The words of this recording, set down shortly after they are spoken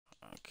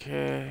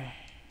Okay.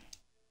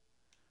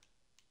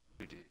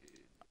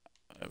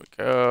 There we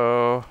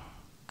go.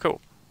 Cool.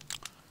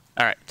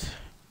 Alright.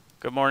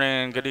 Good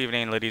morning, good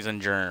evening, ladies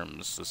and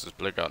germs. This is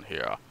Playkahn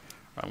here.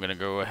 I'm gonna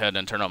go ahead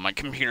and turn on my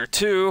computer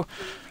too,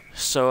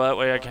 so that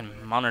way I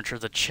can monitor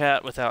the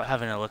chat without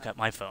having to look at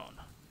my phone.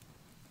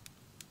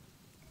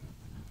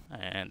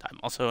 And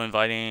I'm also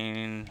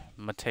inviting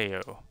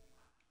Mateo.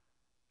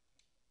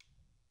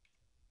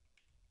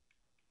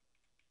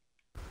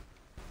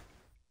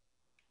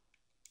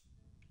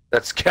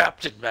 That's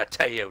Captain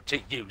Mateo to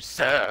you,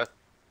 sir.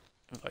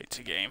 Invite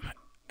to game.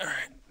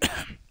 Alright.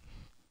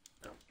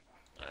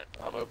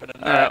 I'm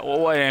opening that. We're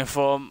waiting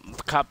for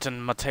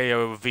Captain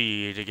Mateo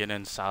V to get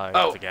inside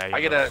the game. I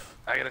gotta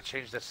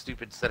change that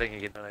stupid setting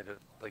again. I did,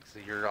 like, so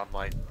you're on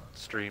my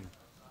stream.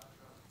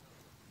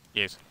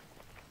 Yes.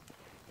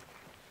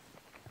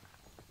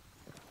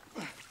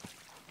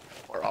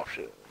 Or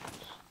options.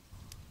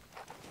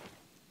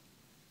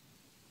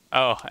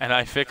 Oh, and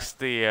I fixed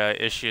the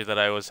issue that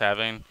I was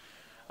having.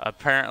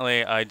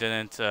 Apparently, I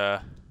did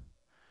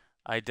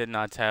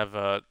not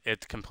have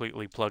it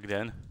completely plugged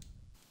in.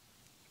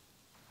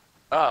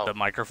 Oh. The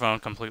microphone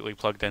completely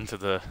plugged into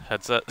the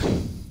headset.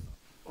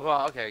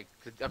 Well, okay.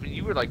 I mean,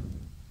 you were like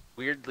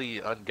weirdly,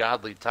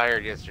 ungodly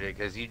tired yesterday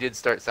because you did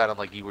start sounding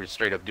like you were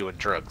straight up doing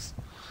drugs.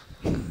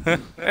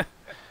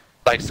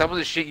 Like some of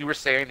the shit you were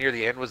saying near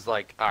the end was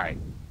like, all right,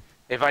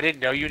 if I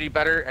didn't know you any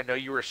better and know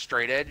you were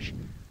straight edge,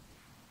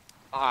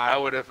 I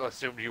would have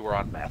assumed you were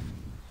on meth.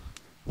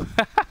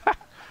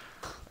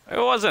 It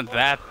wasn't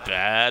that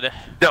bad.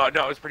 No, it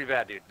was pretty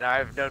bad, dude. Now,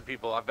 I've been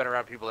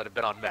around people that have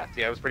been on meth.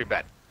 Yeah, it was pretty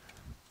bad.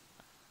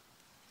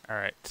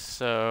 Alright,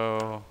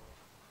 so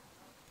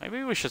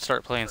maybe we should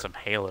start playing some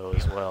Halo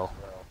as well.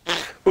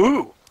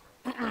 Ooh!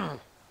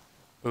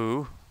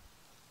 Ooh?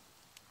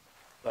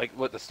 Like,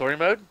 what, the story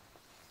mode?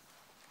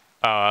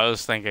 Oh, I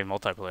was thinking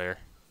multiplayer.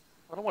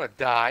 I don't want to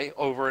die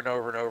over and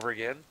over and over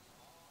again.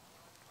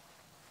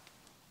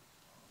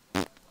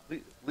 At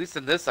least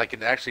in this, I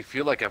can actually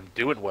feel like I'm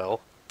doing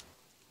well.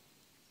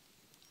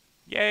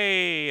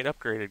 Yay! It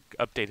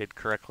updated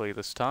correctly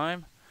this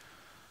time.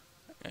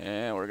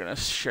 And we're gonna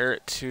share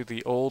it to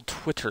the old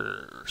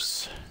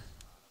Twitters.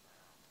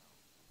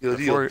 Tweet.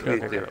 Tweet.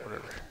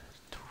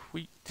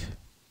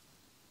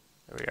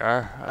 There we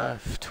are.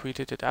 I've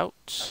tweeted it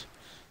out.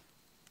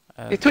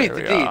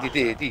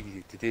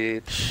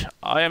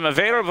 I am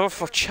available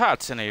for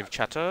chat, any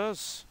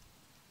chatters.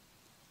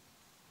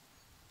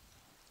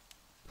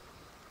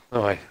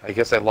 Oh, I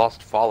guess I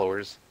lost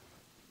followers.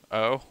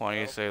 Oh, why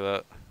do you say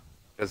that?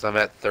 Because I'm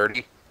at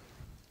 30.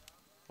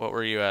 What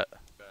were you at?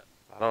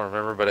 I don't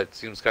remember, but it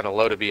seems kind of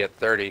low to be at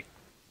 30.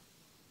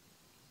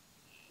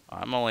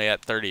 I'm only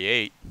at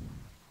 38.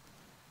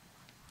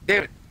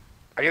 Damn it!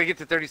 I gotta get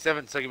to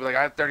 37 so I can be like,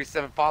 I have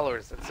 37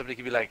 followers, and somebody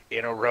can be like,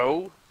 in a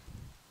row?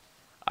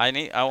 I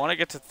want to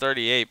get to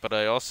 38, but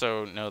I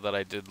also know that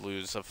I did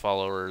lose a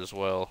follower as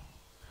well.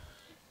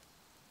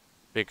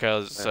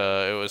 Because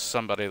it was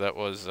somebody that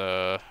was,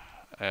 I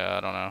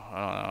don't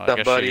know.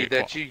 Somebody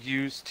that you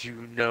used to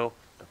know.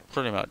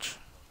 Pretty much.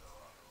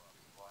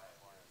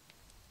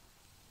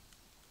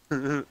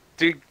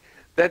 Dude,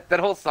 that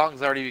whole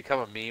song's already become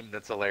a meme.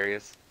 That's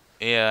hilarious.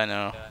 Yeah, I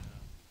know.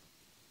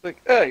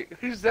 Like, hey,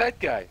 who's that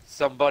guy?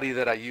 Somebody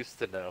that I used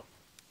to know.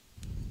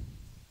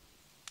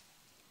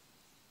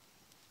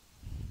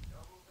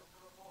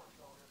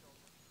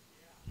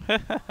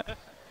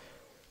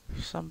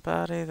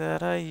 Somebody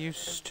that I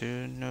used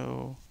to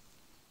know.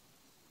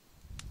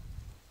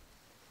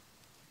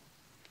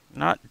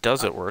 Not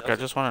does it work? I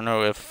just want to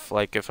know if,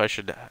 like, if I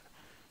should.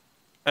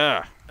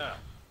 Want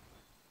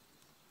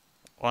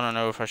to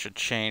know if I should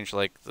change,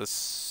 like, this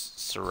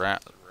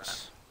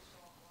surrounds.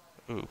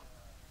 Ooh.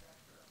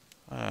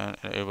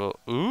 Enable.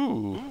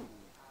 Ooh.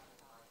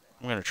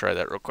 I'm gonna try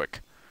that real quick.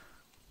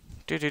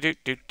 How do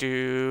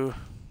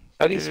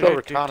you spell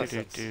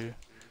reconnaissance?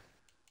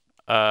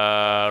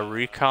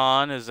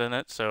 Recon is in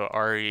it, so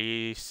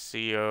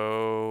RECON.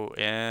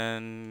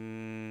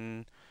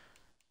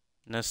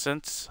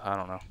 Innocence? I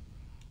don't know.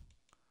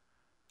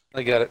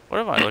 I got it.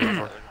 What am I looking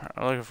for?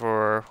 I'm looking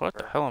for. What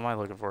the hell am I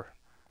looking for?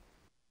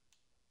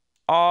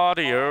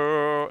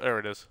 Audio. There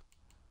it is.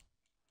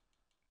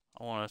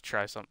 I want to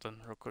try something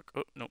real quick.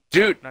 Oh, no.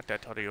 Dude! Not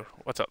that audio.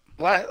 What's up?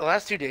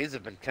 Last 2 days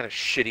have been kind of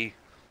shitty.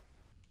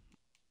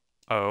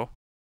 Oh.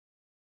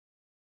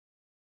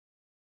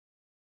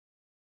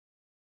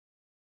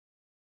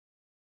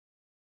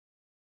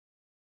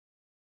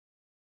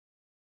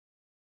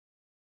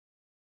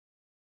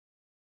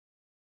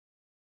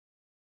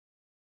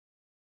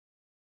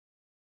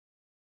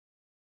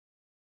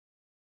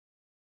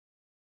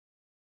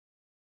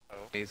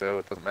 So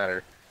it doesn't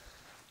matter.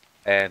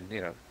 And,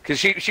 you know, because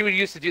she would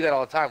used to do that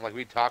all the time. Like,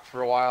 we'd talk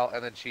for a while,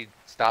 and then she'd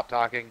stop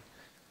talking.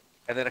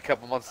 And then a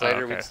couple months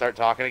later, we'd start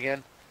talking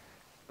again.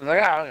 I was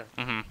like, oh.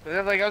 And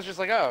then, like, I was just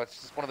like, oh,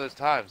 it's just one of those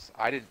times.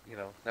 I didn't, you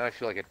know, now I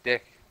feel like a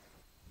dick.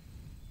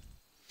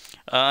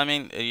 I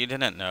mean, you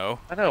didn't know.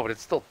 I know, but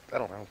it's still, I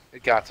don't know.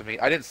 It got to me.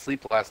 I didn't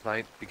sleep last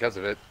night because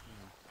of it.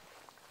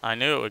 I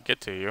knew it would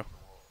get to you.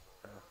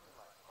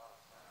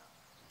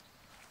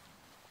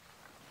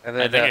 And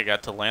then I think I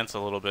got to Lance a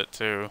little bit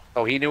too.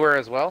 oh, he knew her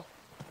as well.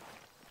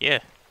 Yeah.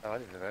 Oh, I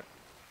didn't know that.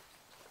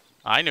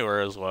 I knew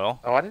her as well.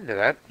 Oh, I didn't know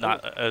that.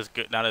 Not as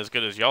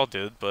good as y'all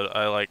did, but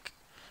I like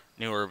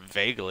knew her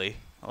vaguely.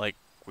 Like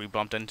we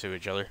bumped into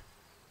each other.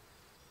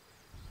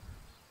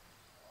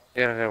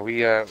 Yeah, no,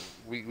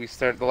 we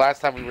started the last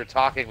time we were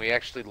talking. We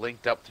actually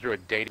linked up through a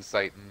dating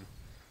site, and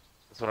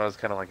that's when I was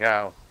kind of like,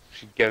 "Oh,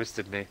 she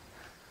ghosted me."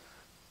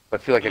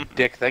 But I feel like a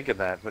dick thinking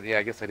that. But yeah,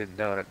 I guess I didn't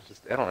know, and it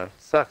just I don't know, it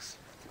sucks.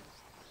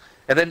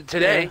 And then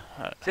today,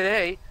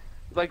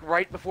 like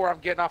right before I'm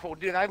getting off,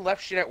 dude, I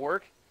left shit at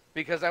work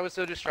because I was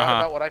so distraught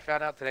about what I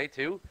found out today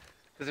too,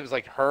 because it was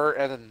like her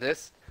and then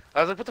this.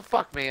 I was like, "What the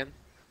fuck, man?"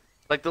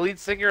 Like the lead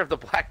singer of the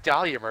Black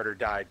Dahlia murder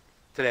died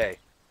today.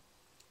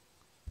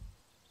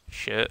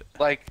 Shit.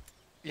 Like,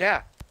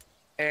 yeah.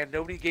 And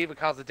nobody gave a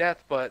cause of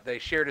death, but they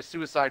shared a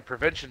suicide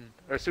prevention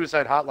or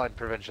suicide hotline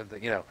prevention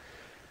thing, you know.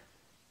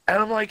 And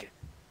I'm like,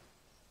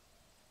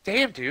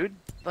 damn, dude.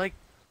 Like,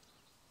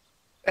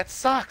 that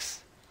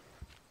sucks.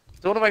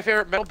 It's one of my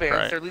favorite metal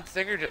bands. Their lead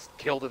singer just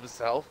killed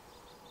himself.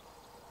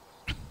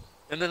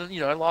 And then, you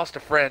know, I lost a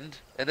friend.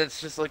 And then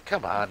it's just like,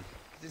 come on.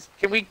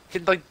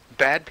 Can like,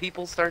 bad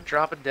people start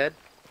dropping dead?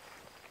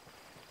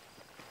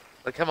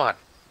 Like, come on.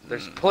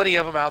 There's plenty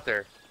of them out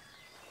there.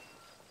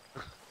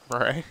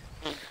 Right.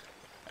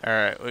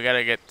 Alright, we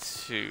gotta get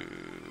to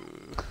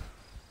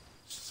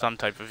some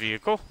type of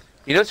vehicle.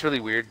 You know what's really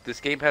weird?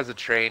 This game has a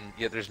train,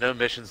 yet there's no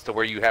missions to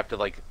where you have to,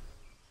 like,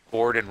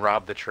 board and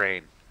rob the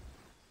train.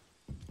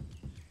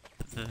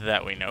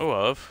 That we know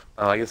of.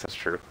 Oh, I guess that's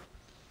true.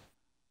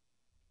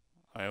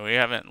 I mean, we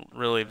haven't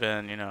really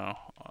been, you know...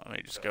 Let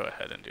me just go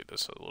ahead and do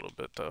this a little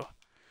bit, though.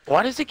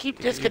 Why does it keep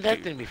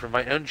disconnecting me from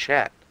my own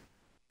chat?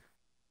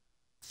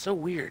 It's so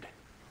weird.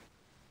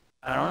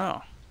 I don't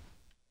know.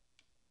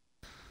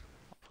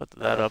 Put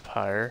that up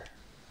higher.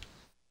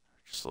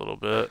 Just a little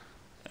bit.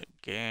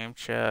 Game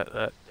chat,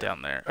 that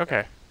down there.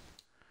 Okay.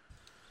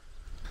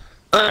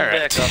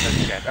 Back on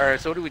the chat. Alright,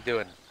 so what are we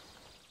doing?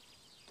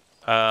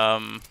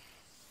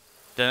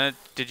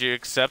 Did you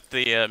accept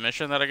the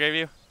mission that I gave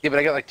you? Yeah, but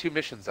I got like 2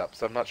 missions up,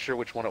 so I'm not sure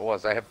which one it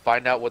was. I have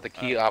find out what the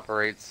key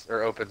operates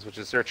or opens, which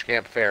is search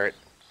Camp Ferret.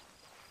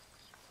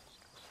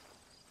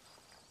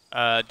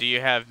 Do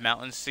you have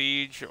Mountain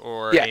Siege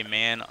or a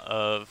man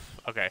of...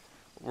 Okay.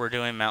 We're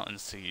doing Mountain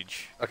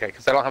Siege. Okay,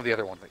 because I don't have the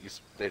other one that you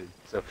stated.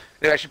 So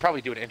yeah, I should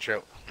probably do an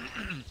intro.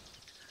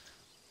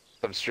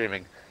 I'm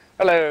streaming.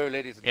 Hello,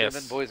 ladies and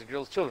gentlemen, boys and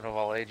girls, children of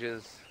all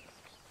ages.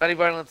 MattyV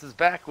Violence is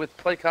back with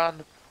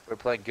Playcon. We're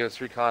playing Ghost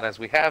Recon as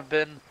we have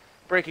been.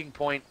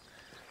 Breakpoint.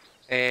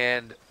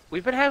 And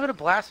we've been having a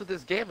blast with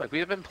this game. Like,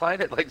 we've been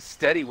playing it, like,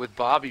 steady with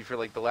Bobby for,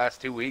 like, the last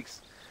 2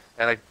 weeks.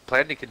 And I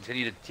plan to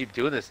continue to keep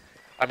doing this.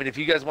 I mean, if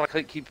you guys want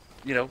to keep,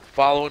 you know,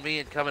 following me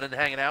and coming and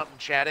hanging out and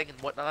chatting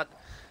and whatnot,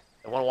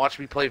 and want to watch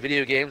me play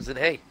video games, then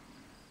hey,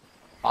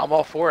 I'm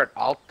all for it.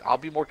 I'll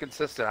be more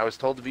consistent. I was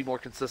told to be more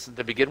consistent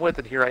to begin with,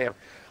 and here I am.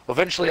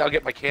 Eventually, I'll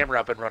get my camera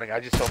up and running. I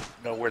just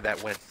don't know where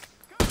that went.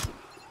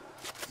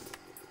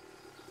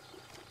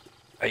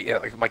 Yeah,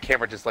 like my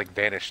camera just like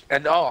vanished.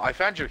 And oh, I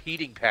found your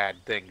heating pad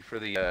thing for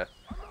the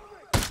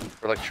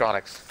for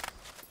electronics.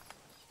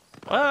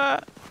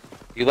 What?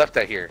 You left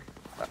that here.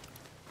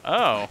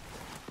 Oh.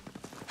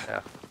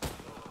 Yeah.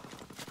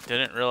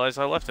 Didn't realize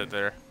I left it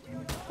there.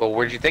 Well,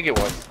 where'd you think it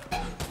was?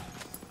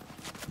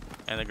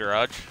 In the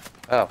garage.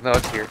 Oh, no,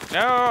 it's here.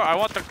 No, I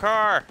want the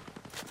car.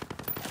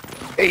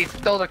 He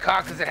stole the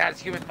car because it has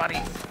human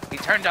monies. He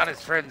turned on his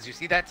friends. You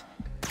see that?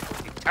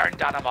 He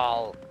turned on them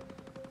all.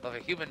 Over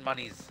human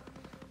monies.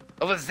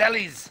 Over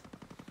zellies.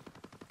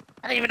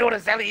 I don't even know what a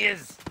zelly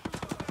is.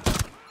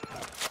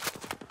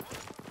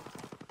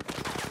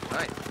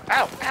 Nice.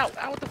 Ow, ow,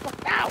 ow, what the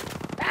fuck? Ow!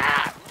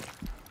 Ah!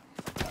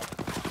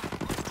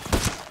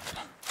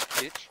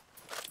 Bitch.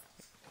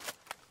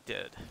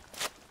 Dead.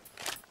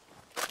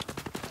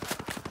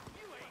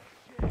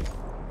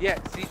 Yeah,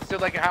 see, so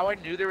like how I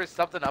knew there was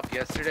something up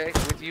yesterday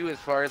with you as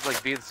far as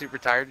like being super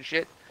tired and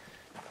shit.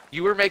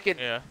 You were making,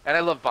 and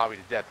I love Bobby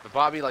to death, but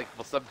Bobby like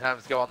will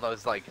sometimes go on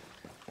those like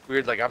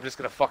weird like I'm just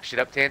gonna fuck shit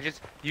up tangents.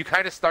 You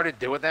kind of started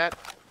doing that.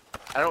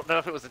 I don't know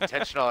if it was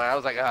intentional. I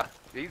was like,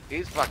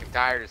 he's fucking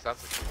tired or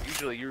something.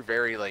 Usually you're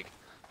very like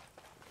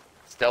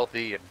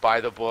stealthy and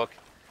by the book,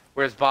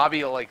 whereas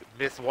Bobby will like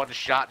miss one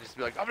shot and just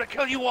be like, I'm gonna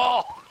kill you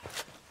all.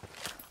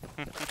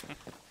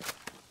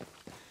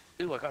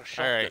 Ooh, I got a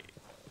shot. All right.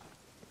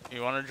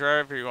 You want to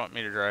drive or you want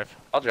me to drive?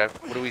 I'll drive.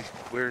 What do we?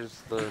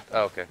 Where's the?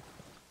 Oh, okay.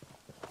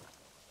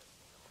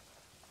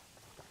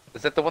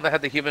 Is that the one that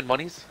had the human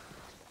monies?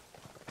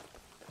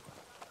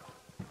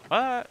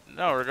 What?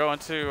 No, we're going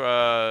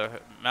to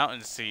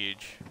Mountain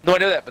Siege. No, I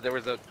know that, but there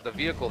was the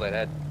vehicle that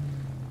had.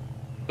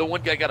 The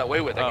one guy got away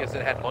with. I guess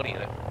it had money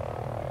in it.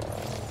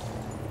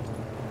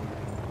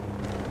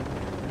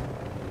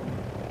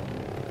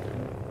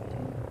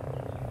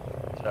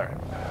 Sorry.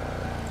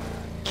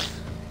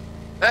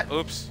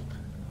 Oops.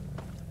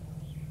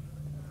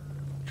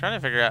 Trying to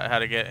figure out how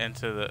to get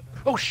into the...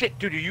 Oh shit,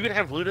 dude, are you gonna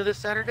have Luna this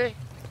Saturday?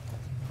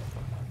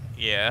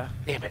 Yeah.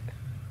 Damn it.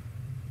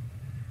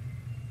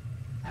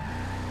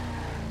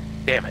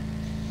 Damn it.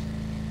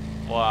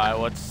 Why?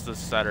 What's this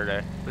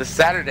Saturday? This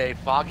Saturday,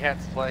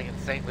 Foghat's playing in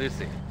St.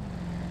 Lucie.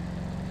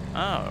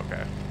 Oh,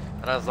 okay.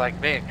 And I was like,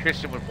 man,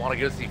 Christian would want to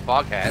go see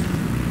Foghat.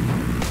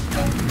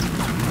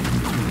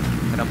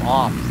 And I'm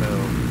off, so...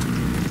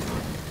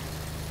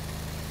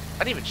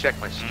 I didn't even check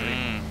my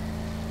stream.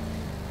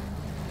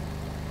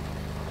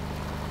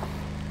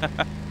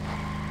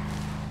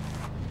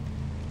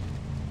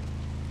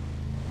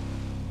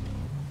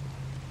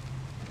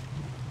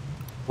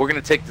 We're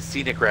gonna take the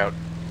scenic route.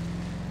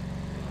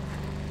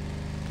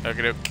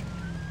 Okay, doke.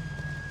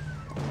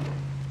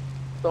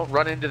 Don't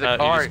run into the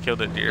car. You just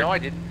killed a deer. No, I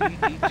didn't.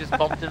 He just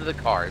bumped into the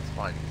car. It's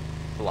fine.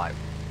 It's alive.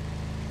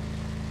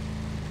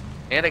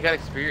 And I got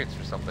experience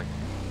for something.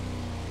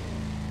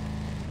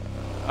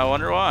 I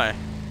wonder why.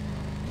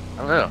 I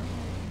don't know.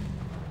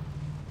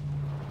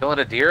 Killing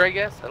a deer, I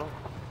guess? I don't...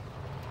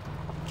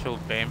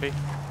 Killed Bambi?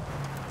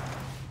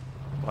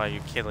 Why are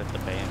you killing the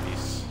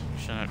Bambis? You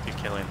shouldn't be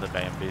killing the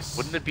Bambis.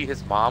 Wouldn't it be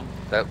his mom?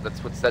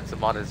 That's what sets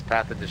him on his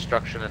path of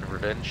destruction and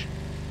revenge?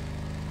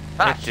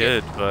 It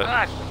did, but...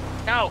 Ah,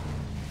 no!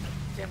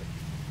 Damn it.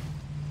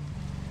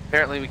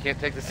 Apparently we can't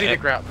take the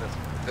scenic route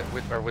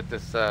with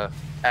this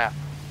app.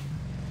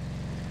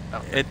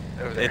 Oh,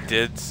 it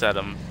did set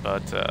him,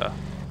 but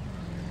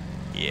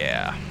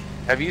yeah.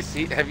 Have you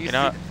seen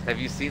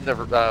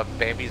the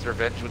Bambi's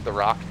Revenge with The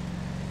Rock?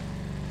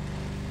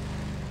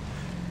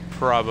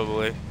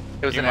 Probably.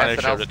 It was you an might have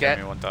SNL showed it to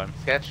me one time.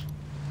 sketch.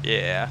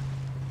 Yeah.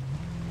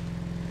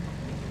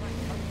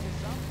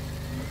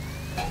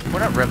 We're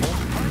not rebels.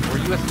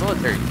 We're U.S.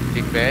 military,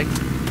 you dickbag.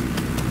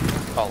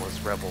 Call us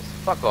rebels.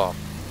 Fuck off.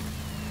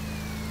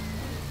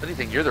 If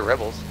anything, you're the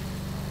rebels.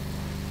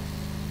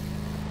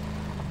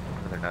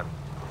 No, they're not.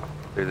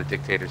 They're the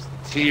dictators.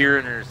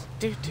 Tyranners.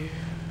 Doo-doo.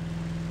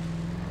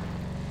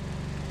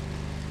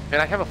 Man,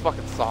 I have a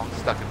fucking song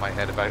stuck in my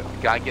head about a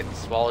guy getting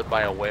swallowed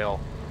by a whale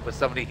with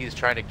somebody he's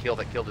trying to kill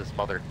that killed his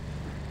mother.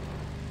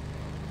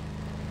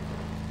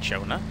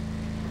 Jonah?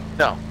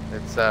 No,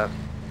 it's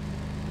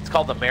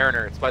called The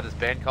Mariner. It's by this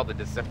band called the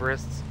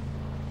Decemberists.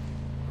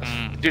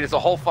 Dude, it's a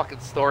whole fucking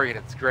story and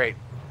it's great.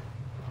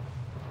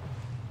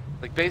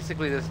 Like,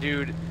 basically this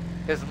dude,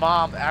 his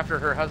mom, after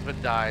her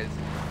husband dies,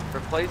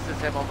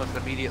 replaces him almost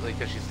immediately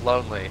because she's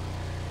lonely.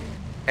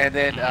 And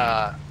then,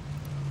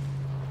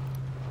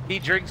 he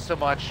drinks so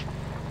much,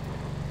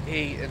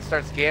 and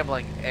starts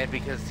gambling, and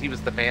because he was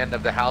the man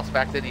of the house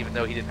back then, even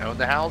though he didn't own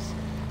the house,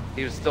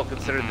 he was still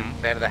considered the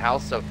man of the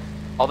house, so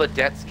all the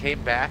debts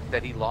came back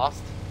that he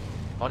lost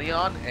money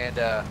on,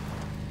 and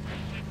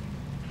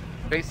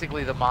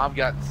basically the mom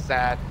got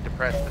sad,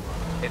 depressed,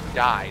 and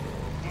died.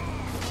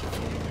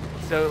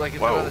 So, like,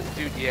 it's one of this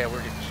dude, yeah,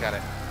 we're getting shot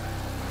at.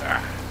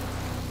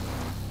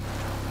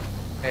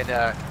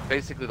 And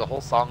basically the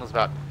whole song is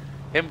about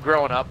him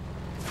growing up,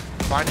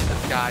 finding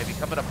this guy,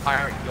 becoming a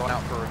pirate, and going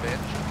out for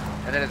revenge.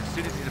 And then as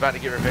soon as he's about to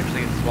get revenge,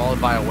 they get swallowed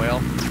by a whale.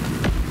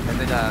 And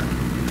then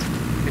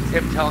it's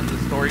him telling the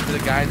story to the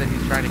guy that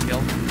he's trying to kill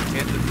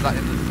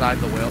inside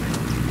the whale.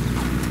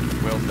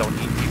 Whales don't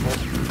eat people.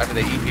 I mean,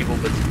 they eat people,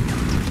 but...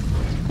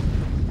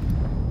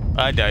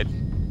 I died.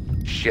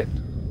 Shit.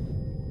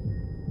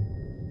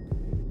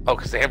 Oh,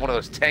 because they have one of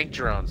those tank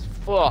drones.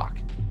 Fuck.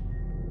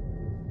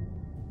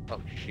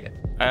 Oh, shit.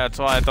 That's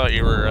why I thought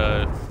you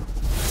were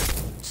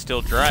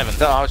still driving.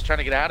 No, I was trying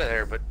to get out of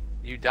there, but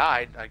you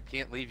died. I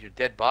can't leave your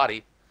dead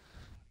body.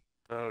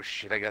 Oh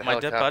shit, I got a My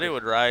helicopter. dead body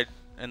would ride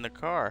in the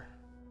car.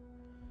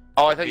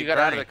 Oh, I thought you got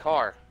out of the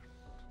car.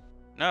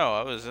 No,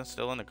 I was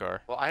still in the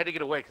car. Well, I had to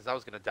get away because I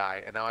was gonna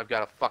die, and now I've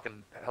got a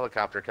fucking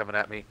helicopter coming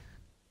at me.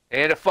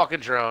 And a fucking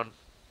drone.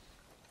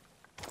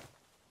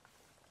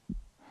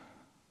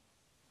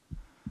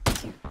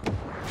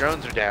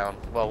 Drones are down.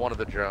 Well, one of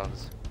the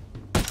drones.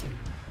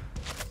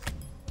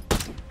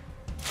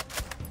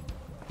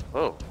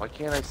 Oh, why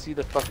can't I see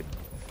the fucking...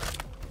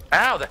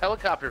 Ow, the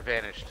helicopter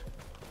vanished.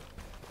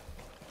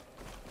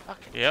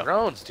 Fucking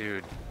drones,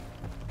 dude.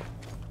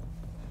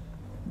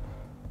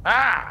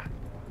 Ah!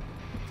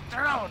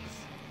 Drones!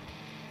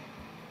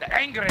 They're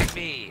angering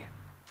me!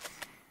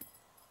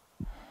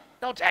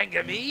 Don't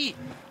anger me!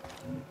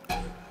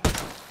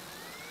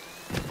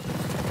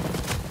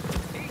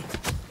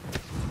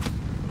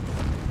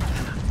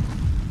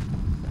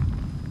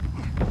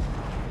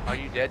 Are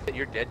you dead?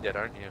 You're dead,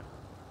 aren't you?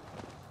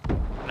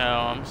 No,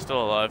 I'm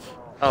still alive.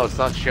 Oh, it's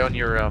not showing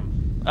your,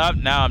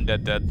 now I'm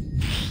dead.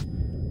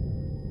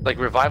 Like,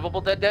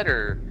 revivable dead,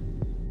 or?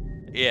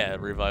 Yeah,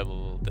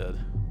 revivable dead.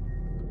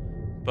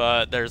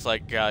 But there's,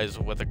 like, guys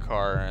with a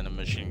car and a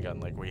machine gun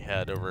like we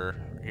had over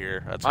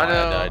here. That's why I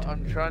died.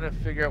 I'm trying to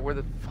figure out where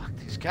the fuck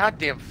these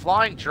goddamn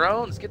flying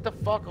drones. Get the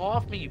fuck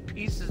off me, you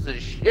pieces of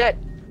shit.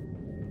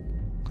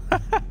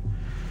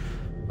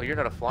 Well, you're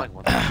not a flying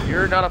one.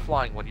 You're not a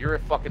flying one. You're a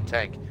fucking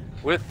tank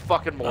with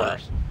fucking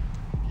mortars.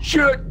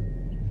 Shit!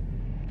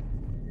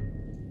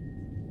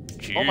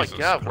 Jesus oh my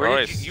god, where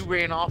did Christ. you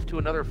ran off to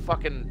another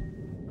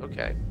fucking...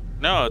 Okay.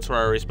 No, it's where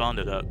I respawned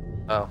at.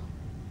 Oh.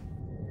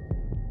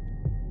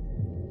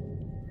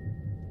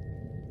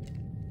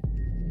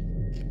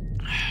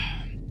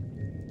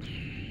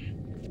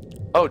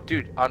 Oh,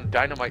 dude, on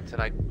Dynamite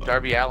tonight,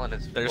 Darby Allin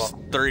is. There's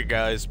 3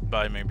 guys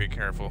by me. Be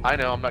careful. I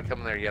know. I'm not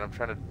coming there yet. I'm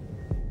trying to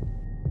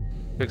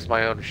fix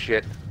my own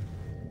shit.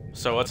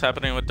 So what's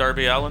happening with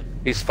Darby Allin?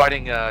 He's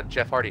fighting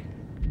Jeff Hardy.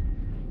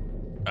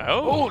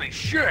 Oh. Holy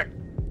shit!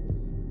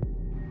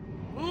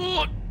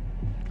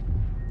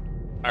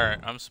 All right,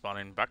 I'm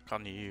spawning back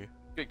on you.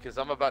 Good, because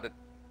I'm about to.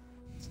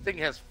 This thing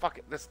has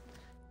fucking this.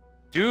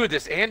 Dude,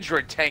 this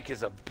android tank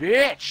is a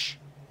bitch.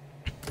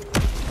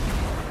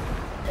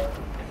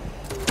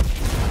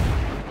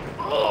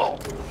 Oh.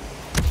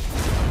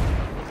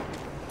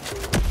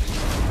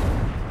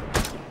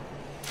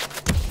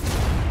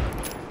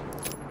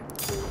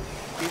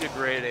 Eat a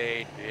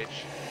grenade,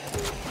 bitch.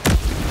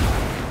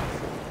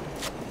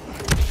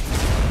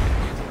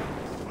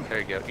 There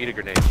you go. Eat a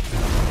grenade.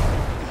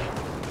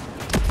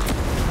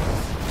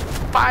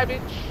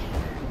 5-inch.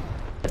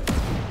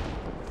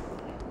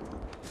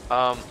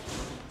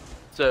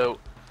 So,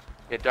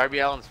 yeah, Darby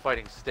Allin's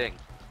fighting Sting,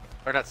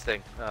 or not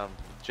Sting,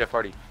 Jeff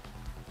Hardy.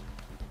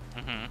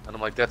 And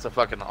I'm like, that's a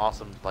fucking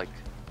awesome like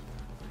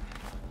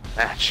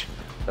match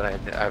that I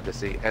have to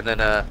see. And then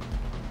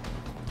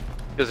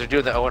because they're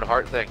doing the Owen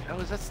Hart thing. Oh,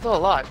 is that still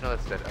alive? No,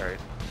 that's dead. All right.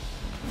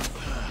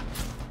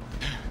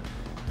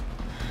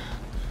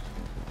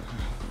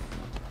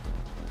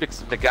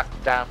 Fixing the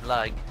goddamn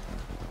leg.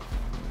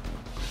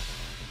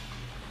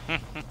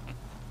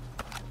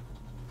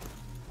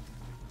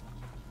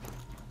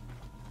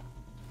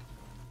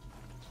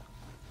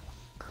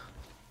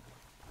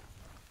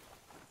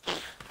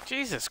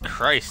 Jesus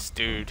Christ,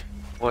 dude.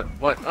 What?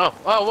 What? Oh,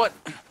 oh, what?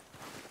 What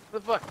the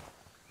fuck?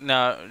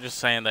 No, just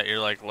saying that you're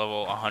like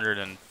level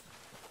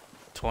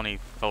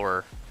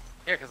 124.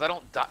 Yeah, because I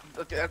don't die.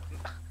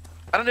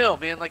 I don't know,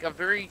 man. Like, I'm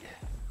very.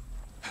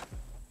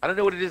 I don't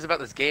know what it is about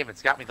this game.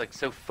 It's got me like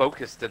so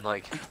focused and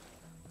like,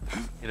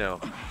 you know.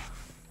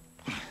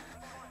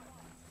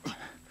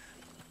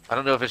 I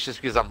don't know if it's just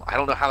because I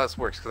don't know how this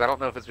works, because I don't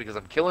know if it's because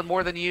I'm killing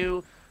more than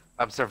you,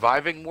 I'm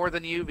surviving more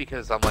than you,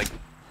 because I'm like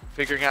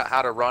figuring out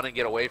how to run and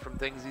get away from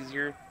things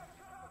easier.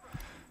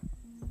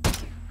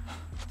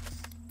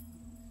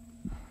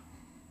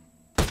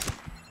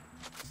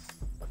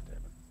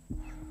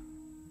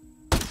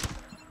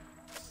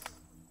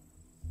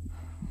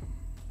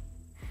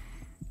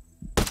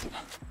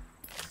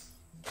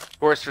 Of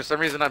course, for some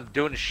reason, I'm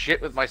doing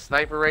shit with my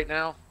sniper right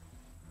now.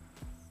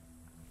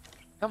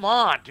 Come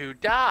on,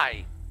 dude,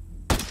 die!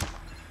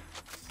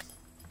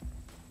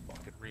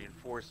 Fucking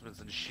reinforcements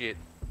and shit.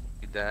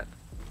 Need that.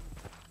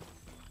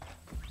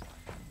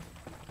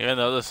 Even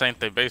though this ain't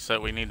the base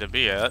that we need to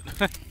be at.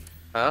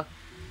 Huh?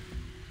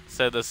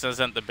 Said this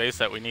isn't the base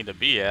that we need to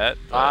be at.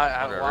 No,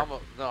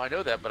 I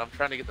know that, but I'm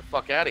trying to get the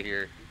fuck out of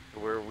here.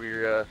 Where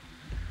we're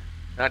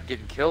not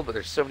getting killed, but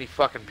there's so many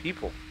fucking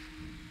people.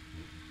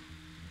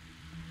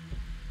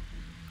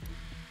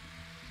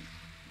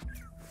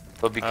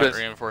 But because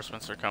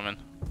reinforcements are coming.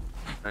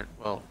 Right,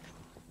 well,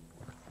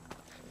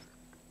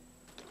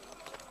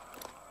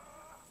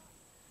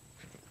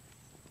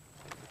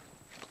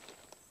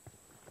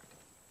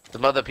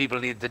 some other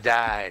people need to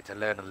die to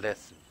learn a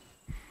lesson.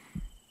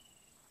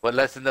 What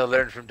lesson they'll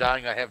learn from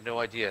dying, I have no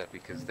idea,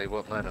 because they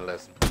won't learn a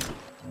lesson.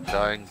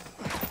 Dying.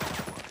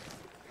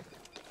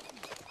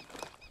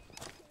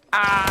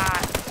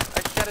 Ah!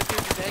 I shot a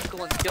dude's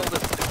ankle and killed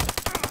him.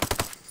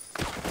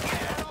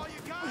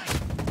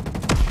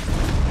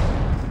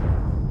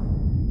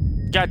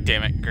 God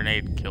damn it,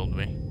 grenade killed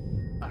me.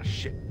 Ah,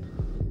 shit.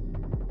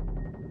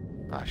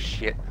 Ah,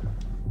 shit.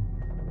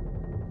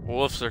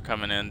 Wolves are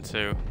coming in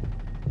too.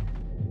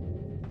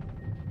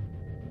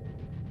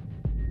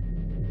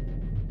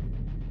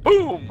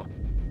 Boom!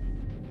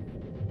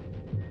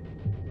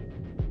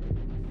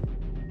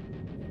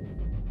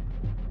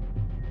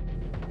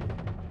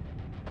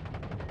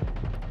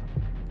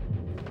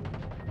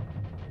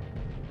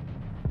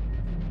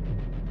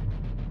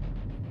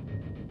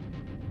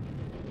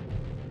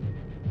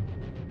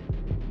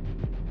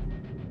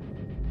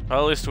 Well,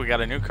 at least we got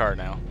a new car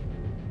now.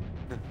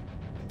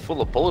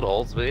 Full of bullet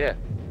holes, but yeah.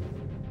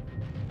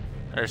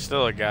 There's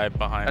still a guy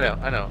behind I know, it.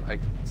 I know. I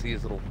can see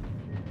his little...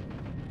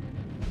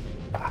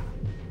 Ah.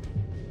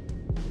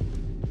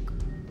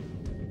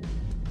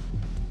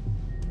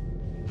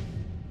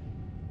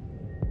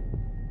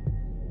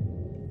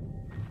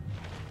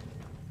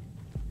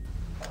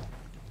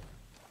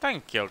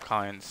 Thank you,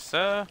 kind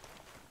sir.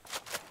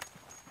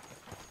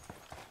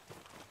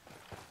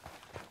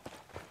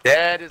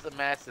 That is a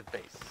massive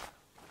base.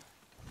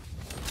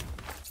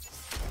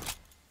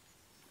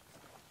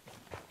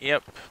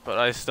 Yep, but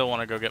I still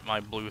want to go get my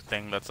blue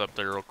thing that's up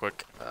there real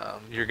quick.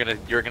 You're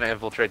gonna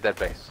infiltrate that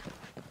base.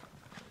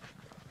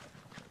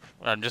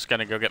 I'm just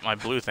gonna go get my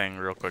blue thing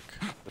real quick.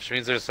 Which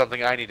means there's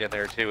something I need in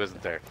there too,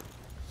 isn't there?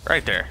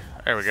 Right there.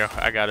 There we go.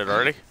 I got it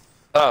already.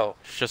 Oh.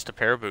 It's just a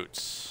pair of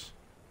boots.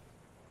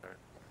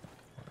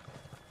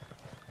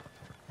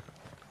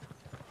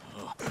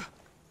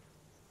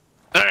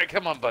 Alright,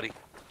 come on, buddy.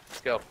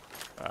 Let's go.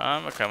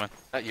 I'm a coming.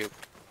 Not you.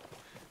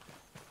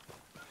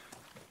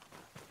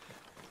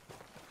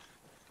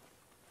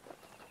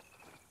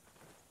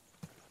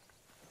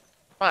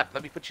 Come on,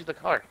 let me put you in the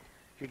car.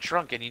 You're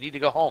drunk and you need to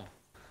go home.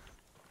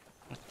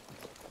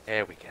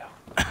 There we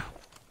go.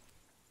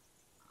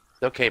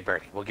 Okay,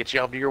 Bernie, we'll get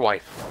you home to your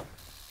wife.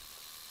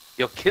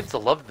 Yo, kids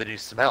will love the new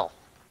smell.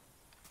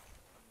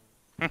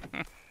 We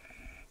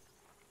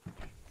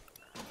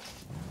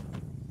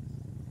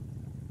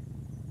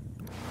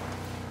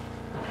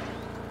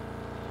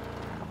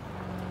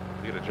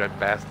gonna drive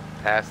past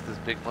this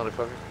big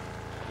motherfucker?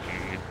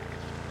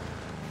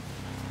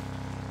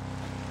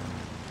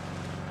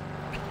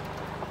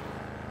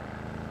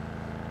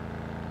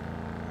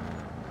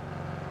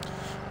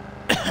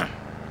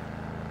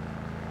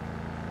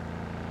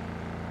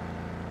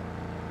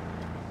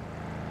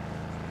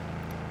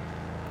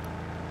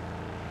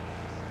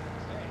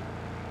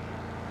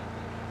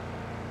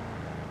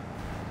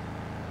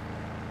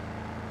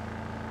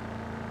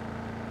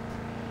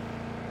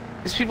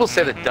 These people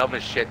say the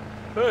dumbest shit.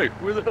 Hey,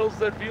 where the hell's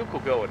that vehicle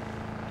going?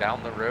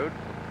 Down the road?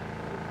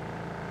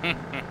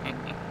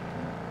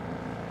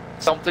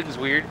 Something's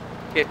weird.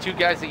 Yeah, two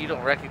guys that you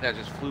don't recognize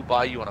just flew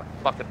by you on a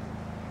fucking...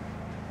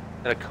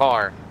 in a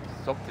car.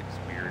 Something's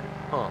weird.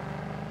 Huh.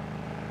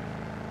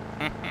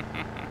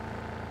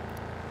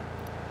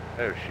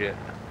 Oh shit.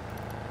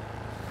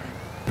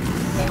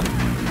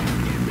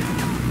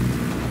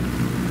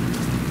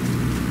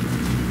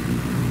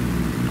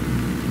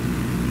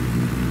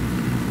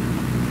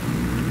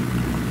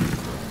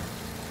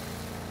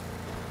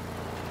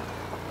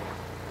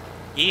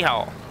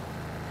 Yeehaw.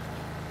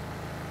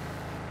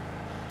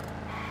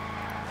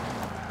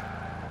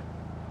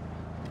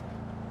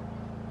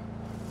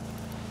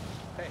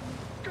 Hey,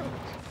 go.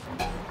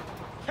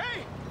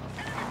 Hey!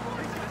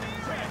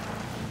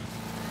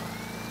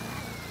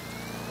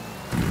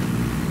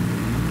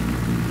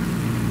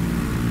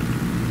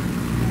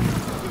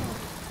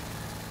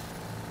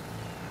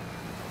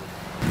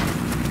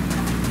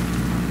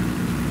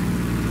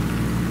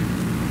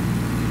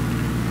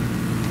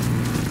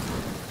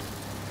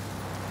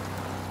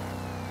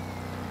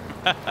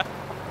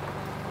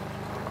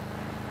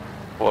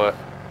 What?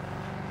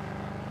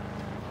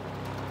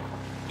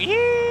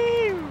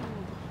 Ew.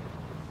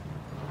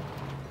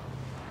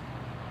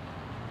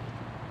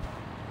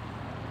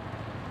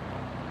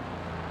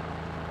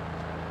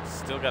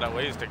 Still got a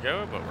ways to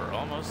go, but we're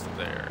almost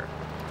there.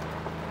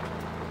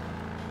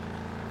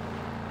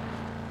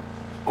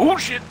 Oh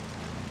shit!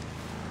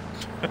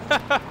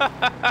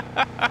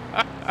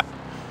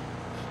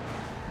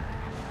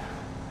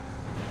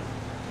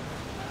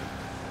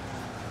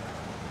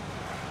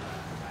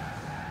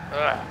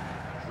 Ugh,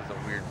 this is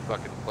a weird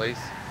fucking place.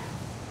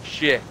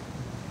 Shit.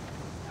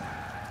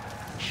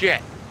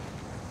 Shit.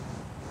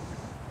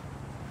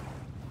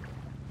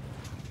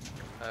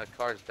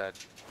 Car's dead.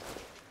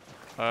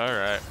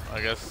 Alright,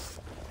 I guess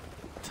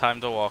time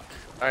to walk.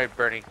 Alright,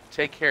 Bernie,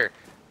 take care.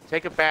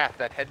 Take a bath.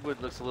 That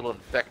headwood looks a little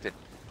infected.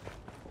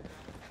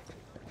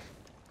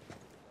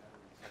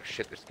 Oh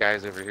shit, there's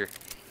guys over here.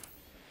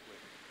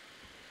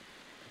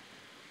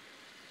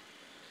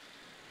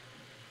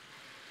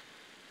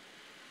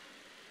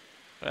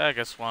 Well, I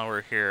guess while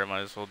we're here, I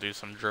might as well do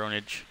some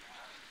dronage.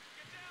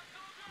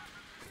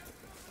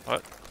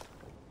 What?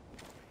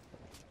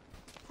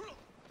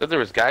 Said there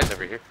was guys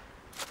over here.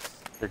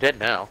 They're dead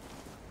now.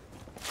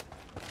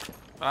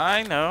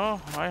 I know,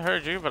 I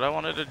heard you, but I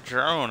wanted to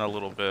drone a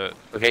little bit.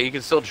 Okay, you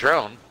can still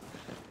drone.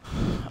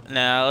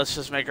 Now, let's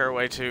just make our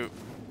way to...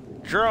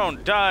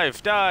 Drone,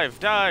 dive, dive,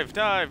 dive,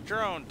 dive,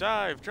 drone,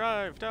 dive,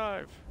 drive,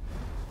 dive.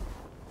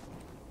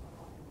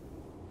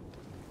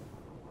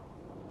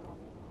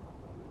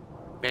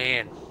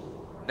 Man,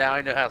 now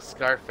I know how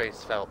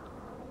Scarface felt.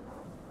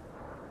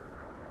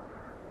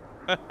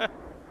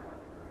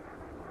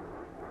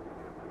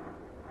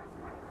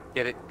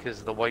 Get it? Because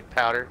of the white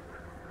powder?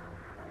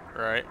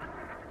 Right.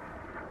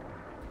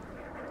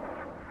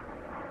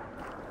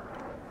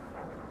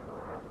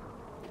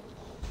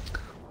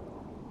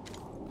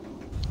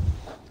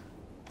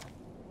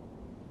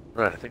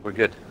 Right, I think we're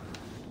good.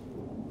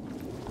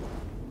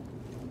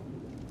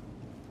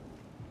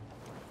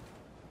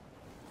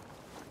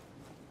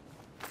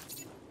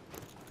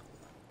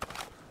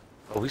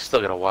 Oh, we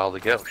still got a while to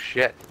go.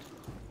 Shit.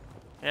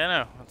 Yeah,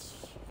 no, that's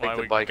why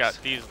the we bikes. got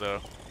these,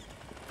 though.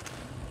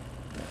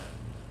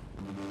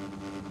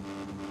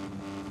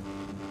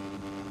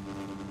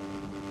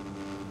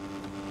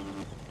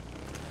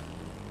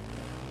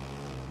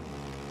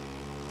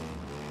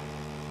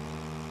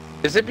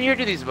 Is it me or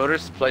do these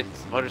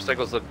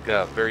motorcycles look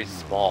very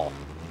small?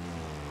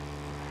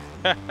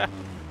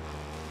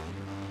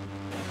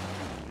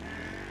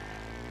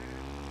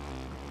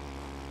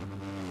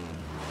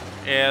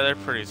 Yeah, they're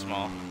pretty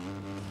small.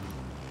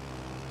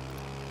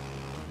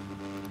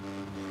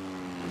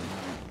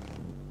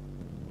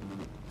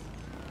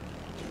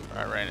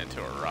 I ran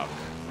into a rock.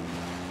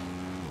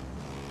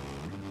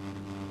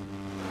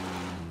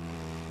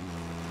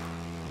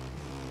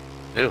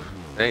 Ooh,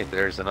 hey,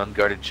 there's an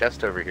unguarded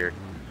chest over here.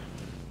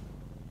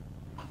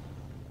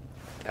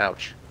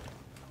 Ouch.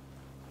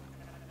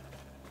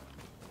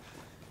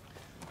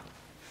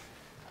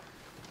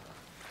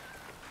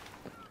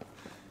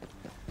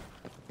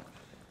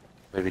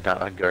 Maybe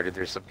not unguarded.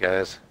 There's some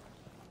guys.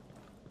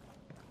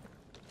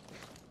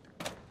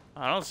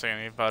 I don't see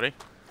anybody.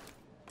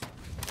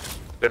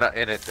 They're not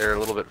in it. They're a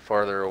little bit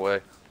farther away.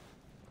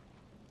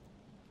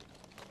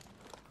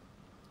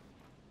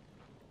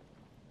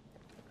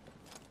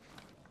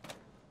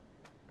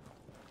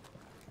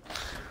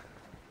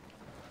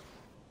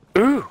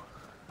 Ooh!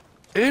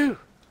 Ooh!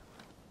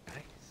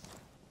 Nice.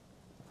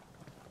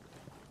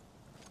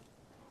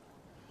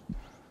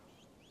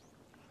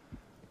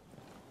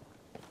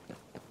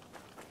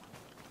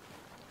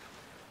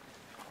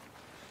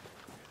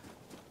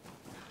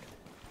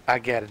 I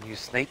got a new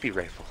snipey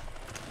rifle.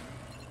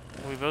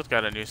 We both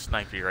got a new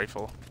snipey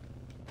rifle.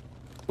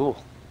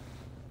 Cool.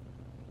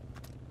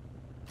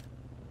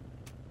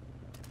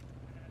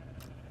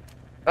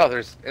 Oh,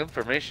 there's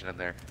information in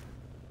there.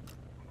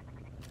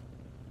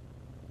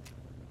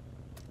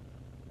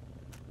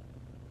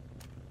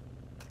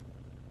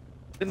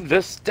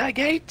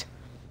 Investigate.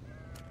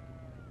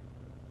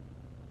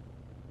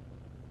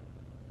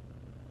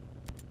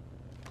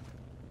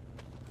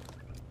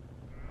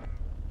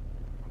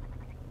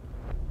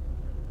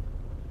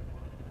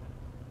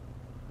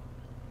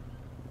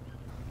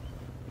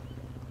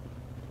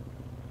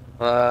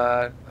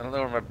 I don't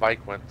know where my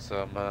bike went,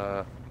 so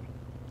I'm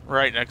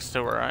Right next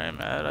to where I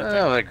am at, I think.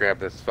 I'm gonna grab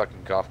this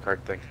fucking golf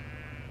cart thing.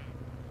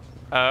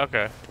 Oh,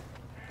 okay.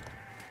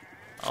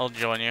 I'll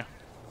join you.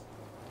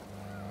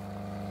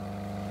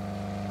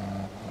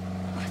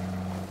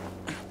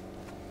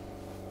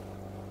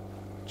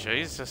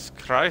 Jesus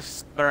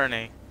Christ,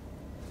 Bernie.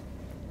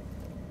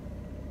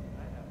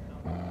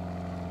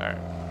 Alright.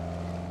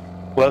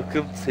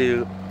 Welcome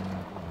to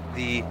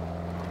the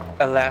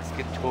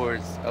Alaskan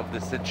tours of the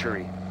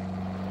century.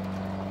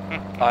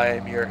 I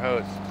am your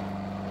host,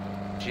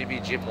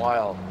 Jim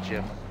Wild,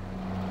 Jim.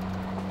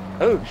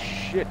 Oh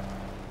shit!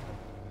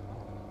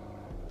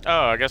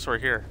 Oh, I guess we're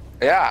here.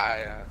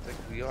 Yeah, I think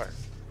we are.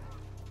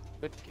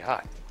 Good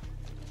God.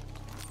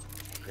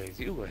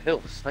 Crazy. Ooh, a hill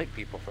to snipe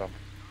people from.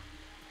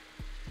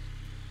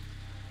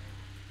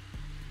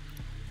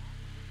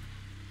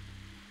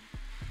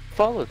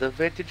 Follow the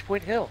vantage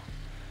point hill.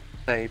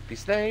 Snipey,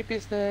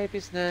 snipey,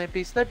 snipey,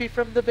 snipey, snipey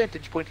from the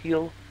vantage point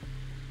hill.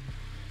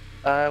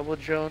 I will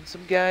drone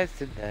some guys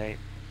tonight.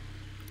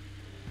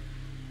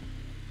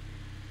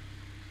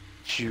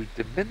 Shoot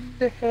them in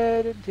the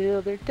head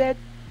until they're dead.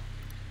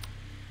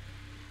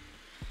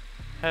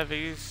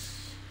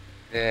 Heavies.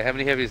 Yeah, how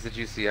many heavies did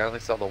you see? I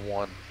only saw the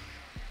one.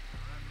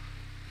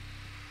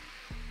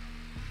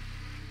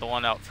 The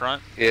one out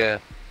front. Yeah.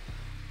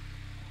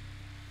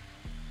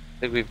 I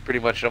think we've pretty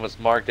much almost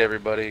marked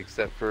everybody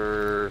except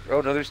for... Oh,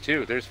 no, there's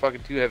two. There's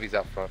fucking two heavies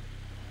out front.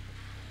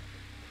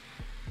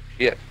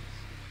 Shit.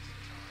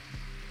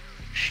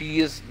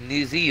 She is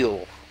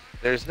Nizeel.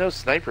 There's no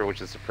sniper,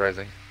 which is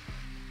surprising.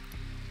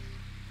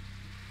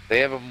 They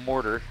have a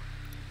mortar.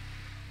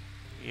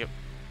 Yep.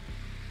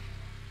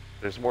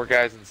 There's more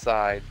guys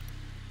inside.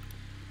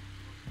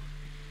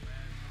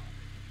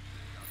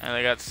 And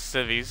they got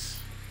civvies.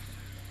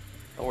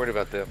 Don't worry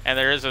about them. And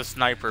there is a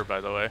sniper,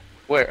 by the way.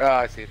 Where? Oh,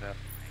 I see now.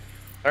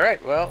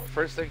 Alright, well,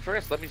 first thing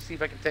first, let me see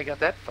if I can take out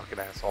that fucking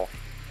asshole.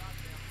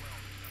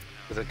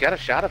 Because I got a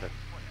shot of him.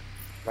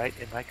 Right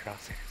in my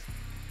crosshairs.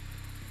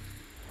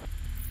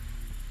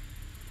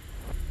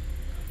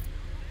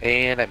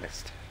 And I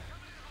missed.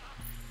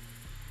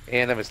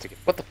 And I missed again.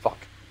 What the fuck?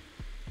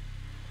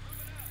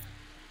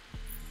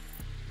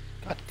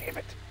 God damn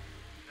it.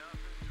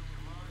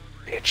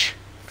 Bitch.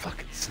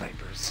 Fucking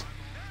snipers.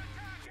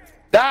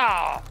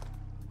 Ah!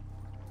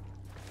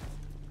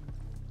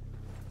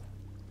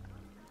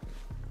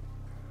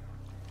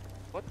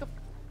 What the?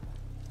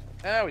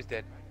 Ah, he's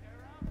dead.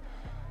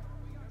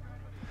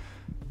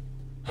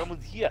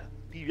 Someone's here.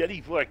 Be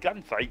ready for a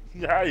gunfight.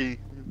 Hi.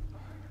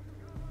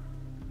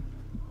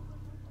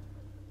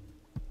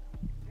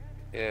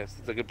 Yes,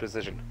 it's a good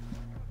position.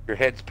 Your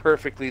head's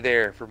perfectly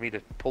there for me to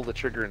pull the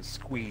trigger and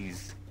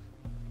squeeze.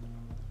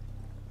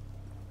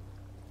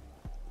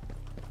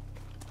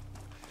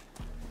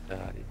 Da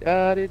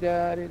da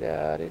da da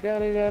da da da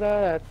da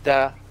da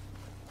da.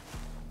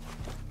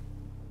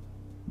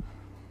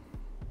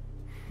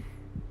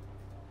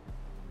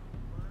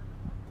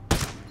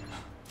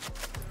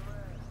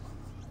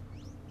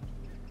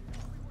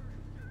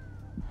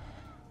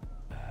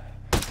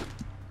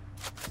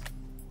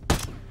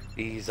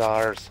 These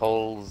are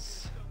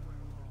souls.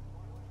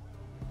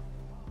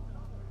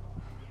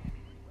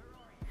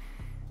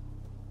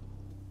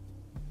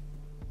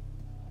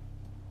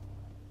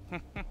 You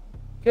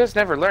guys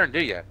never learn,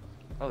 do you?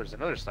 Oh, there's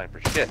another sniper.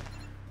 Shit.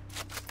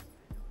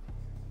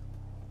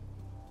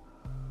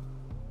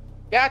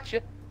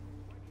 Gotcha.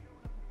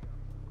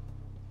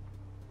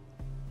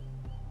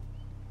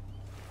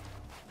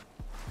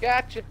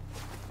 Gotcha.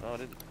 Oh, I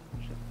didn't.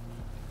 Shit.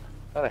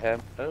 Not a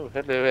hem. Oh,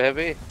 hello,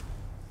 heavy.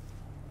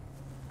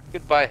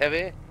 Goodbye,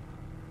 heavy.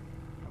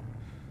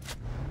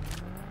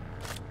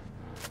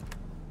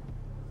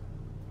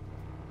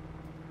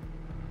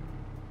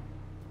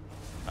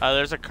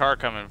 There's a car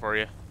coming for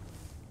you.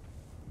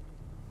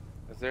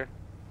 Is there?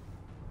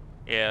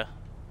 Yeah.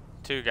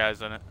 2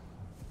 guys in it.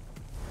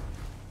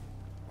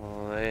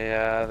 Well,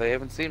 they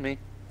haven't seen me.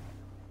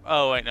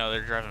 Oh wait, no,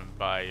 they're driving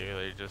by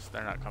you.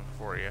 They're not coming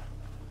for you.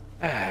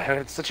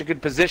 It's such a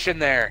good position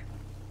there.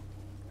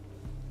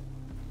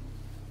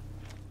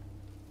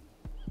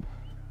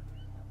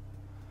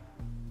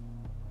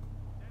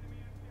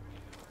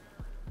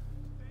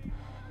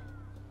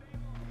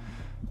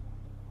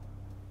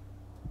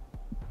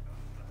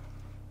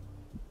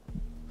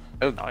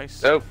 Oh,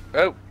 Nice. Oh,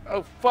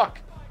 fuck.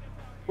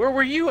 Where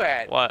were you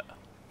at? What?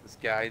 This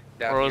guy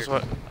down Where here. was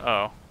what?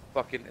 Oh.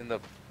 Fucking in the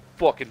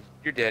fucking.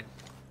 You're dead.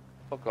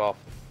 Fuck off.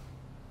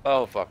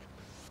 Oh, fuck.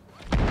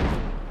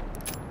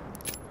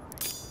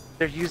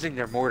 They're using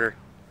their mortar.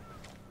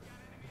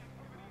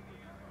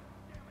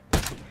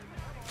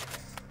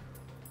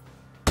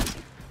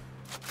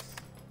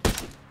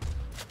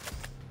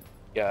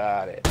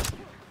 Got it.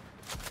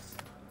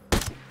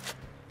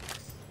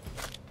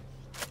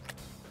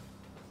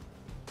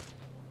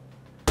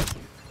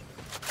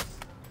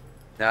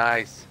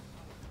 Nice.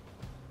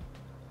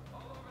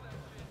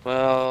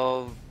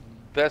 Well,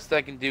 best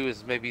I can do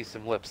is maybe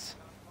some lips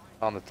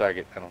on the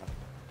target. I don't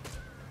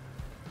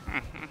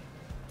know.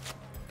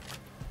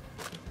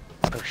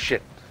 Oh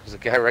shit. There's a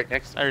guy right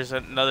next to me. There's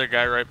another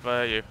guy right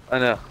by you. I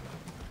know.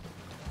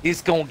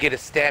 He's gonna get a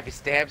stabby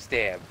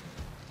stab.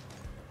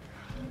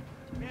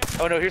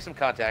 Oh no, here's some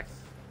contact.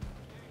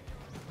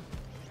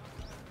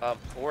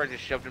 Or I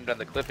just shoved him down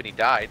the cliff and he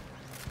died.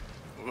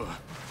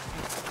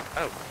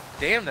 Oh,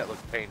 damn, that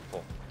looked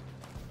painful.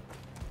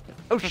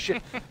 Oh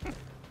shit.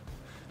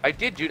 I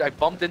did, dude. I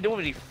bumped into him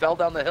and he fell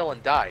down the hill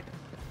and died.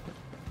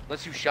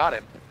 Unless you shot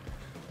him.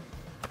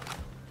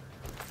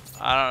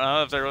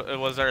 I don't know if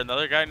was there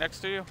another guy next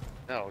to you?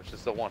 No, it's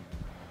just the one.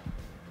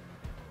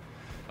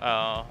 Oh,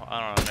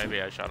 I don't know.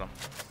 Maybe I shot him.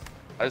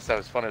 I just thought it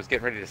was fun. I was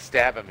getting ready to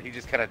stab him. He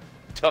just kind of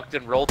tucked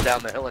and rolled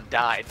down the hill and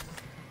died.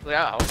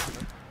 Yeah,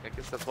 I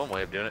guess that's one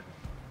way of doing it.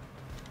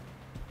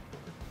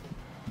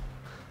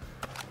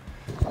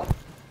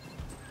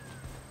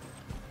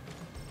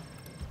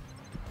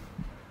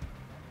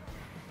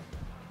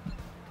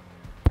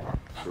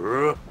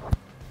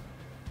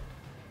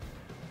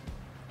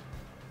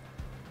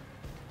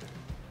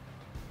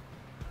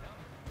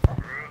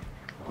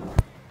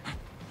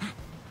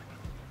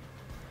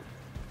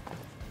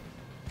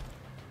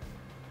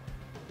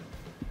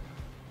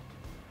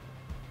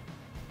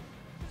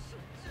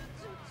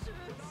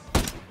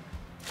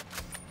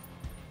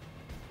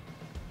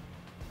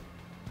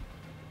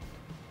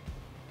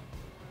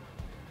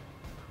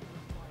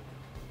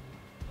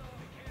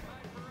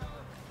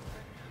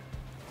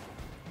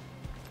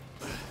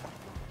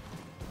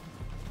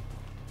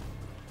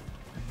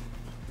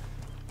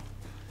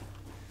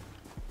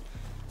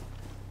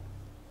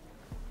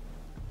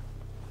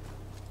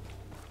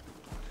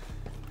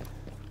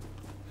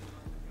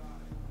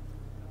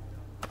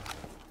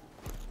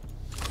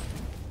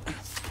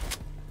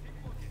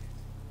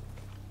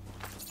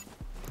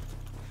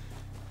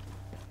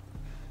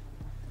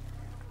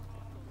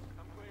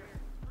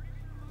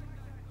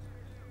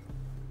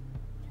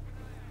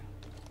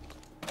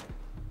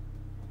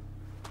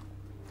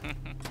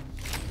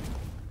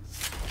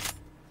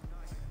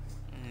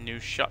 New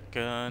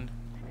shotgun.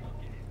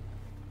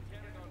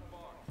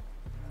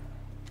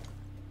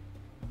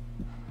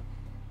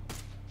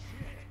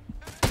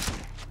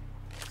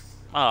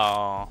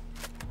 Oh.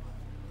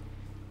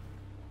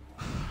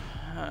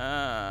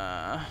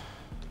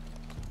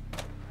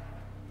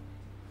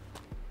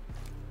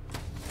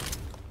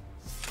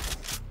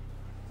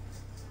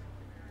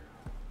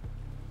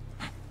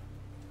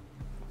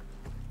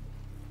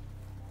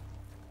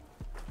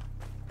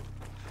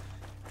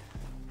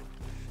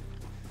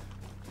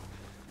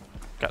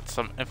 Got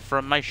some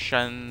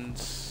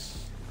informations.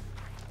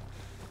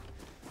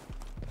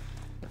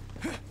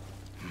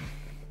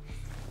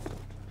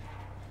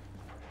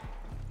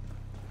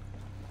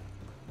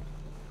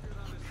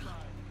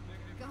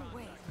 Go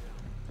away.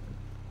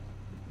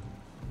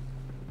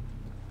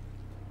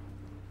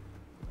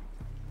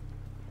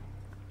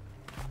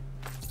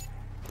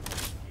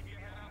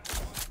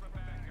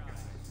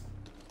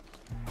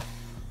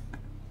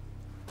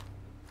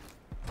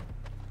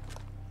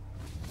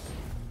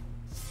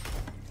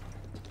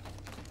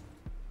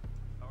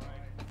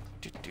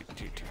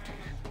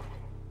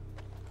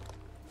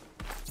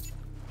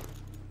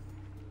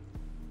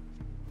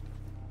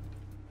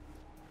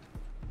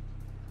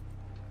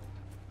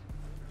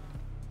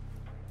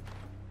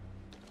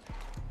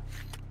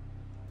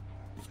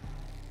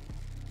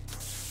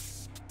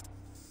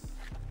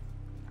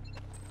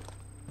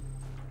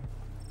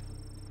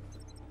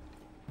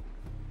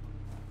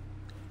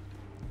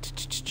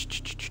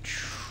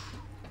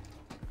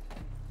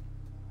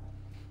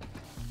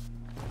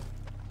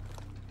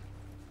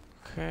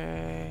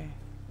 Okay.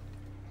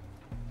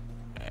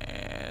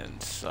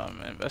 And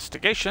some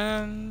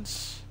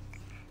investigations.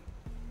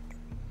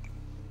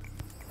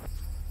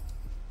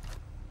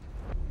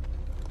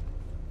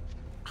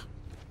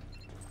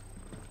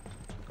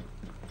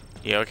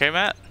 You okay,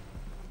 Matt?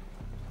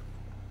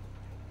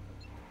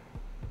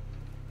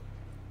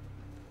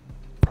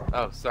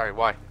 Oh, sorry.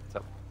 Why? What's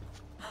up?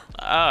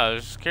 I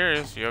was just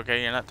curious. You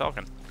okay? You're not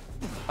talking.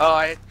 Oh,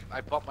 I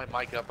bumped my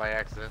mic up by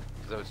accident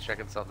because I was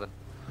checking something,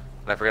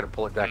 and I forgot to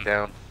pull it back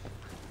down.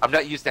 I'm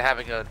not used to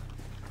having a,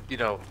 you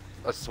know,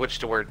 a switch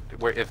to where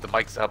if the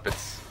mic's up,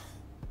 it's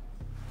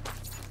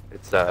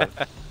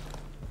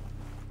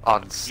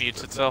on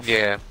Mutes itself.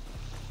 Yeah.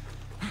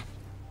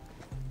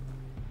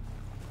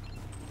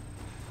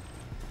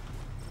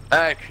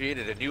 I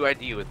created a new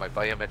ID with my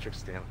biometric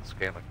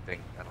scanning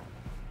thing. I don't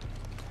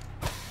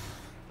know.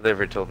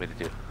 Whatever it told me to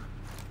do.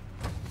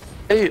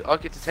 Hey, I'll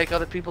get to take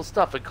other people's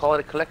stuff and call it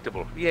a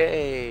collectible.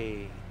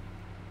 Yay!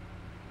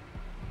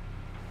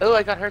 Oh,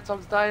 I got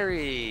Herzog's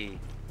diary.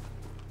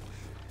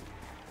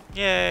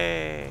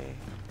 Yay!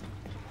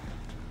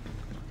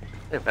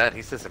 Hey man,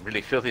 he says some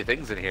really filthy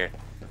things in here.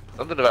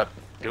 Something about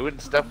doing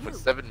stuff with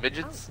 7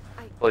 midgets.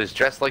 Well, he's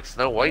dressed like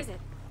Snow White.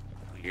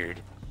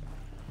 Weird.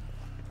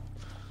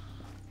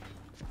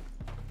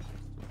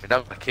 You're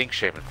not a kink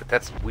shaman, but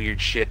that's weird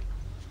shit.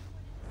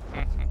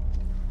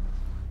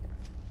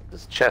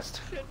 This chest.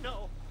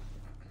 No.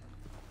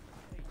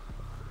 Hey,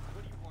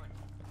 what do you want?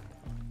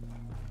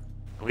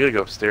 We gotta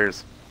go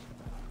upstairs.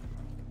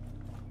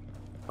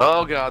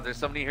 Oh god, there's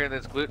somebody here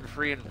that's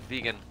gluten-free and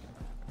vegan.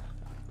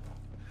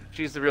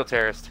 She's the real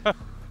terrorist.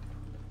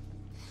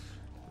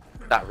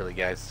 Not really,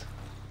 guys.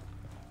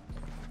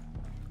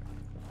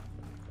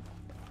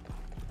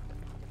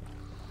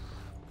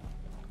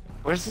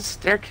 Where's the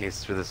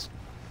staircase for this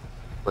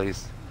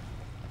place?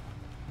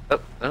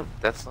 Oh, no,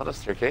 that's not a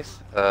staircase.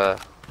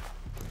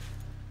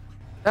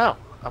 No.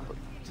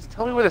 Just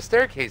tell me where the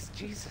staircase.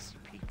 Jesus, you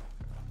people.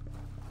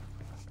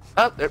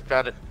 Oh, there,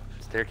 found it.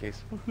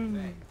 Staircase.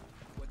 Hey,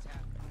 what's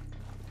happening?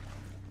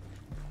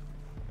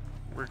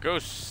 We're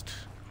ghost.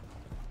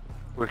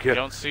 We're You good.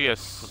 don't see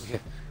us.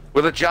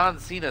 We're the John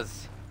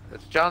Cena's.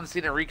 It's John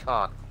Cena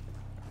Recon.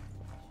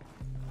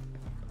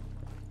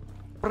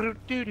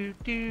 We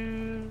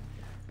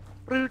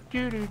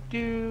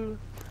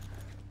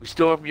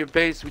storm your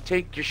base, we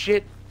take your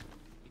shit.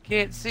 You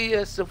can't see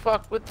us, so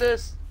fuck with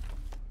this.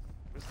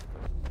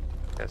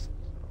 Yes.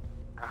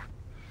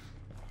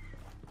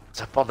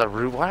 It's up on the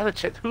roof. Why are the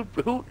chests? Who?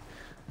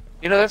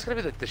 You know, that's gonna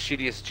be like the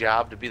shittiest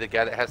job, to be the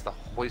guy that has to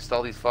hoist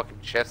all these fucking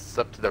chests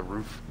up to the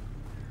roof.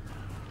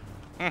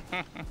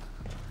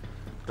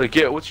 Like,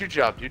 yeah, what's your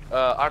job, dude?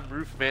 I'm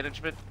roof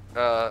management.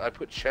 I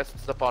put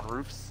chests up on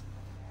roofs.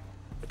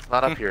 It's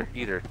not up here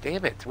either.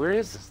 Damn it, where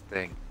is this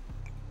thing?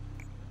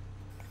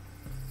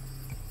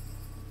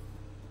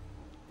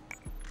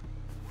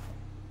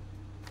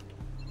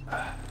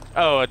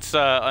 Oh, it's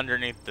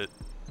underneath the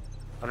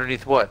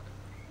Underneath what?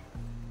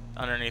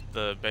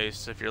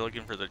 base. If you're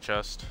looking for the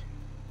chest,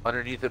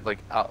 Underneath it, like,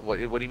 what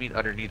do you mean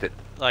underneath it?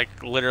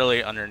 like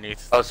literally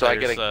underneath. Oh, so I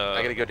there's,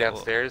 gotta go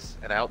downstairs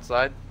and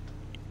outside?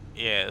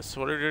 Yes.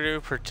 What did you do?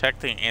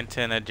 Protect the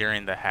antenna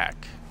during the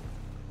hack.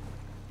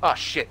 Oh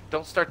shit,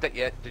 don't start that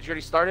yet. Did you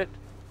already start it?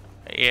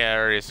 Yeah, I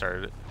already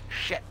started it.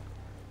 Shit.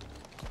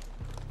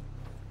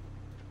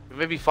 It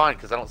may be fine,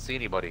 because I don't see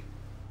anybody.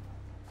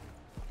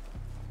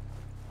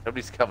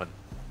 Nobody's coming.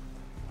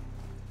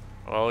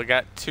 Well, we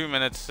got 2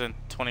 minutes and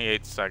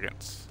 28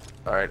 seconds.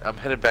 Alright, I'm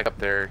headed back up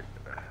there.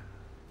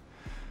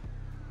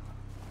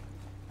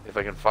 If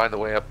I can find the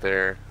way up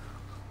there.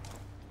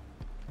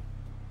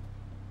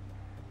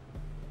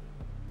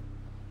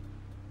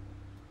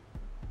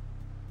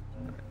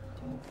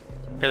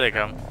 Here they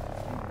come.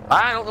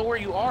 I don't know where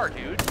you are,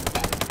 dude. Are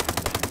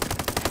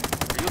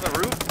you on the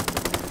roof?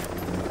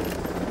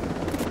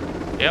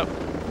 Yep.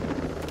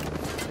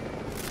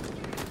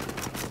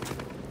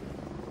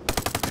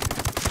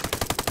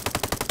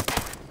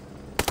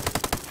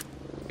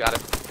 Got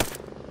it.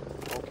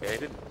 Okay,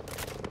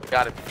 didn't.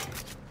 Got it.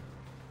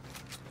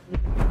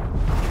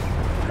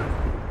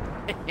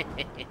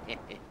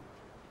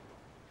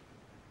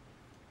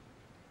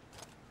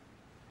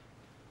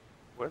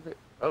 Where are they?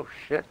 Oh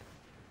shit.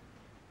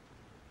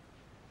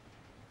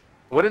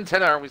 What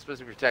antenna are we supposed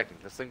to be protecting?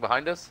 This thing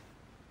behind us?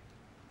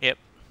 Yep.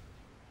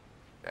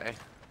 Okay.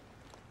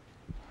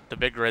 The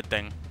big red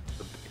thing.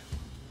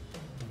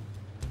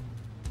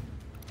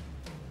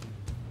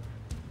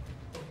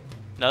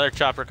 Another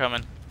chopper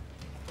coming.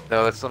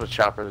 No, that's not a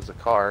chopper. There's a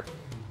car.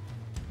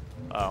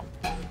 Oh.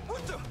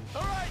 What the? All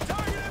right,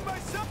 targeted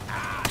myself.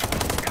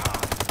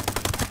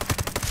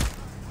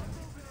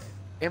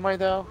 Am I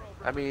though?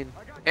 I mean,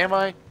 am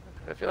I?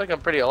 I feel like I'm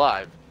pretty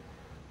alive.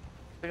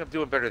 I think I'm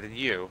doing better than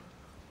you.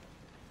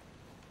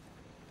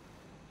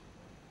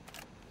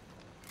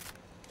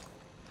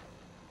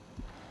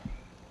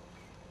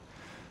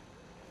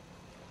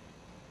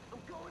 I'm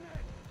going in.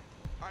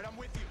 All right, I'm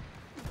with you.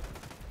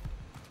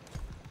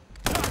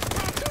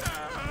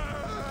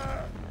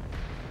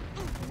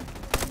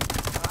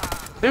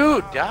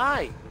 Dude,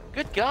 die!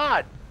 Good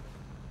God!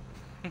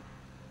 You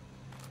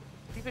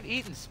been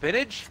eating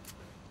spinach?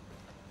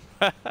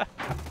 I'll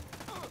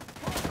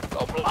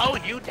blow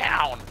you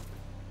down!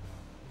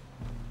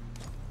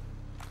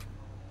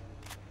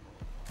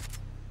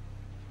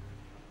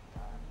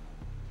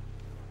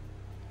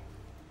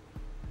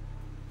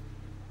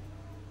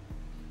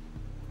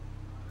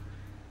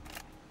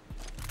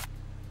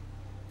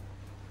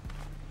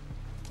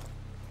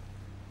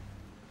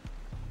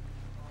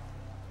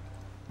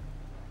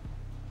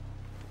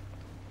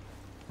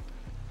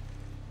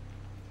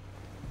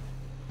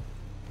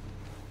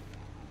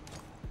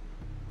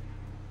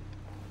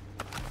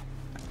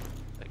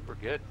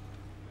 Good.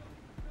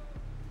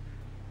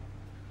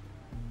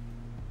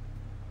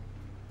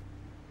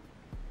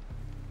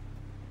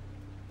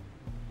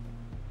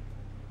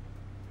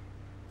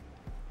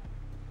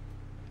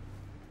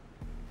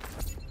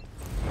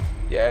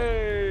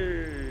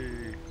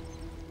 Yay!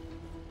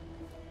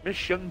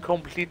 Mission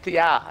completed.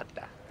 I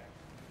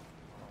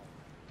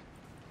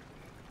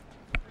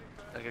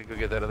gotta go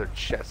get that other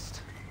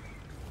chest.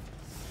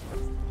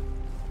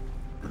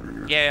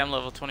 Yeah, I'm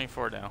level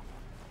 24 now.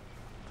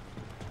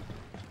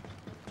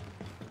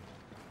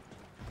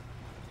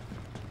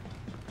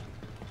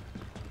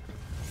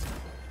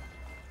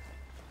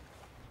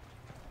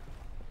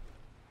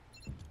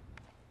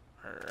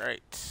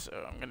 Alright,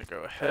 so I'm gonna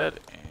go ahead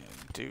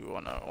and do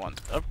 101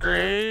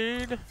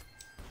 upgrade.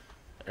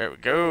 There we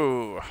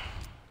go.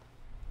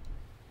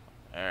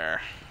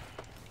 There.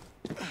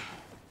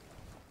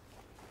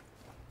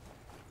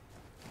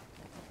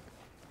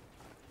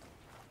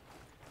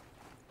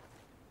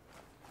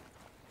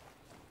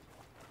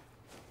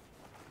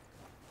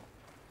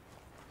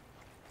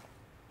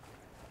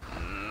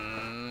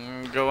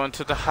 Go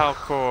into the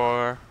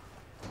Halcor.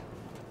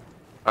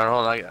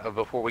 Alright, hold on.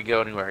 Before we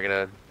go anywhere, I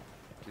gotta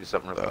do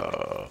something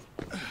real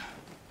quick.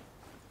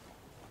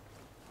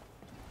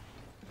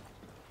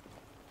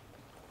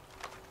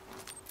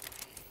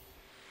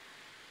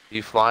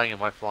 You flying?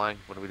 Am I flying?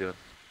 What are we doing?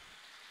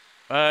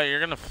 You're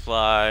gonna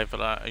fly,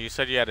 but you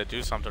said you had to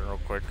do something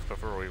real quick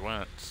before we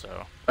went,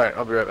 so. Alright,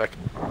 I'll be right back.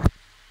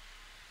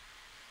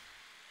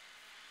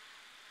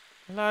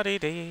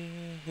 La-dee-dee.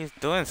 He's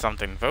doing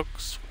something,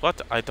 folks.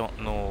 What? I don't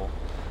know.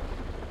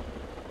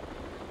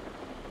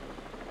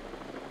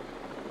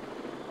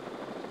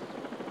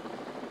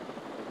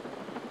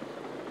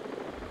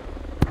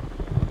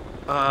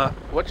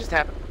 What just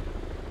happened?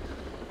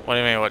 What do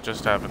you mean, what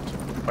just happened?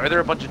 Why are there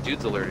a bunch of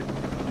dudes alerted?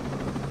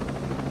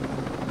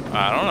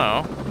 I don't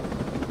know.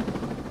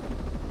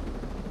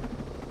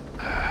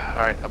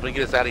 Alright, I'm gonna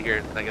get us out of here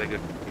and I gotta go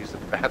use the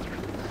bathroom.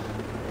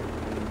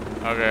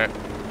 Okay.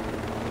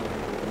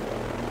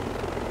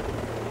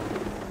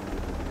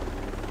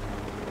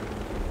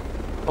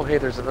 Oh hey,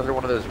 there's another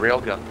one of those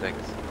railgun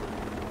things.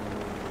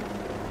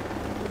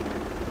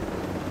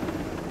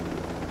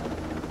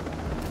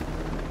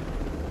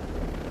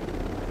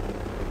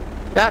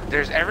 God,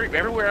 there's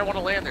everywhere I want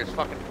to land, there's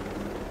fucking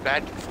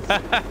bad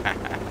guys.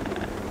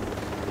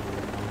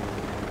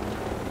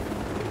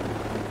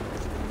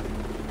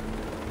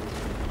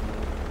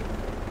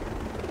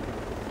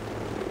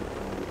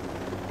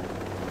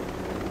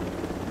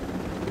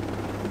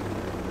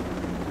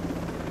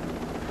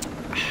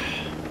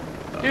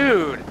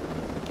 Dude!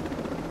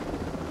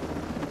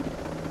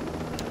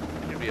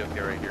 Should be okay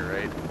right here,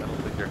 right? I don't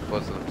think they're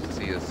close enough to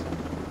see us.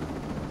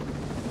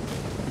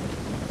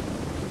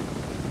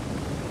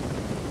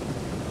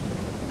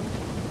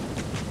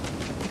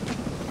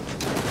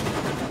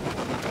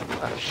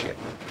 Oh shit.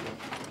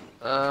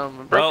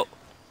 Well,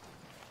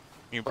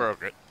 you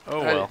broke it. Oh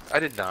well. I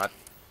did not.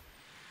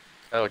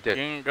 Oh, it You did.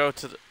 can go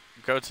to the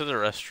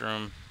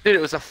restroom. Dude,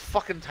 it was a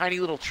fucking tiny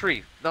little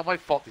tree. Not my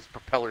fault these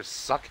propellers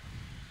suck.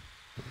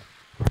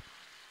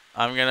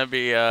 I'm gonna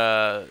be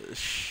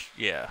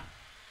yeah.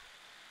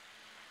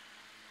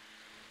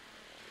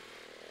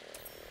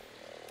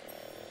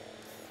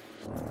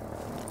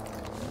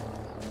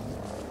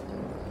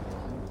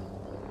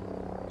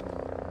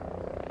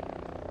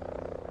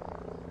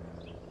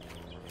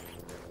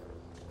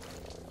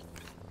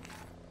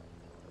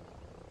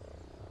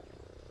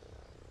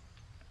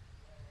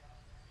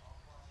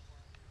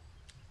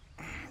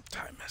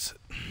 Time is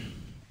it?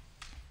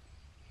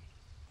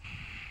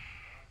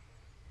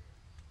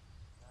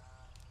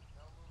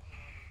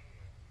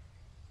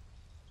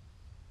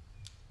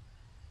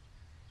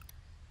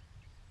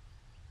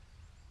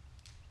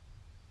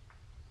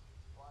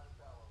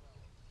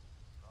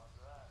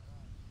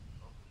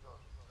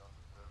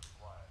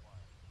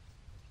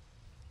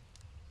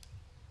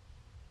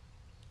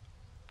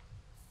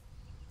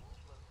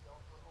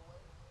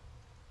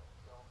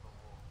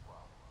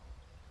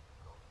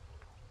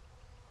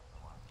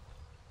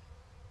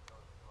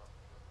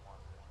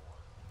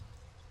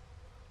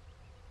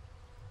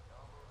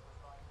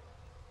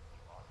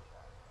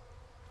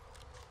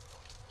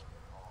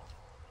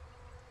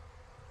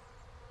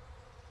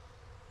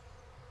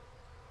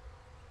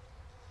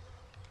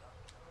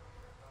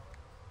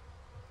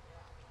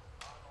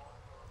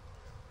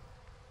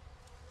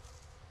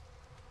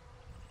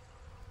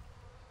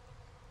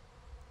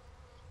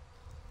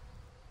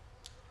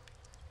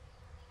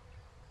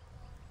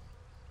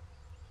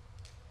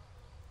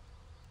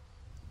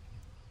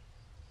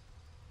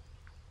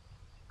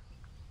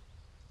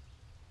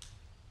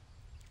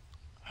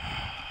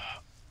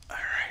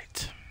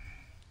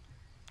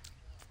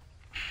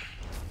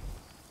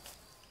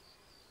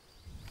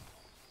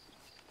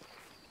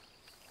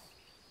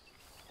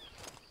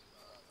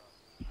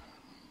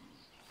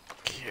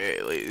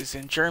 Okay, ladies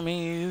and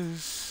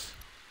germies.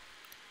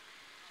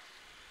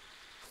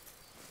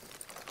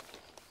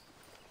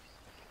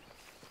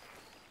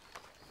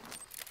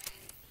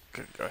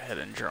 Gonna go ahead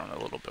and drone a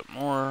little bit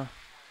more.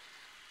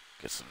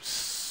 Get some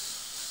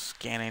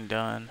scanning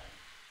done.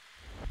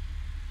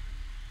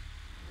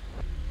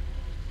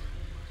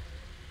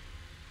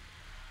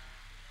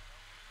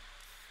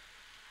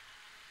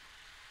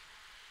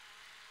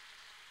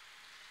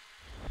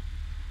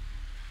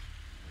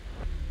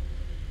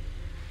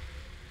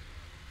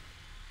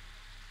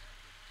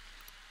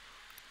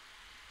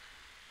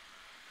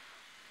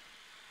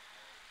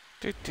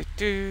 Do do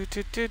do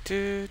do do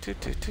do do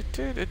do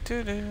do do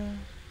do do.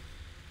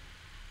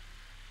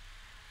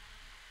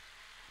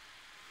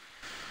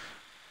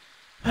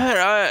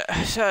 Alright,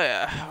 so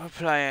yeah, we're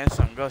playing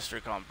some Ghost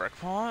Recon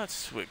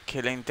Breakpoints. We're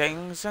killing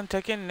things and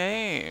taking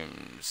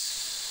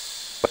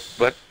names.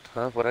 What?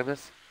 Huh? What I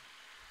miss?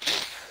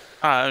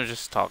 I was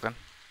just talking.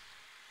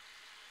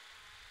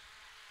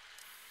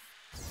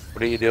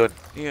 What are you doing?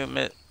 You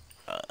admit,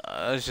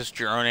 I was just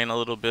droning a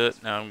little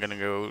bit. Now I'm gonna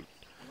go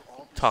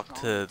talk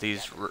to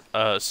these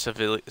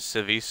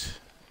civies.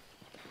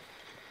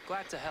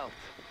 Glad to help.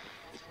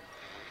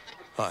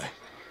 Hi.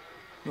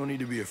 No need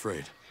to be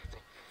afraid.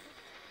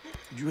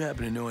 Did you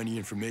happen to know any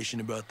information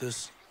about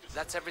this?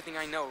 That's everything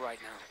I know right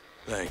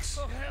now. Thanks.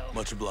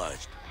 Much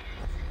obliged.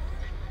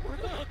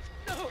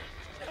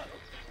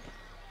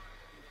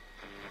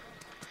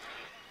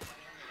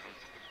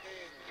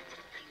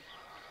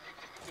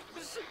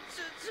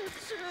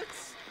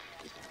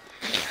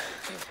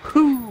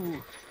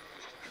 Whew.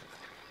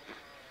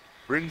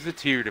 Brings a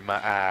tear to my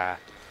eye.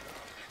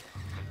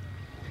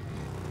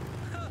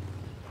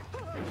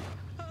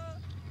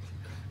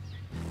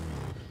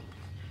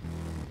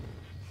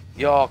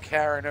 Y'all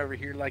carrying over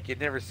here like you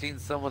never seen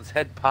someone's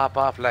head pop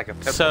off like a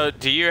pepper. So,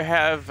 do you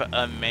have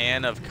a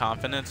man of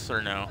confidence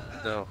or no?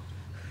 No.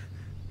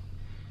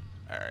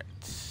 Alright.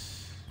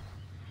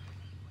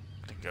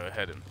 Go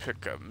ahead and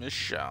pick a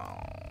mission.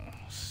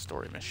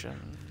 Story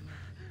mission.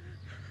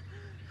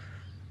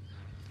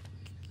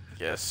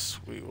 Yes,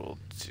 we will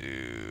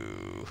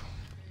do.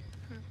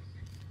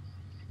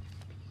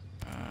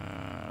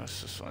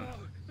 What's this one?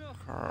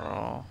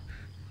 Carl.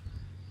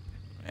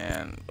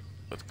 And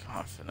with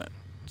confidence.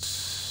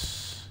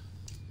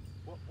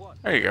 What?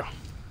 There you go.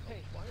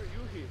 Hey, why are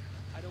you here?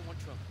 I don't want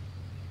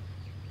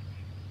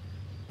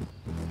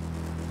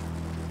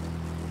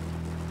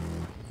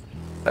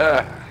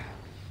trouble.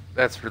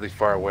 That's really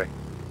far away.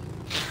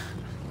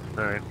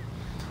 Alright.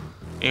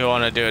 You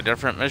want to do a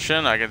different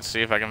mission? I can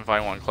see if I can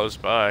find one close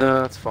by.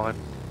 No, that's fine.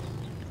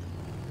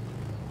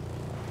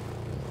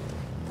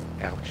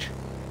 Ouch.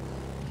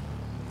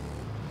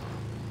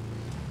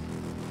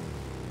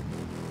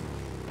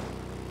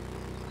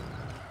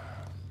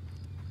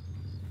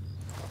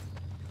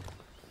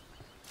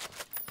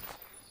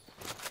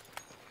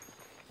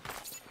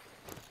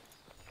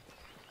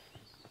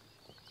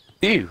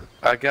 Ew,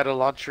 I got a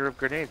launcher of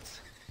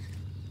grenades.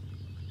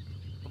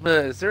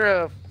 Is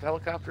there a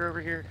helicopter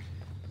over here?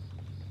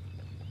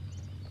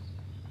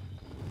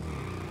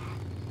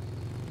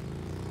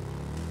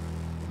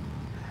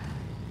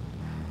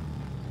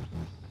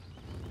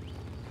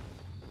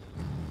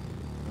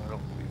 I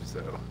don't believe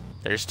so.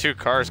 There's 2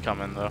 cars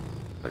coming though.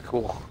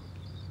 Cool.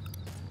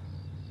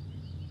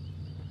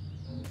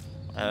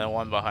 And then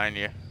one behind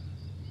you.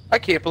 I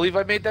can't believe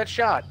I made that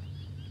shot.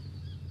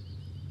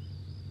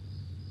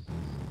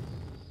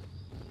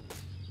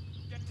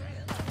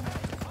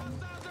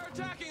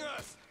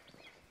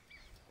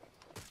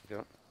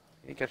 You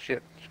ain't got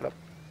shit. Shut up.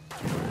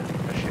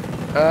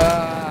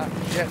 Oh,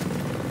 shit. Shit.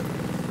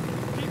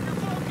 Keep your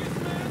focus,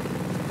 man.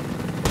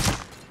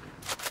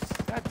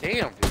 God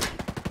damn, dude.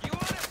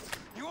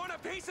 You want a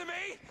piece of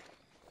me?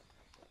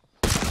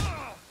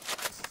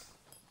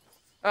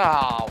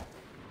 Oh.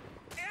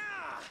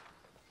 Yeah.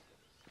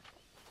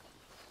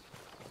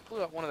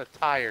 Blew out one of the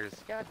tires.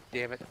 God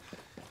damn it.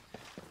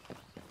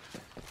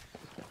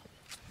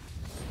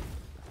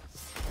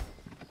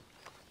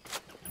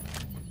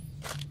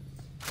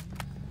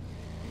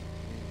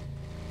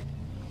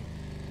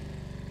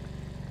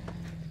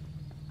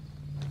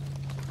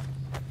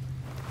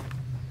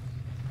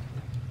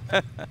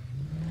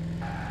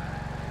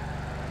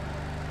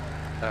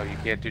 Oh, you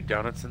can't do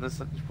donuts in this?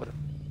 What a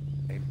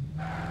lame.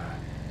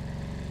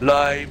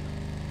 Lame.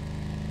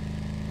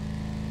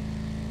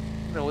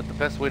 I don't know what the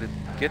best way to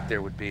get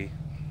there would be.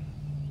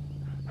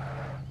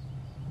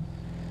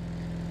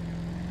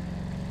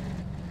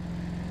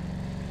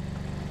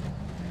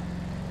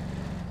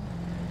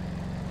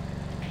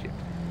 Shit.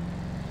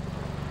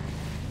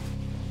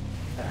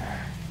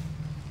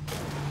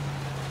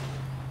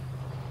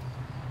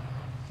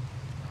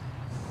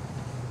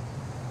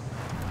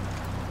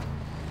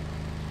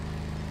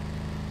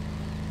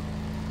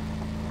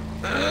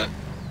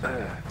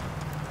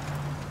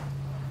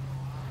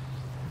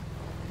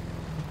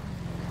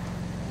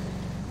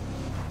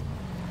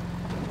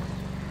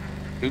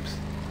 Oops.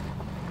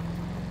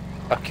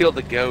 I killed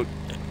the goat.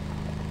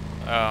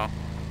 Oh.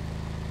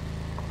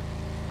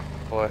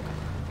 What?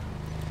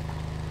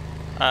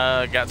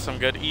 Got some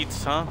good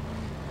eats, huh?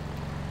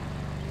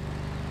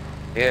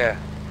 Yeah.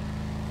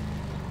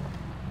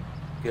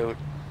 Goat.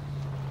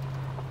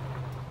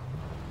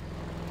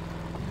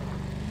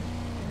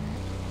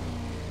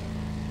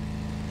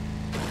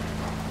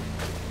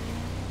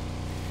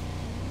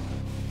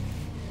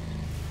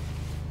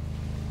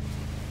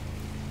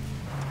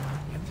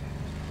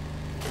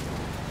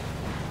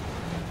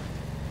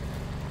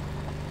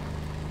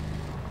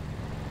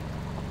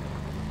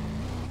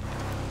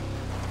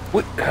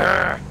 What?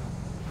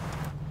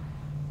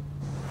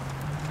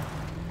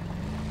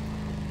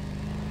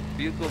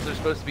 Vehicles are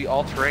supposed to be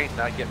all-terrain,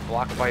 not get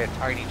blocked by a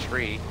tiny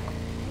tree.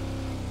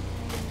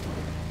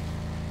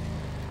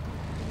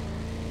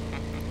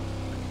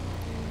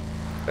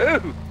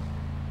 Ooh!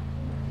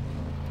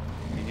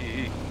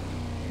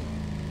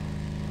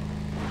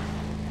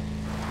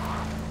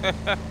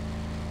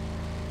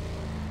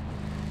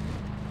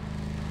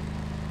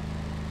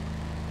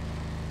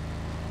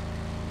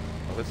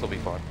 Oh, this will be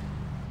fun.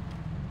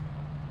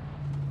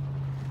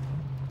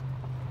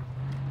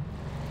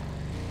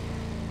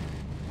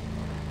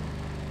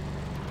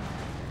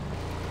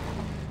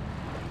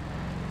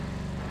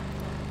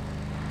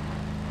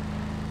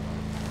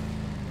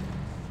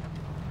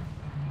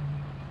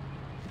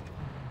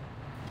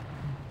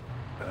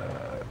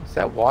 Is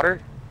that water?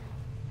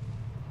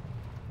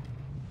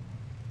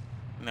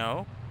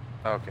 No.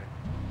 Okay.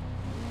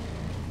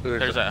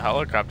 There's that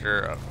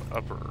helicopter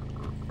up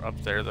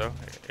there though.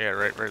 Yeah,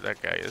 right where that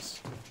guy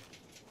is.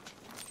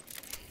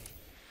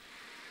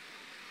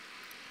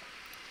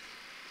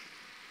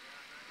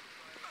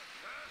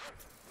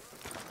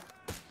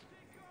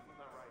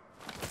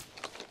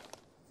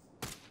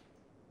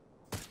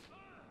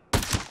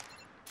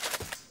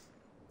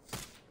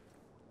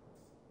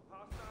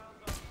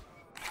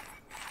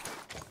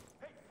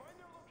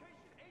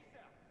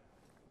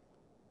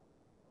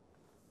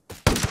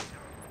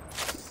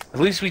 At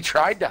least we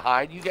tried to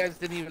hide. You guys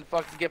didn't even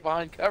fucking get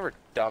behind cover,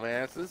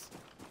 dumbasses.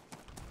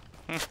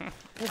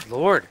 Good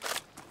lord.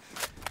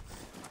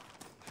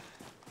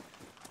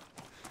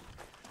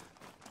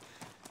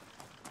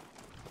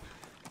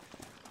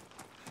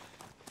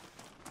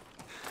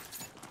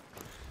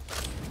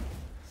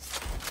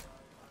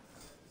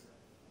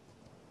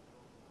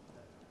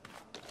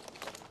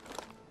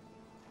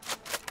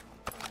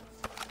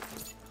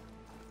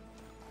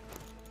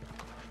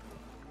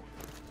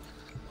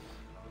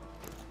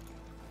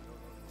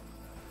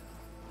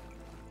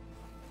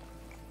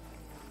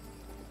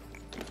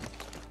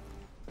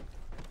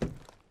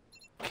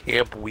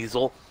 Camp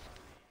Weasel.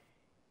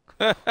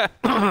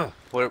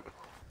 What?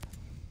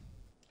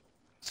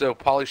 So,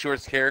 Pauly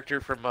Shore's character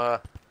from,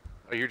 are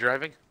you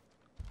driving?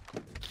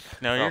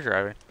 No, you're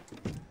driving.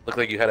 Looked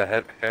like you had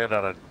a hand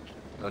on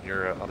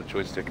a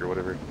joystick or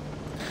whatever.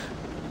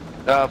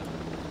 Yeah,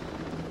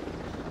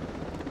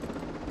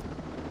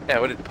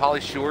 what did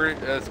Pauly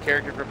Shore's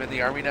character from In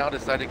the Army Now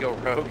decide to go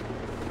rogue?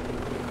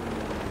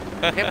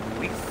 Camp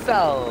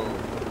Weasel.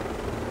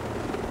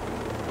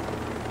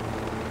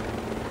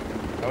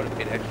 I would have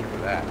paid extra for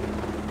that.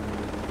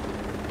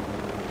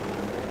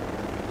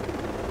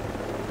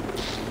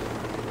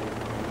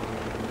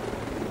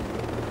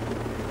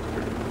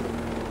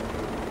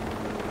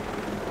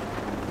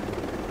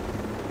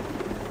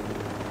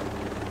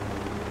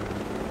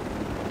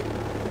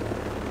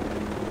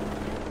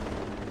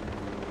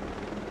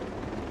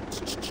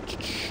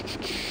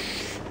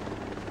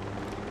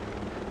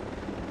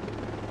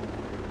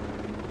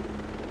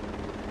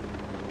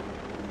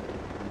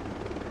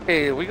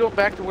 Hey, we go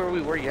back to where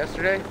we were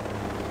yesterday?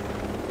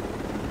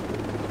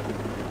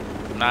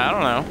 Nah, I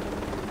don't know.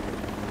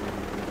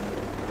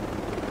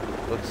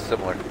 Looks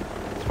similar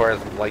as far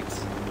as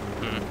lights.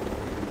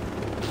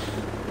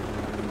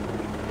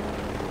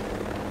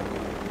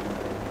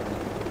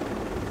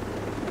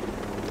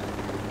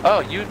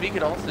 Oh, you and me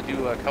could also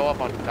do a co-op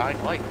on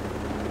Dying Light.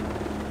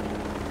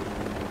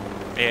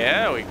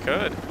 Yeah, we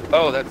could.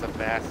 Oh, that's a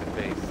massive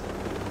base.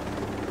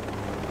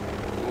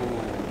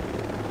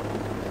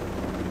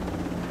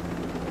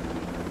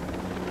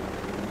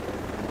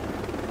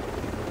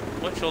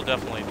 Which we'll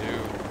definitely do.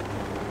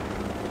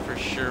 For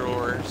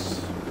sure.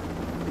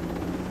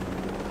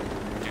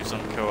 Do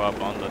some co-op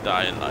on the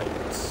Dying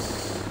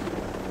Lights.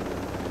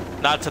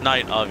 Not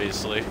tonight,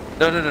 obviously.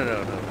 No.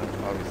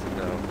 Obviously,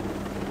 no.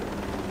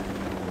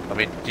 I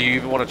mean, do you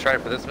even want to try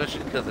for this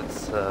mission? Because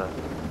it's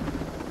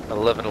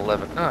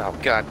 11:11. Oh,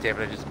 god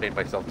damn it! I just made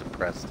myself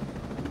depressed.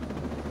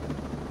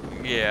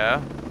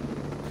 Yeah.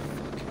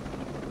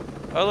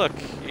 Oh look,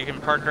 you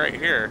can park right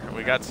here.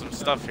 We got some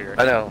stuff here.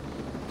 I know.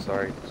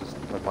 Sorry, just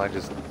my mind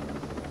just.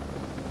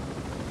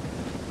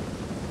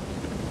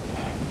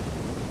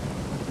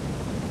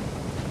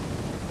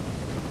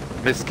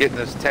 Miss getting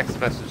those text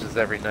messages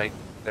every night,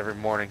 every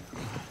morning.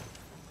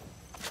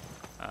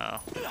 Oh.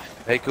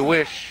 Make a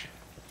wish.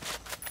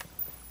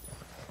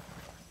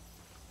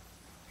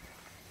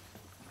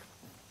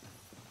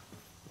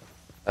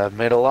 I've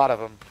made a lot of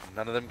them.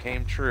 None of them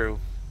came true.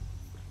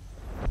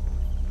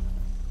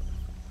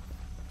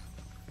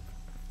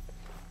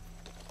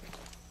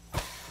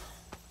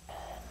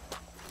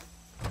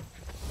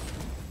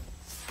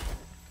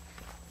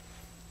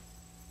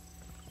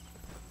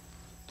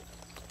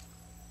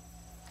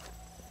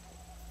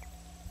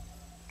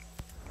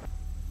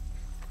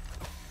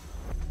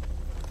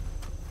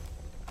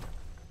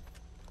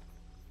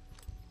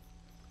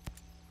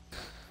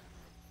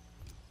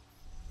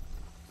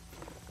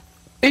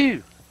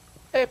 Ew!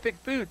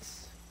 Epic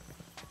boots!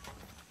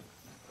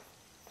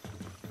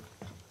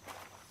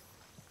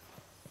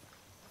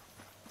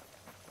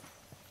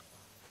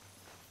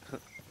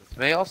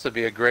 May also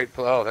be a great.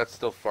 Oh, that's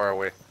still far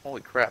away. Holy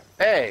crap!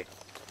 Hey,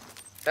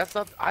 that's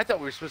not. I thought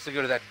we were supposed to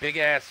go to that big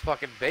ass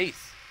fucking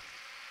base.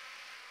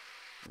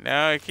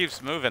 No, it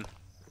keeps moving.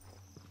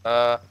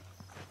 All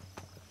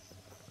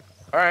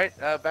right.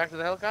 Back to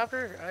the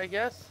helicopter, I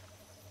guess.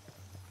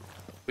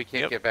 We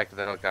can't get back to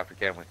the helicopter,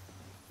 can we?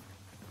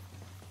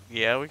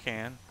 Yeah, we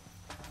can.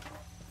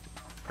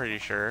 Pretty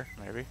sure,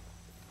 maybe.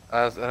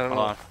 I don't Hold know.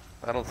 on.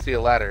 I don't see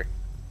a ladder.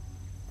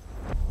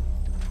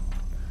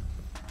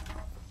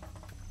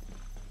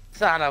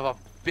 Son of a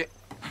bitch.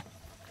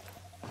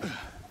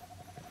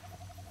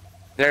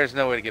 There's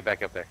no way to get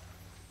back up there.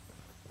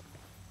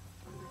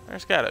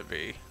 There's gotta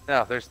be.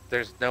 No,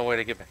 there's no way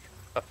to get back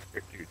up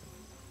there, dude.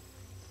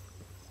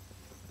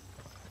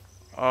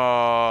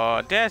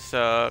 Oh, that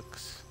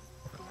sucks.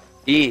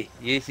 Yeah,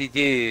 yes it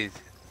is.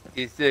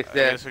 It sucks. I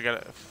guess we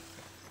gotta.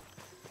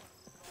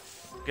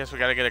 Guess we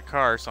gotta get a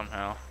car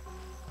somehow.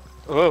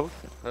 Oh,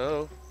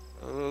 oh,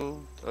 oh,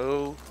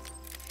 oh.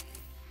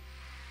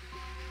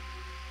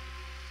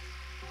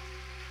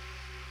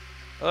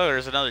 Oh,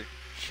 there's another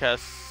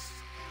chest.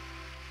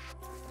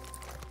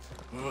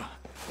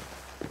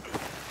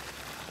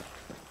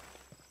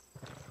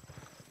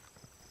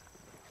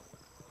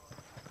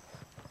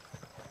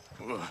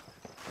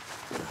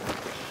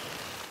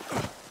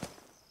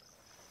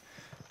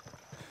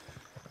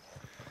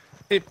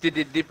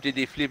 Dip-diddy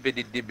dip-diddy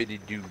flippity dippity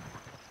doo.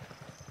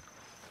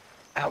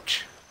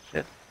 Ouch.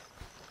 Shit.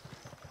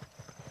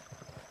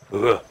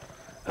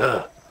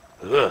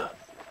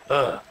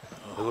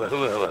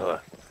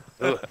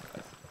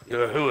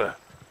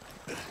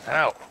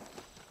 Ow.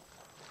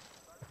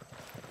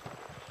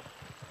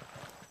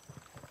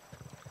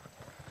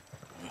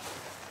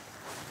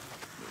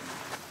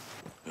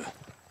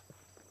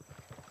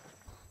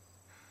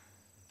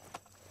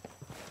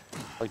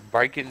 Like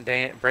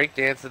break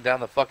dancing down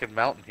the fucking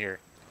mountain here.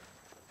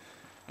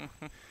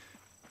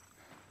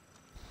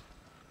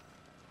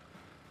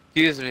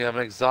 Excuse me, I'm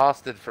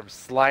exhausted from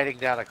sliding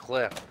down a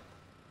cliff.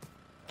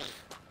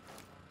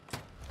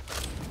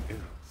 Ooh.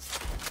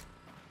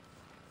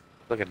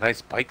 Look, a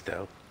nice bike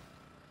though.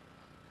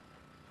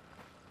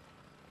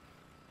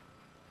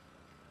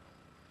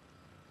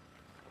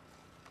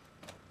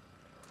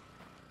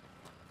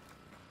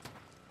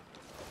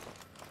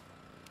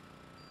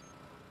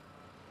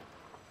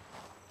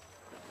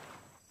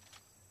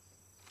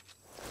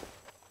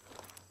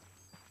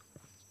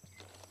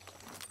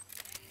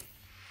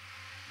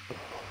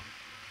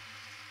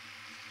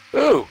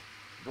 Ooh!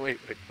 Wait,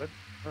 what?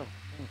 Oh.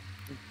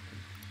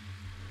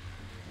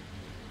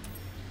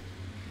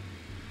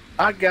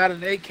 I got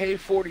an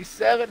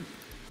AK-47.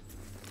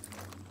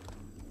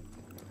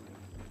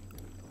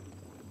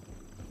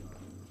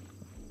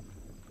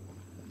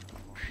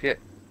 Shit.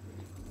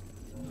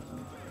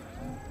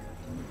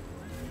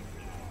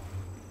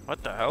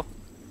 What the hell?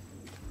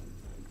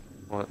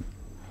 What?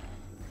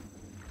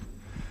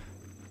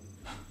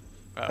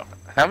 Oh.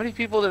 How many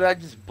people did I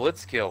just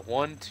blitz kill?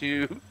 1,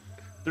 2,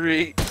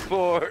 3,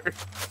 4,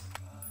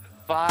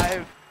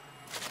 5.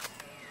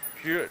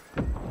 Shit.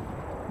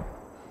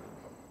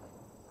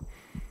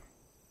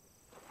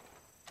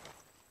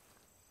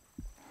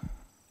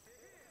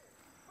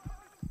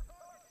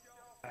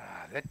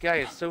 That guy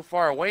is so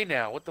far away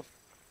now. What the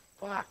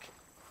fuck?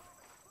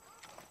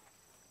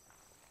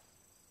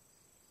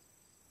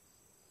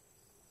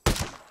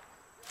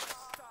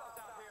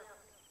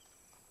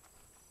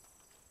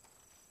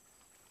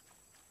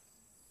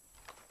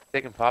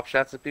 Taking pop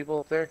shots at people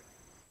up there?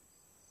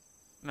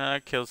 No, I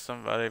killed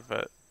somebody,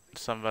 but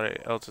somebody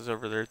else is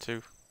over there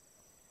too.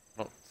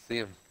 I don't see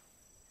him.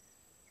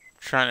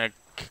 Trying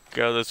to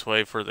go this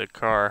way for the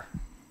car.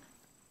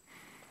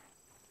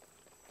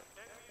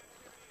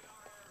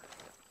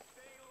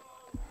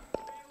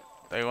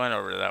 They went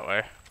over that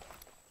way.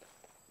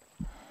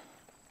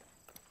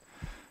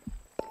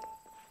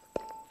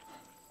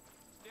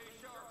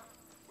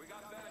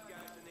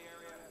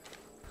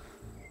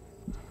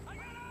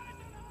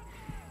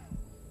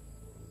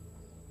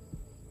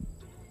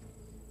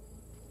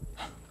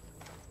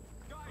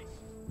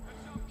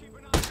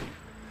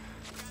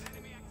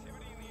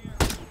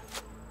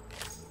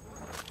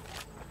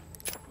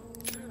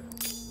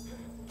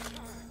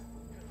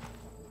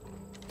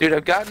 Dude,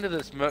 I've gotten to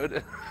this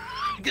mode.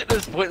 Get to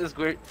this point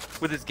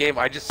with this game,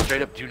 I just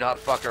straight up do not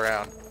fuck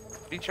around.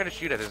 What are you trying to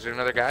shoot at? Is there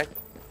another guy?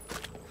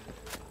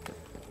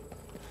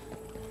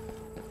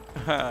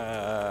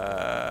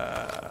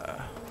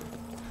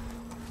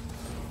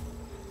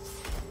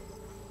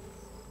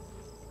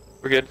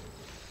 We're good.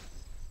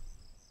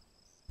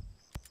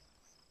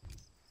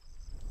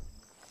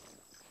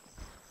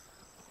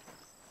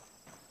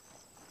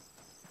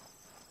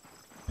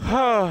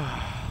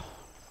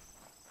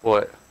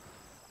 What?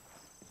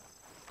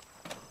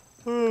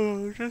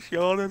 Oh, just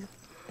yawning.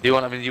 Do you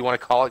want? I mean, do you want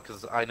to call it?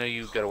 Because I know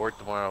you've got to work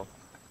tomorrow.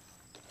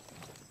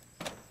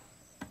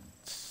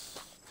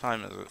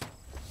 Time is it?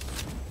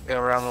 Yeah,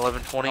 around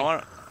 11:20. I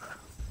want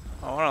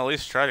to at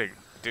least try to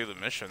do the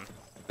mission.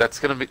 That's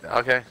gonna be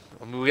okay.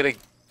 I mean, we gotta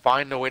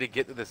find a way to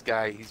get to this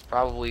guy. He's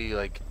probably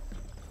like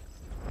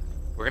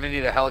We're gonna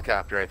need a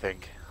helicopter, I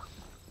think.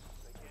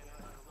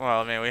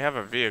 Well, I mean, we have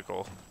a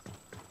vehicle.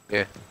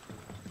 Yeah.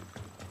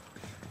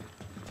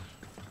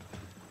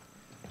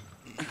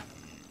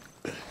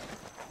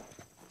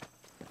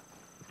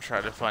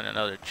 Try to find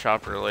another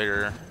chopper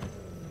later.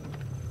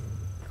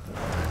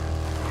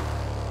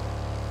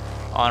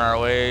 On our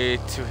way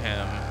to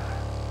him.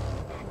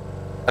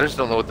 I just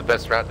don't know what the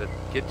best route to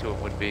get to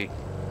him would be.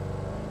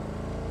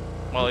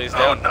 Well, he's Oh,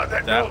 down no,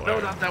 that no, way. no,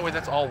 not that way.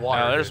 That's all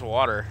water. No, there's dude.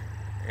 water.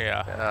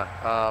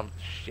 Yeah.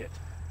 Shit.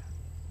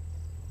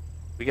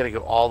 We gotta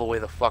go all the way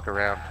the fuck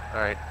around. All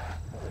right.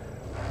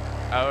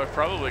 I would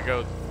probably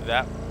go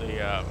That's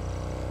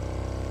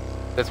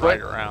right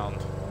right. around.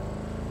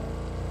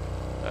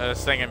 I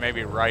was thinking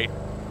maybe right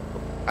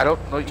I don't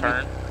know.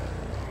 turn.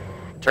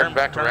 Turn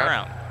back turn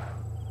around.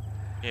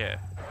 Yeah.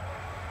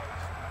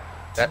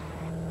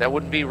 That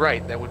wouldn't be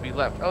right. That would be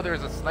left. Oh,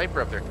 there's a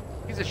sniper up there.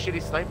 He's a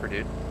shitty sniper,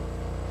 dude.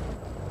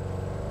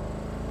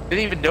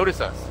 Didn't even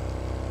notice us.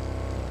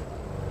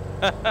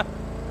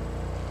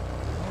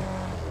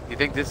 You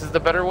think this is the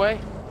better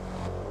way?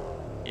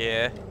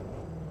 Yeah.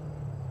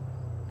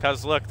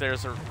 Cause look,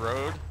 there's a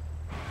road,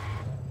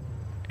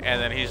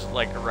 and then he's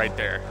like right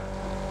there.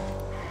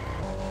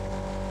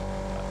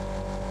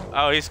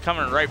 Oh, he's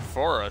coming right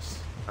for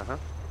us. Uh-huh.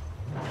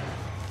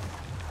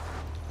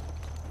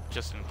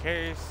 Just in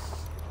case.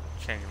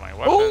 Changing my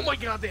weapon. Oh my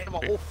god, they have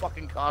a whole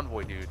fucking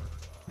convoy, dude.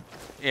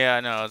 Yeah, I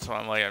know. That's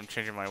why I'm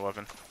changing my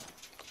weapon.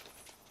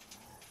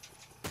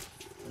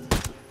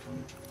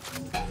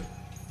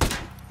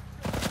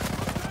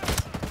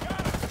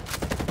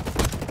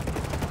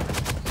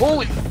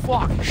 Holy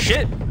fuck!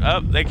 Shit! Oh,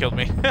 they killed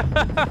me.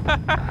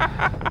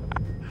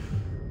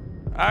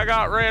 I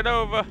got ran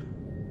over.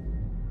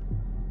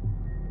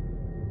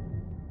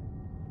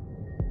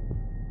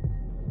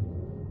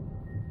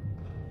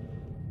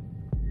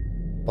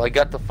 Well, I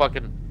got the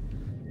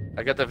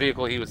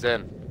vehicle he was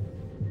in.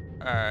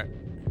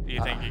 Alright. Do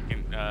you think you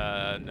can,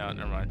 no,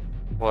 never mind.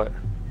 What?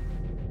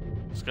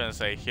 I was gonna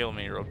say heal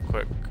me real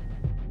quick.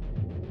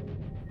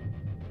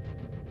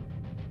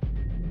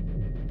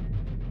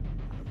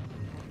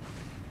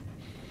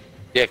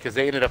 Yeah, because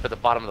they ended up at the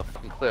bottom of the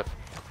fucking cliff.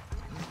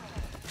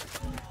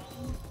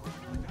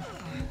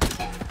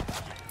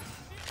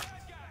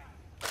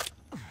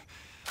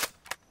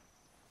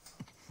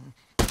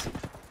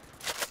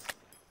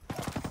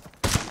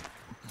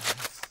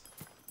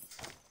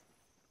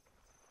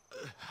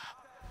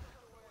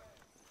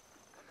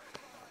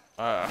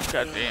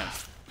 God damn.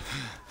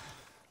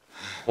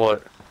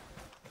 What?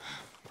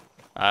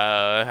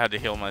 I had to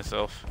heal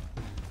myself.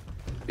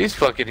 These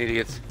fucking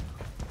idiots.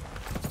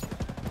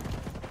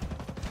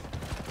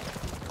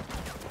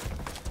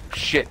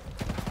 Shit.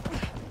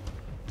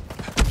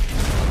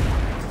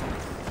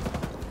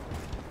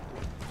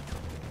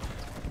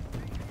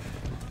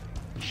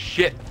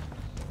 Shit.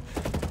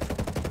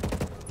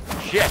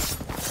 Shit.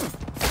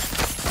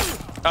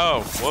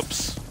 Oh,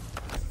 whoops.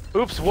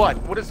 Oops, what?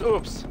 What is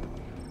oops?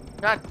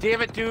 God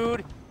damn it,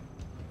 dude.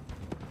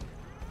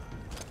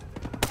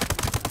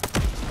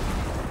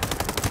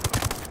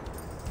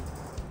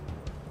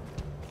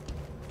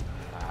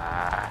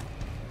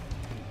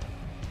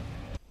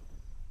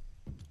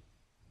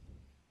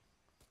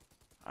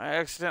 I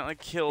accidentally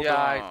killed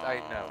Yeah, him. I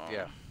know,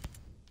 yeah.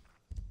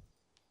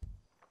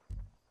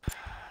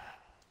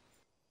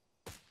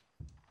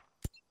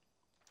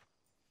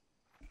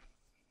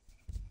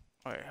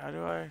 Wait, how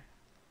do I?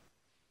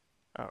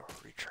 Oh,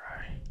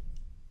 retry.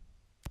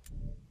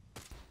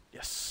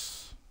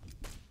 Yes.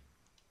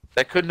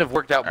 That couldn't have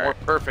worked out more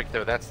Alright. perfect,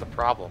 though. That's the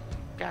problem.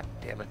 God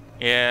damn it.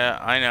 Yeah,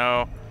 I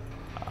know.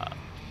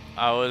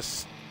 I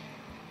was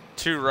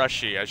too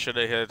rushy. I should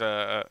have hit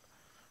the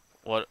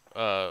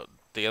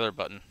other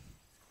button.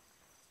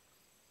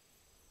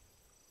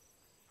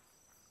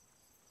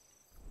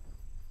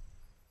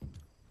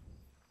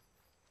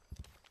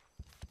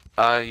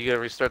 You gotta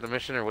restart the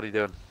mission, or what are you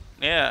doing?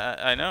 Yeah,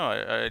 I know.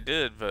 I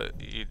did,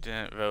 but you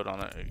didn't vote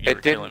on it. You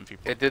were killing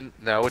people. It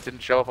didn't. No, it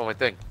didn't show up on my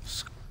thing.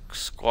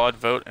 Squad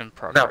vote in No,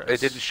 progress. it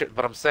didn't.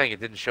 But I'm saying it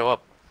didn't show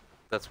up.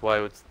 That's why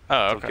it's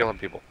Oh, still okay. killing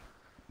people.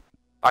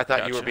 I thought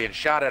you were Gotcha. being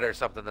shot at or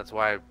something. That's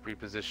why I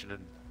repositioned.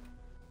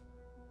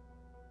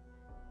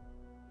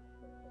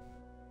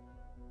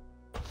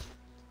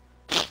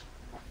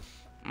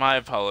 My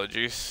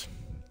apologies.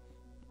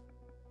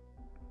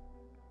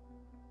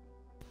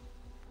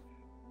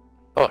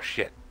 Oh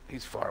shit,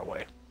 he's far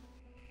away.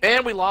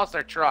 And we lost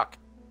our truck.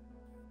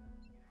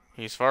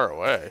 He's far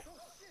away.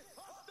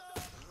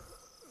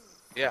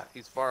 Yeah,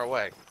 he's far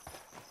away.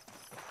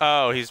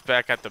 Oh, he's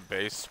back at the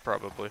base,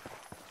 probably.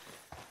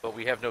 But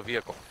we have no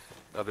vehicle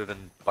other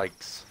than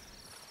bikes.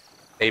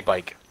 A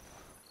bike.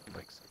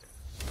 Bikes.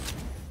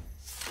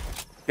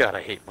 God,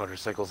 I hate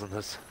motorcycles in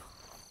this.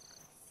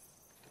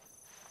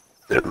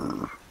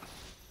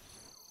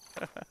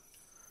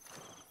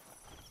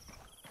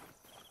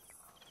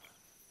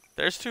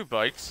 There's two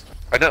bikes.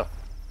 I know.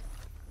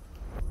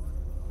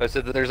 I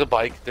said that there's a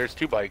bike, there's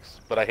two bikes,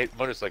 but I hate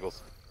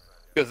motorcycles.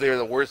 Because they are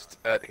the worst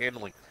at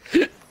handling.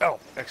 Oh,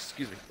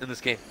 excuse me, in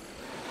this game.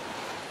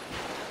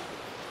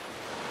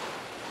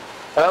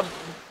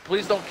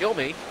 Please don't kill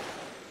me.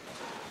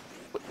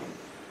 What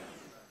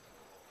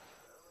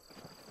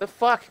the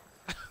fuck?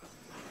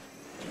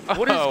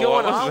 What is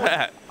going on? What was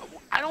that?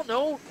 I don't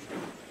know.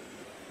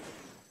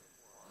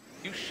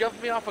 You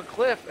shoved me off a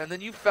cliff, and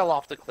then you fell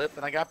off the cliff,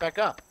 and I got back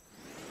up.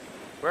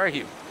 Where are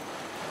you?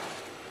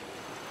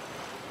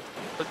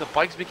 But the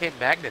bikes became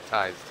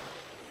magnetized.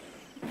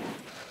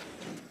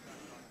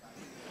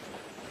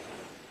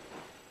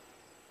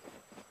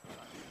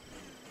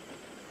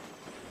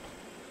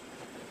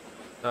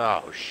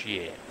 Oh,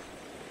 shit.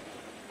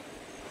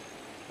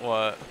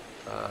 What?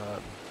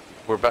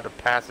 We're about to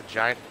pass a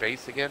giant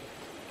base again.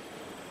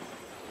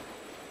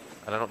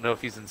 And I don't know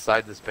if he's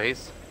inside this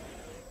base.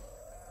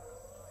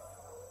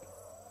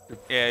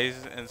 Yeah,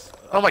 he's in.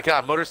 Oh my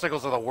god,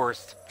 motorcycles are the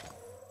worst.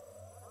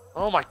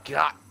 Oh my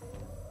god.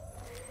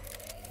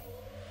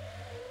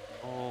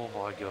 Oh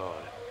my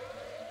god.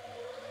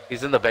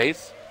 He's in the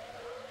base?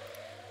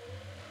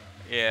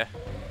 Yeah.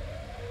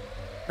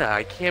 Nah,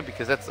 I can't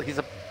because he's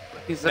a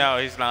No,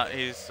 he's not.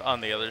 He's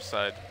on the other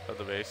side of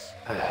the base.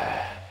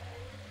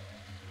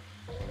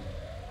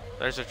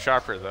 There's a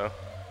chopper, though.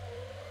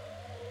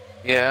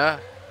 Yeah,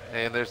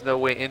 and there's no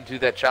way into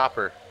that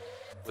chopper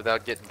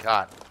without getting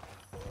caught.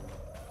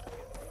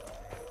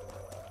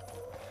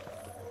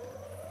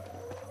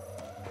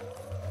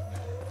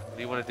 What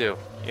do you want to do?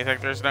 You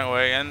think there's no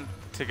way in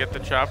to get the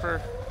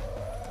chopper?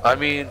 I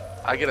mean,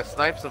 I gotta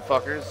snipe some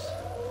fuckers.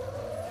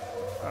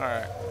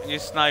 Alright. You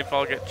snipe,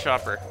 I'll get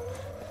chopper.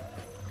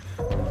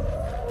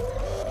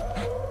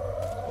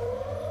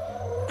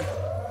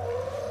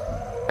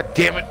 God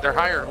damn it, they're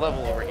higher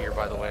level over here,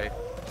 by the way.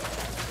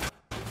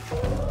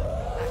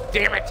 God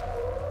damn it!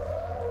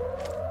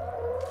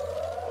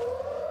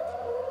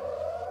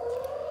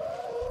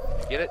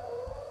 Get it?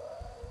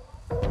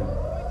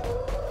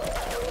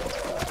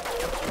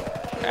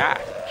 Ah!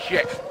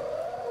 Shit!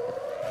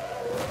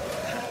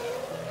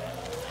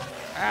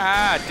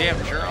 Ah, damn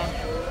drone.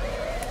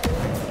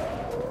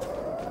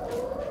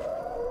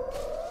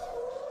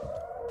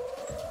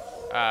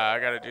 I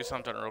gotta do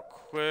something real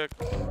quick.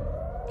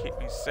 Keep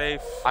me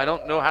safe. I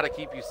don't know how to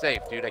keep you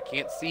safe, dude. I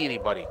can't see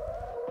anybody.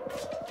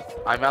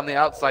 I'm on the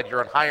outside, you're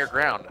on higher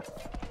ground.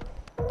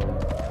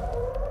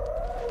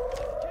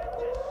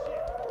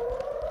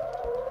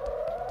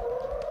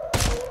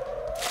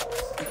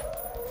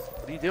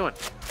 What are you doing?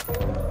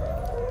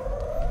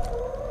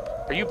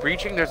 Are you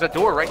breaching? There's a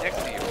door right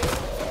next to you.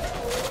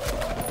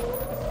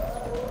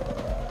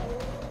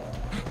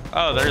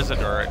 Oh, there's a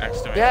door right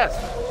next to me. Yes!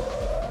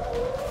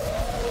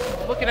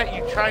 I'm looking at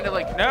you trying to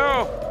like...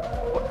 No!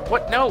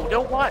 What? No,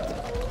 no what?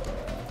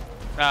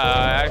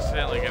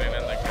 Accidentally getting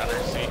in the gunner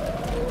seat.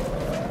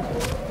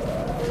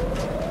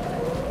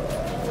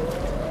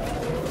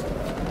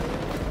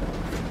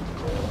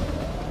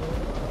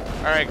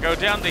 Alright, go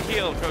down the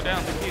hill, go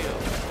down the hill.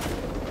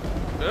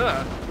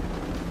 Ugh.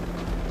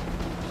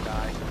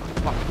 Die.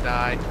 Fucking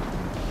die.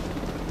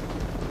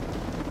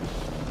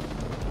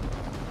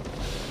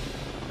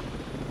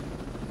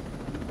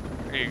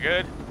 Are you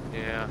good?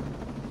 Yeah.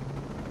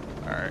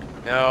 Alright.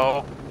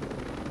 No.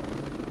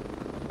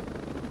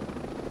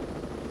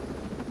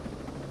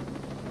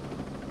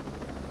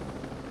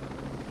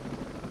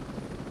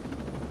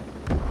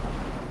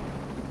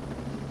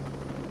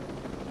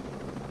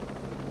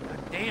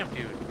 God damn,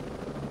 dude.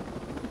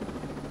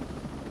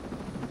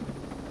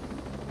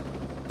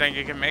 Think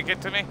you can make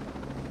it to me?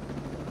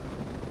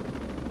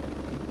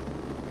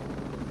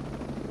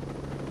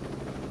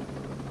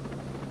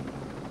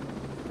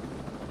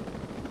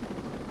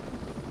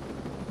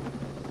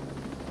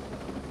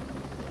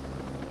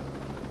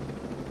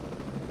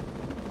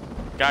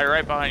 Guy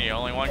right behind you.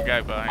 Only one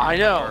guy behind you. I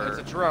know. Or- It's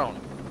a drone.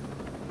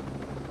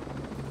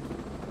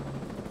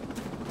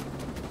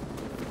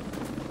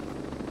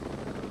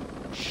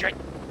 Shit.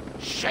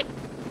 Shit.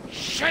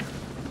 Shit.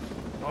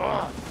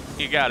 Ugh.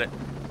 You got it.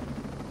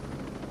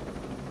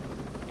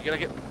 You gotta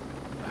get...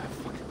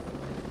 fuck.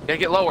 You gotta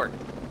get lower.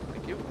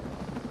 Thank you.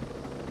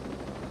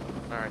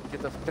 Alright,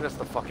 get us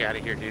the fuck out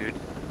of here, dude.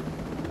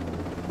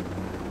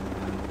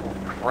 Oh,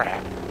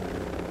 crap.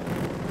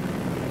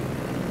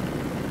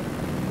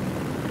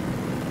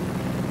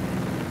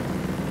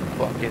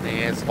 Fucking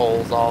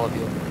assholes, all of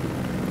you.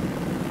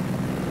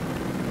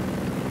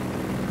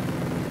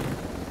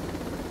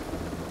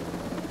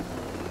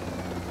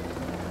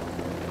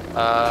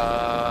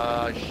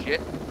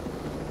 Shit.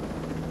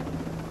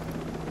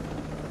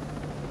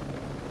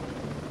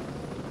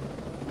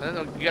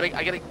 No,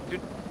 I gotta,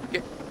 dude,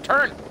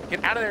 turn!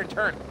 Get out of there and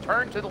turn!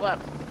 Turn to the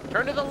left!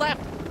 Turn to the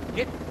left!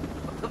 Get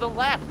to the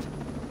left!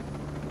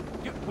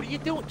 Dude, what are you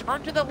doing?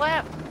 Turn to the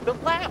left! The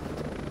left!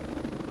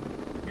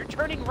 You're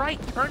turning right!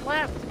 Turn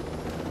left!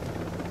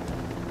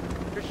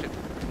 Christian,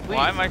 please.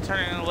 Why am I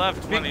turning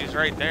left when he's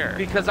right there?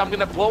 Because I'm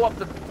gonna blow up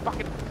the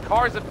fucking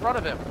cars in front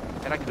of him,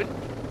 and I couldn't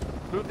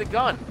move the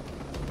gun.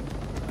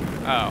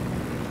 Oh.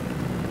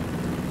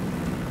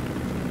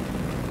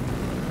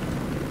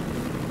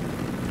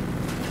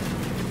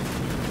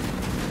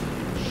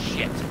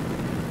 Shit.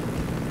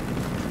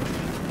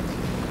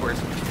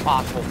 Worst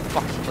possible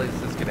fucking place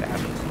this is gonna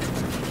happen.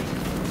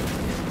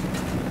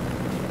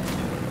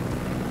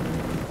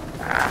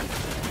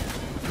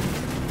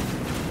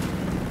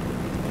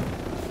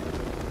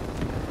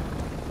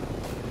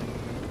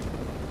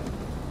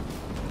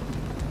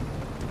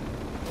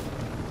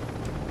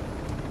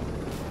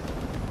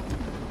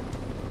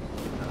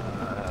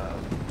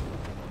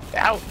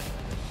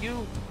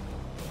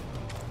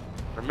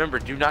 remember,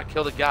 do not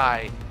kill the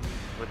guy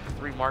with the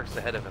 3 marks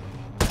ahead of him.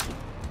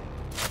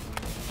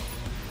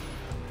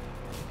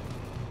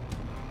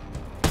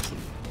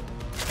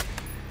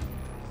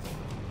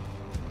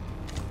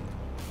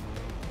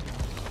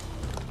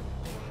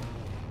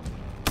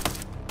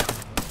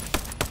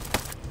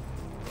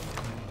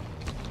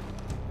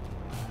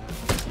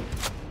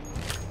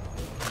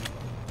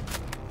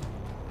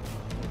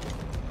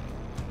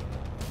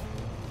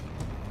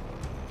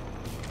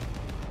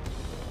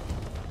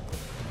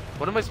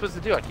 What am I supposed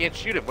to do? I can't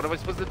shoot him. What am I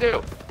supposed to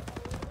do?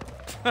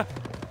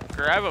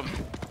 Grab him.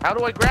 How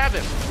do I grab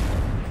him?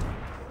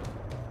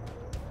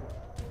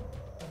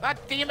 God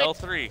damn it.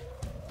 L3.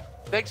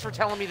 Thanks for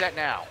telling me that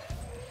now.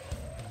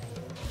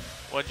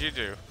 What'd you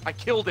do? I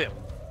killed him.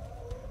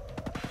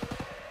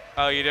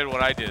 Oh, you did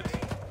what I did.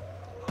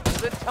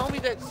 Then tell me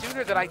that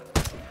sooner that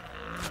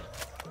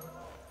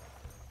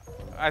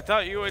I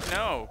thought you would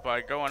know by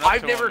going up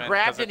I've to never him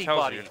grabbed 'cause it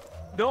tells anybody. you.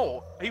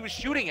 No, he was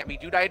shooting at me,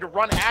 dude. I had to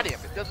run at him.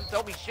 It doesn't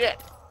tell me shit.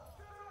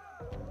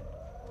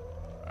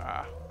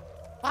 Ah.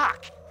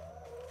 Fuck.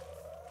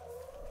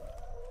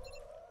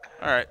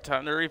 Alright,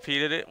 time to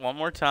repeat it one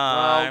more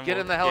time. Well, get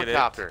in the We'll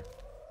helicopter.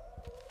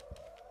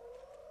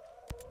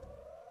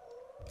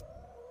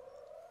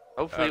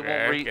 Hopefully it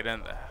won't get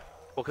in there.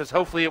 Well, because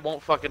hopefully it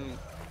won't fucking...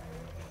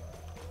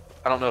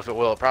 I don't know if it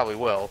will. It probably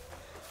will.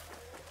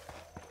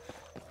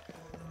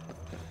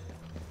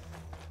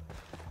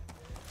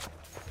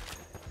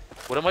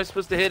 What am I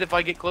supposed to hit if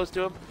I get close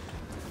to him?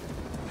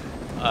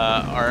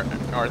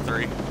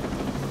 R3.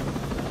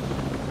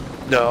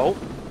 No.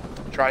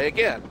 Try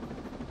again.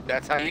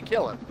 That's how you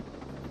kill him.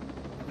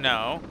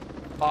 No.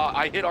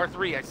 I hit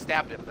R3. I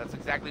stabbed him. That's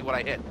exactly what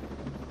I hit.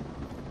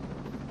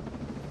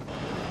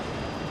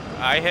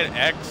 I hit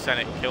X and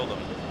it killed him.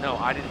 No,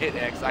 I didn't hit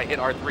X. I hit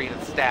R3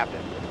 and stabbed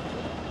him.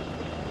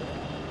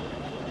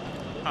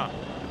 Huh.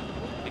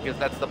 Because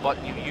that's the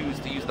button you use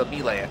to use the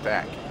melee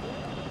attack.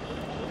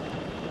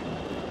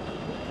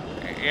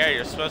 Yeah,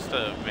 you're supposed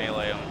to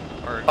melee him.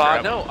 Or grab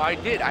him. No, I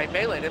did. I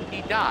meleeed him.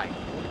 He died.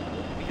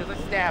 Because I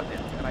stabbed him.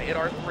 And I hit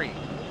R3.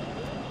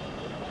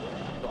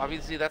 So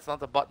obviously that's not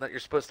the button that you're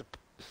supposed to...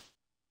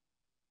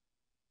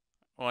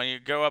 When you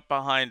go up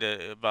behind him,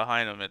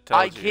 it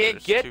tells you I can't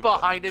there's get 2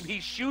 behind buttons. him.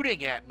 He's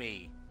shooting at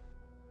me.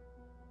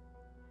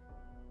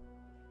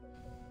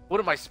 What,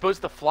 am I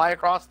supposed to fly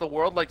across the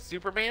world like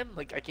Superman?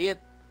 Like, I can't...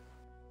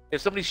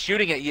 If somebody's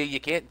shooting at you, you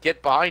can't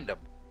get behind them.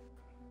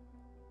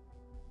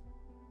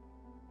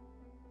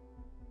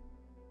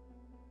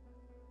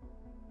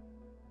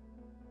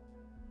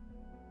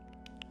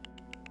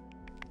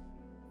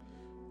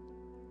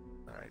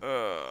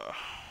 Ugh.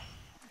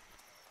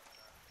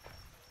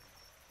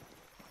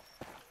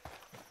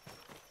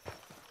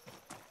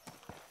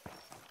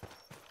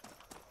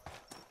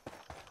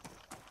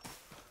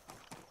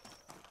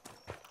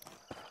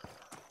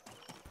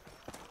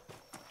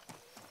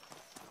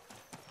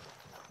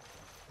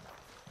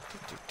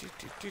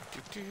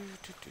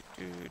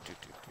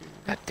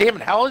 God damn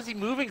it, how is he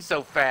moving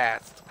so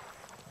fast?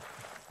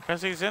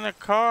 Because he's in a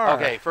car.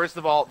 Okay, first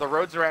of all, the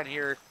roads around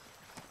here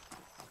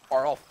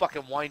are all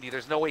fucking windy.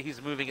 There's no way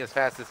he's moving as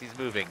fast as he's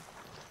moving.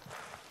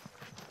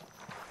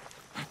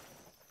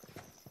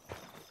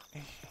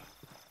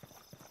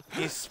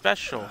 He's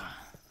special.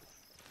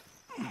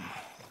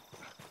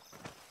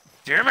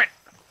 Damn it!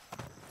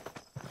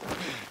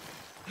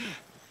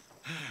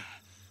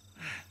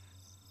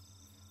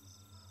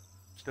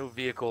 There's no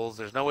vehicles.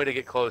 There's no way to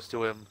get close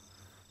to him.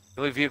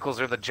 The only vehicles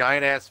are in the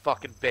giant-ass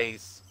fucking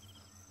base.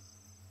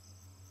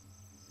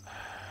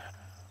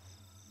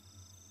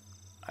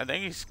 I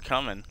think he's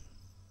coming.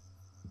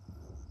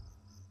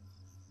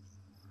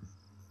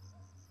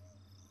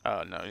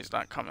 Oh, no, he's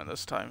not coming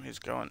this time. He's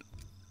going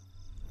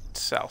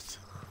south.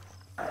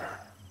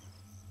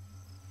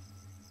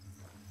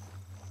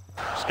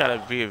 There's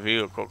gotta be a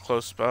vehicle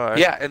close by.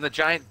 Yeah, in the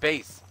giant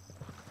base.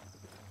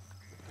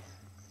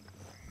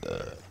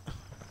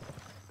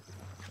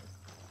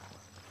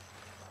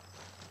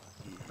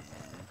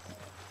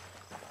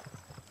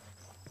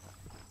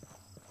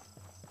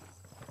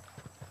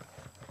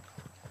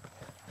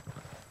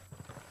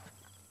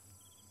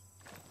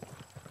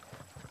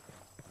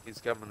 He's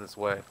coming this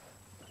way.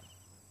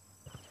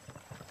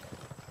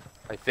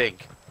 I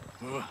think.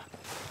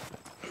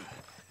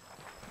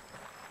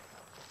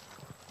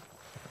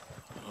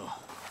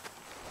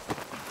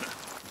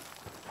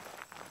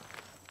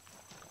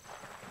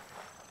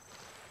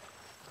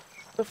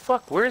 The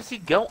fuck? Where is he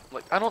going?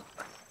 Like, I don't...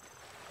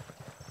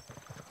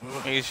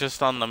 He's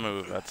just on the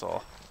move, that's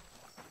all.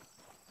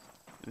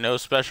 No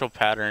special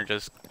pattern,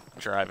 just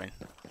driving.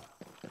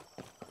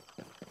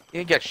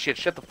 You ain't got shit.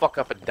 Shut the fuck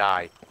up and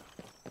die.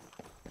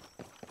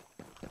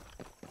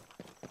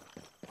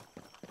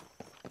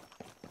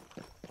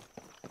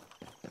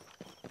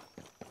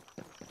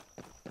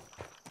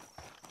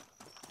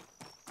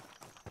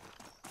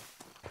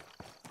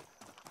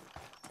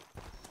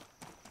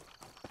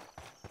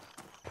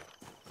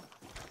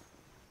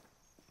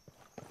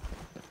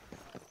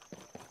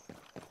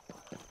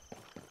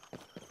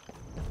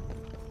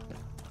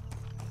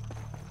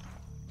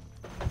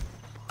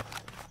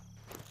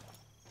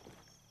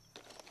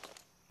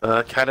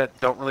 Kind of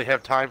don't really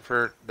have time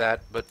for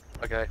that, but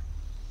okay.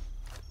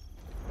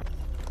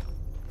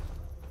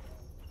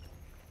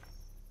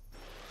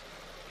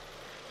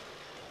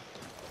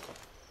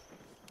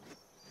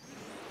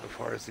 How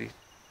far is he?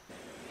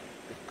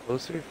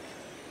 Closer?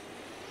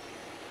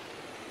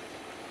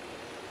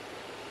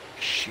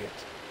 Shit.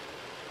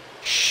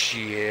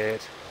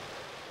 Shit.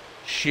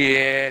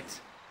 Shit.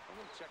 I'm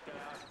gonna check that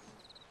out.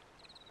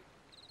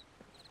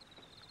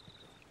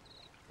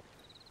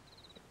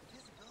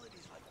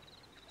 Visibility's like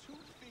 2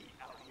 feet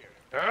out here.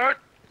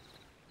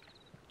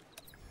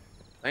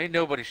 Ain't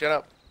nobody, shut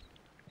up.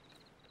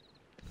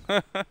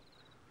 Yeah, looking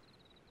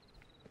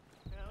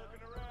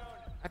around.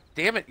 God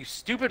damn it, you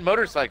stupid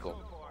motorcycle.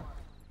 So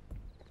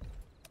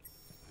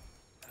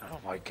far. Oh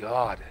my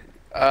god.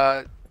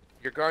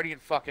 Your guardian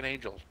fucking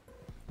angel.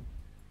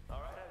 All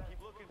right, I keep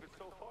looking, but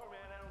so far, man,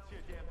 I don't see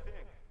a damn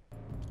thing.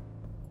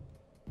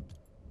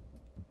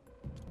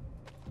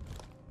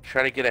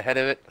 Try to get ahead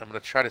of it. I'm gonna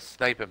try to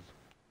snipe him.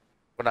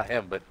 Well, not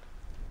him, but...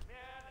 Man,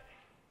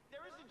 there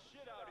isn't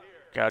shit out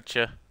here.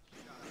 Gotcha.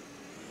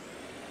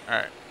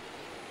 Alright.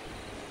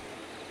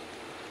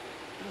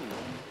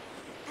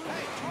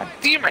 God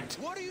damn it!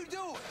 What are you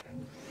doing?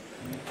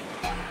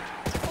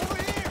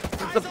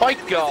 Where'd the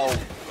bike go?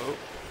 Oh.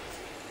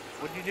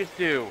 What'd you just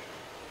do?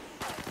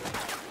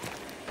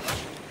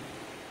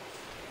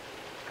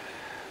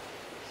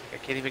 I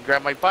can't even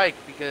grab my bike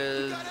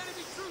because...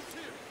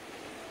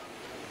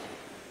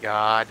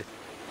 God.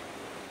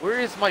 Where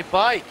is my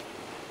bike?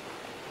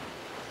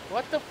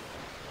 What the...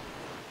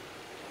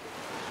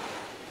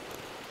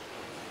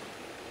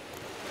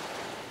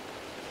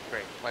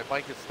 Great. My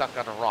bike is stuck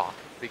on a rock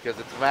because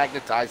it's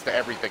magnetized to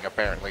everything,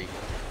 apparently.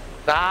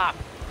 Stop!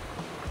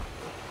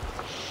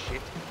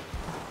 Shit.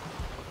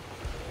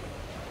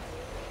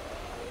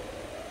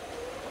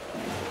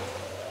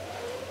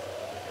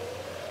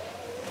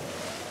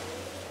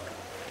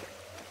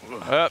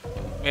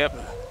 Yep.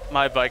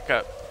 My bike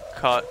got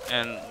caught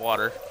in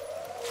water.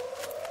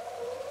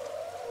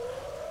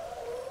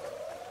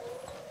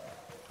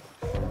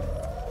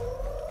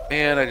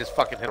 Man, I just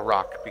fucking hit a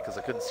rock because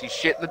I couldn't see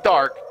shit in the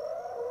dark.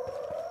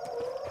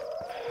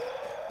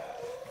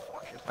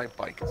 Fucking my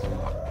bike is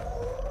fucked.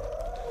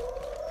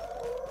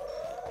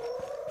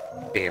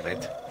 Damn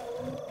it.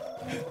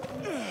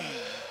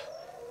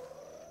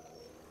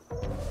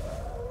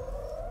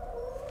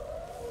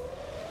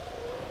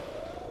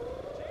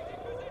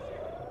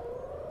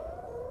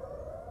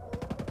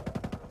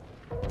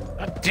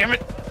 God damn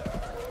it.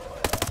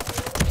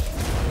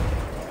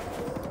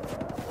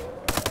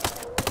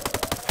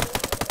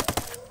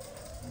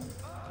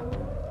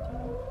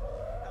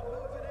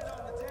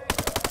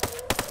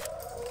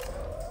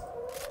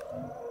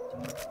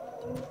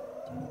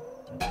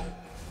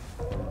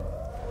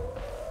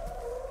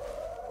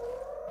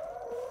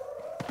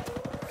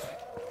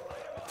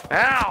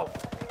 Ow!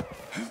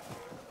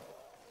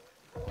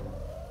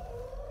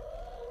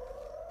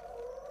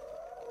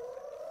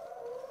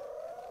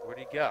 Where'd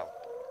he go?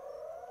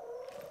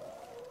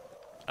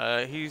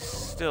 He's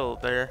still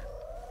there.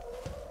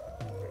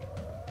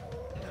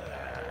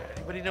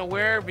 Anybody know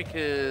where?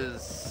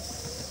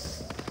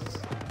 Because...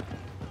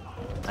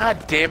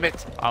 God damn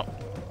it. Oh.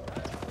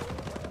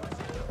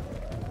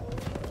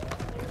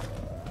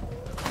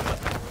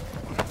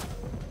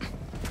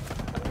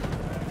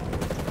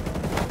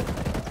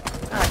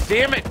 God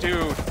damn it,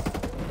 dude.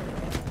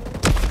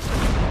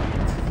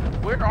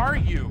 Where are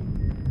you?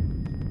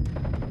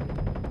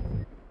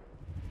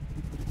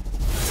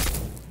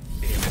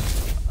 Damn it.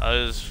 I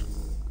was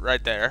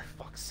right there.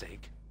 Fuck's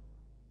sake.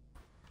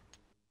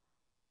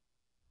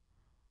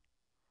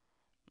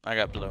 I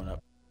got blown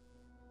up.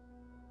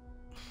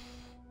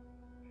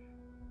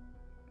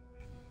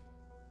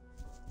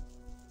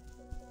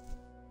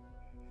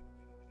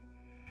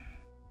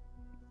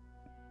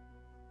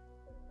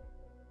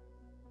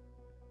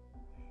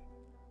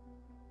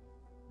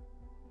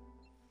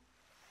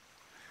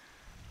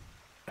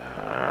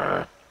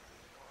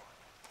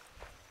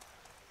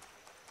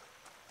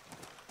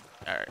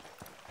 Alright.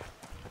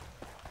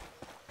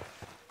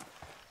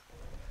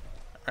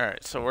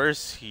 Alright, so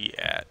where's he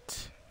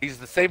at? He's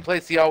the same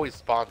place he always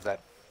spawns at.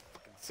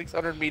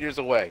 600 meters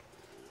away.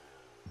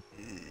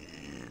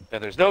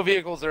 And there's no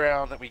vehicles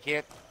around that we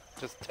can't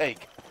just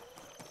take.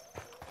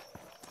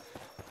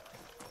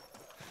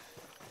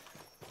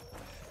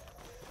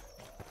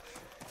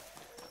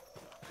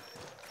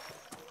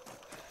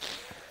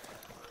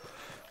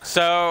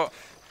 So,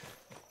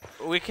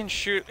 we can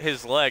shoot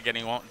his leg and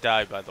he won't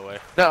die, by the way.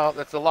 No,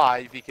 that's a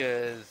lie,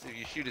 because if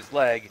you shoot his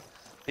leg,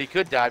 he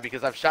could die,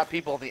 because I've shot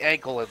people in the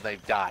ankle and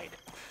they've died.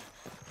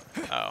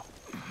 Oh.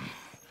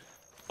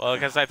 Well,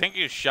 because I think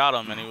you shot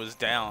him and he was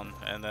down,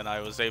 and then I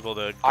was able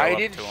to go I up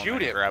didn't to him shoot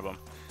and him. grab him.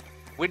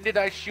 When did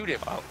I shoot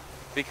him? Oh.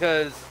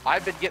 Because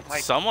I've been getting my...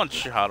 Someone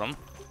shot him.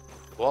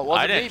 Well, it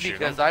wasn't I didn't me, shoot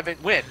because him. I've been...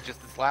 When?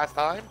 Just this last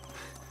time?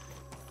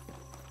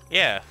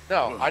 Yeah.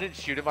 No, I didn't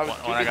shoot him. I was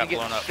When too I busy got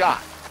getting blown up.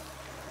 shot.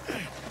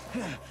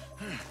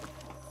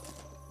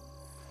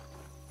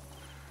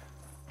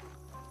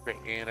 Great,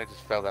 and I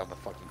just fell down the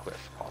fucking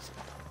cliff. Awesome.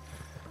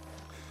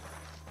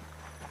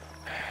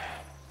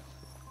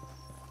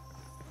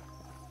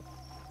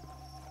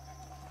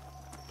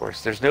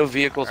 course, there's no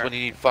vehicles when you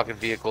need fucking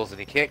vehicles, and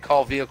you can't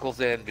call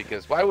vehicles in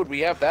because why would we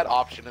have that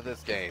option in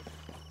this game?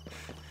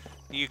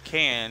 You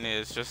can,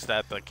 it's just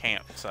at the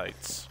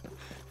campsites.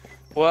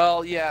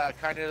 Well, yeah, it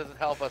kind of doesn't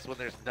help us when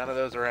there's none of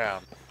those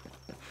around.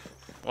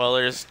 Well,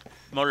 there's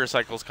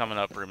motorcycles coming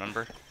up,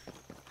 remember?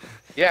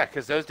 Yeah,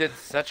 because those did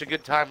such a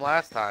good time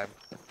last time.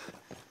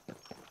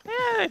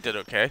 Yeah, they did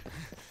okay.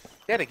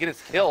 Yeah, to get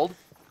us killed.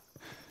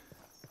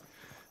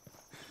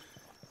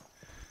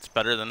 It's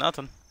better than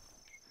nothing.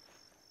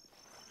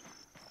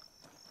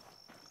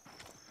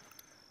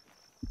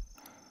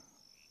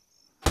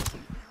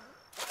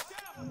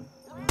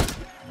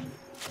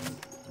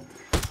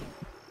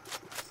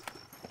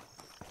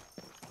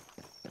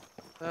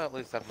 Well, at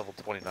least I'm level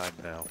 29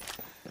 now.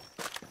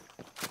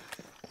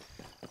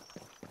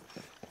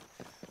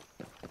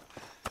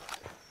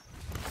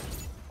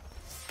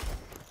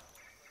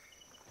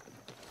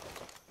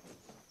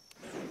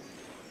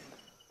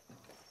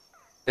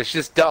 It's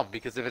just dumb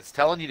because if it's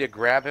telling you to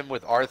grab him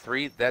with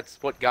R3,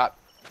 that's what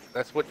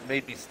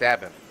made me stab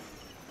him.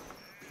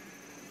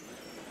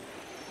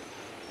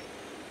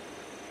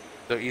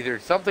 So either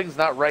something's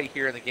not right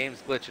here and the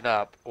game's glitching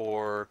up,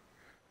 or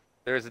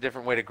there's a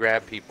different way to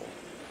grab people.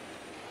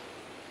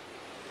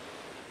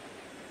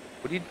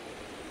 What do you...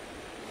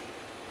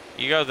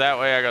 You go that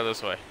way, I go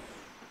this way.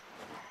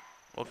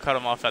 We'll cut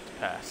them off at the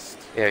pass.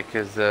 Yeah,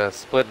 because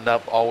splitting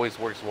up always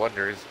works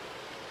wonders.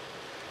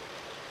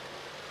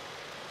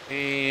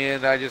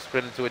 And I just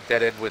went into a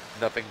dead end with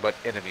nothing but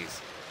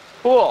enemies.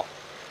 Cool!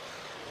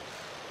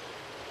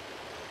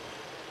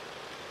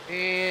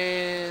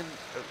 And...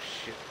 oh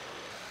shit.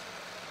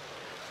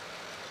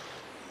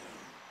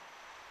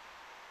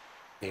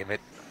 Damn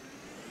it.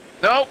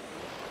 No!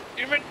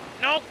 Damn it!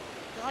 No!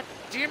 God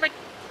damn it!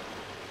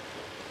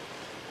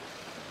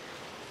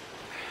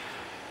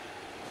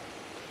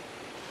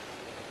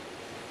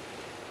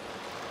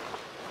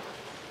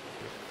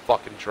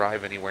 Fucking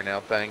drive anywhere now,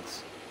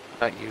 thanks.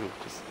 Not you,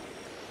 just...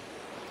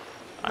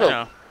 I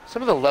know.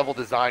 Some of the level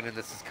design in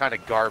this is kind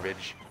of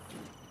garbage.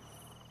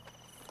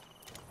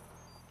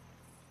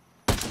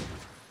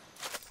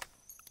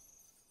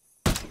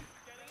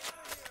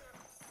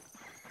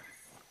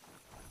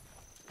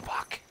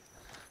 Fuck.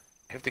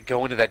 I have to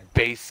go into that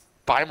base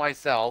by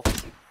myself.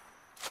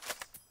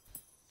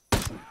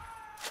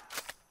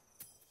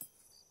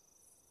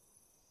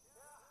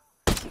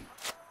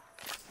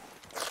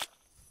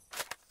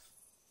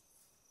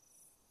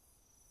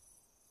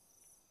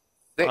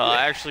 Well,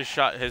 I actually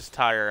shot his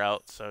tire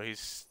out, so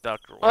he's stuck.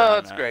 Well,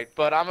 that's great,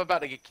 but I'm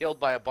about to get killed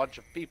by a bunch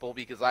of people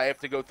because I have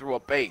to go through a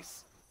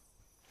base.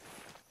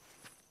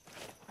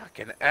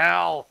 Fucking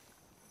hell.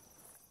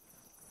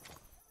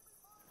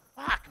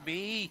 Fuck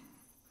me.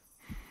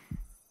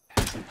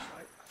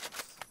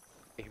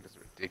 Game is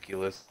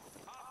ridiculous.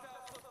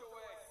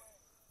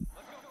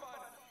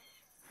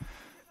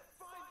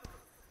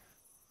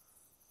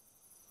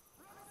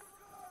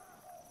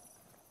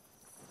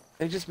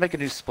 They just make a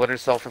new Splinter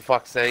Cell for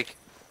fuck's sake.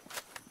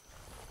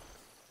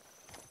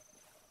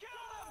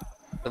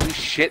 At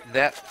least shit in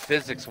that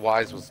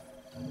physics-wise was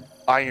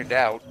ironed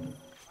out.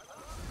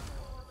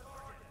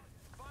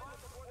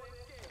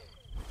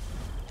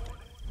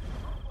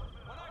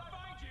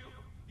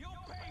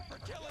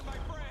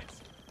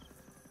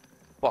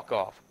 Fuck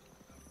off.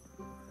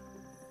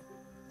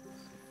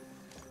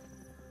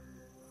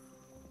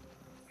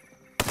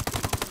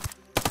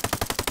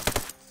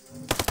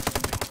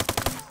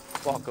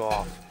 Fuck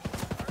off.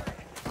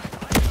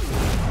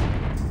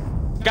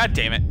 God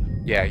damn it.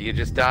 Yeah, you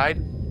just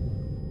died?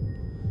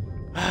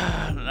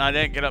 I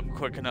didn't get up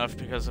quick enough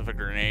because of a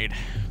grenade.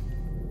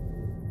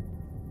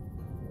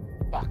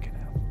 Fucking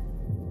hell.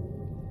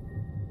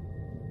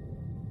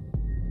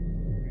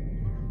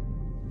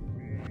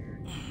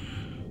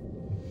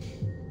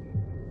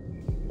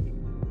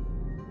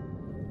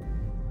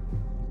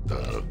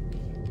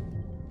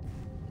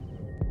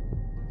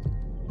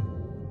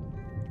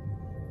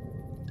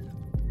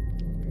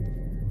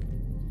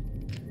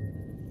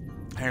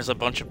 There's a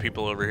bunch of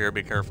people over here,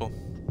 be careful.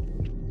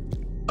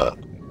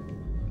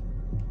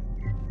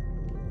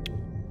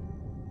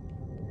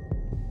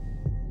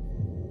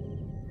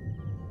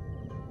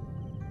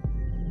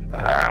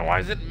 Why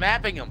is it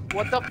mapping them?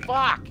 What the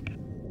fuck?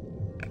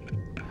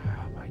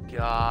 Oh my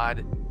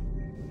god.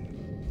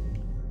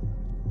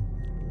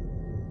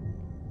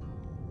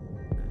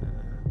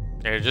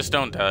 Yeah, just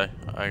don't die.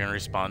 I can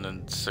respawn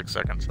in 6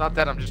 seconds. It's not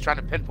that, I'm just trying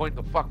to pinpoint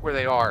the fuck where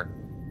they are.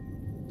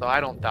 So I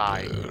don't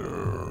die.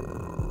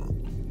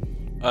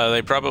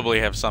 They probably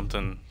have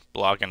something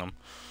blocking them.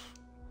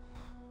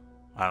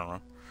 I don't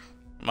know.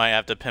 Might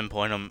have to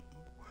pinpoint them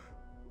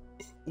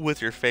with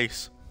your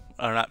face.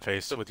 Or not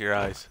face, with your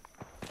eyes.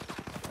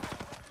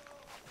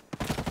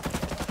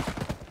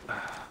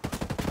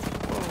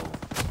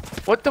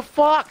 What the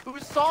fuck? Who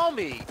saw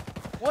me?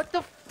 What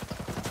the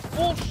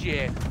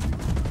bullshit?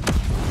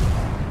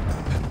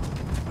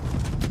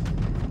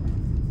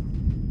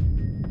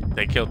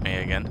 They killed me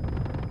again.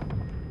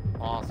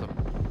 Awesome.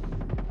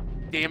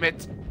 Damn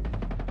it.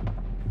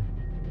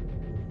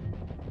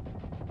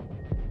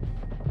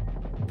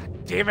 God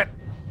damn it!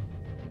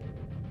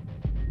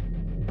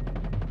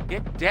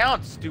 Get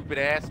down, stupid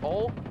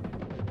asshole!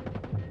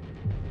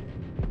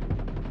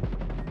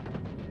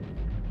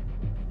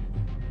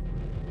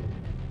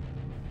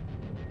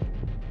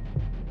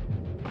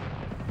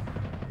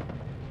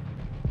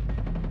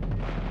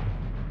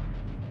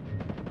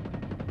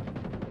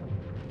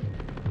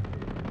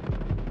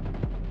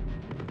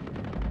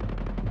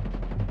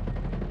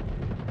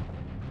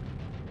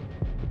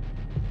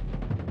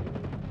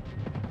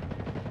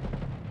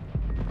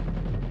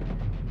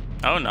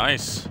 Oh,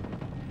 nice.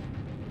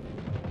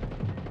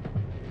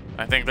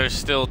 I think there's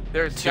still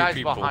There's two guys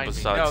people behind me.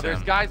 besides No, there's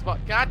him. guys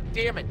God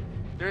damn it!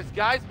 There's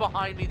guys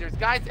behind me. There's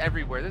guys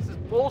everywhere. This is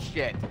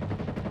bullshit.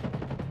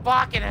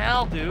 Fucking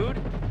hell, dude.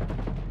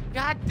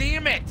 God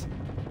damn it!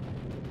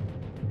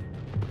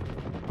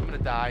 I'm gonna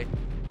die.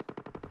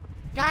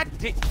 God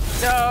damn.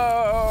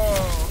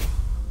 No!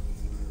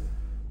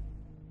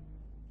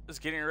 Is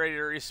getting ready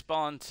to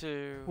respawn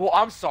too. Well,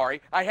 I'm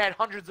sorry. I had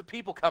hundreds of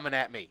people coming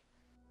at me.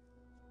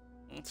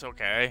 It's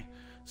okay.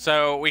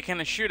 So we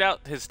can shoot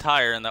out his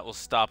tire and that will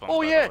stop him.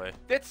 Oh by yeah, the way.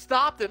 that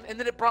stopped him, and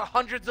then it brought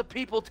hundreds of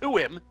people to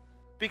him,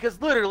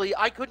 because literally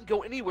I couldn't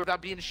go anywhere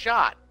without being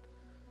shot.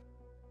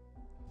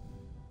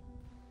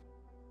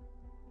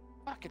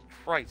 Fucking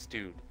Christ,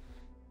 dude.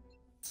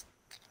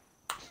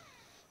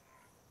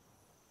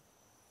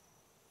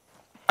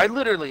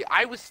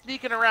 I was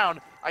sneaking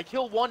around, I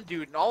killed one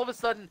dude, and all of a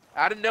sudden,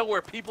 out of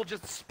nowhere, people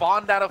just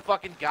spawned out of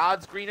fucking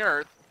God's green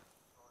earth.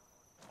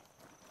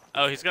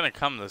 Oh, he's gonna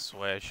come this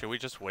way. Should we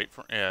just wait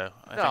for? Yeah,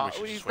 I think No, we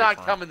should he's just wait not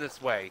for him. coming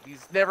this way.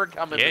 He's never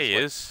coming Yeah, this he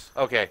way. is.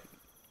 Okay.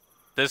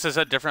 This is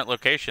a different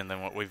location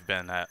than what we've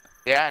been at.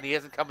 Yeah, and he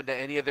hasn't come into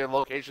any of their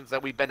locations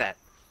that we've been at.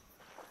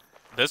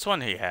 This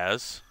one he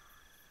has.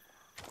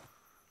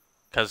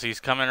 Because he's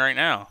coming right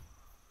now.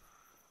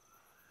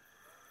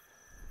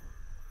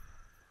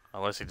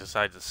 Unless he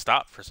decides to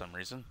stop for some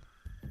reason.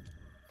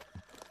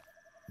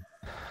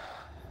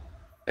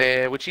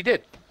 Which he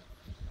did.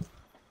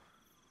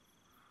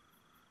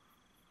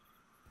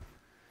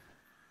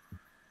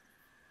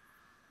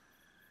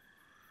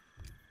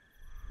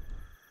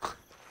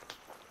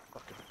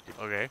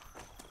 Okay.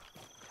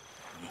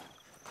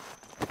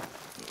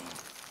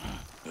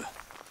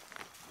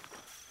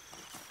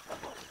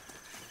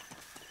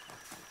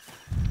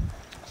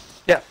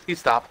 Yeah, he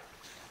stopped.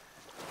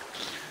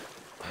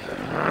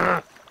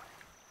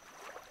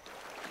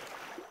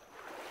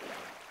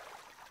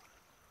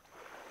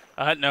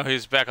 No,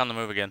 he's back on the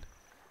move again.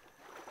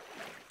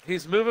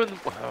 He's moving.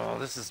 Oh,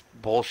 this is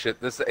bullshit.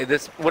 This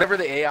whatever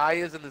the AI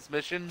is in this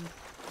mission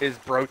is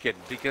broken,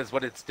 because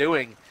what it's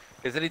doing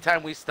is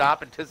anytime we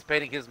stop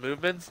anticipating his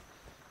movements,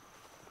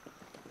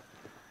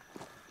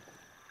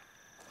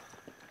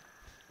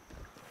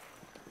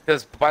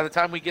 because by the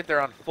time we get there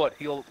on foot,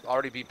 he'll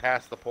already be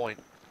past the point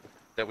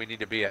that we need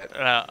to be at.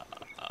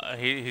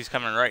 He's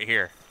coming right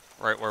here,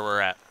 right where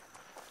we're at.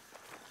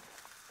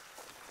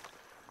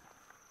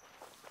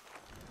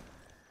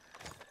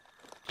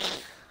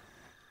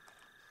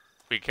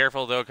 Be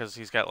careful though, because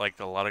he's got like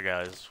a lot of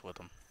guys with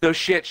him. No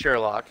shit,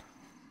 Sherlock.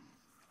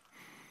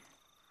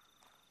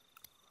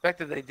 The fact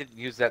that they didn't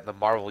use that in the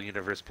Marvel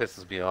universe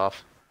pisses me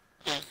off.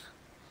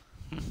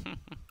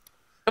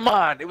 Come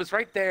on, it was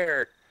right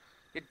there.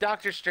 Did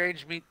Doctor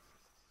Strange meet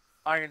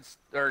Tony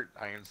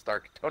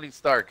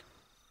Stark?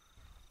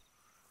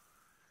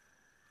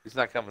 He's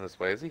not coming this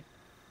way, is he?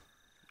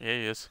 Yeah,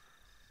 he is.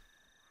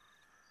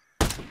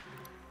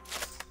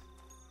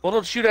 Well,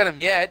 don't shoot at him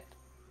yet.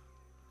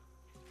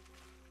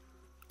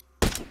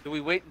 Do we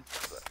wait?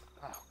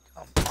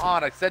 Oh, come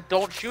on! I said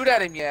don't shoot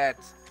at him yet.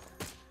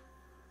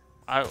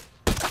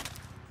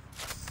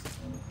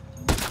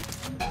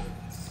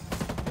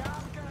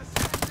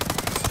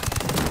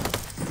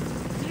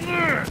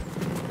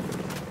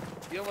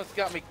 You almost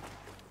got me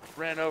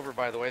ran over,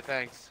 by the way.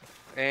 Thanks.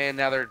 And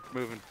now they're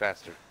moving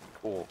faster.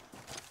 Cool.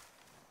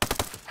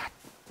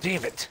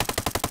 Damn it!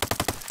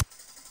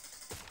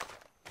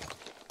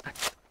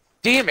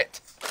 Damn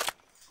it!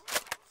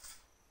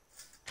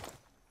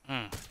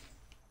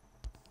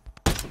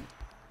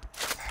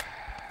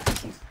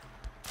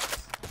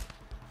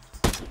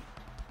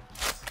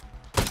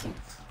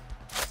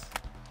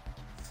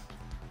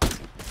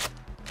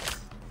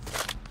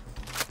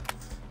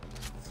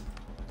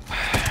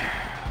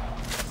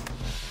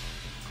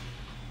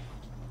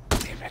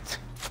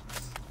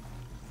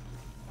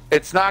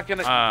 It's not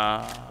gonna.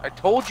 I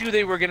told you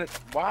they were gonna.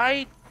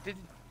 Why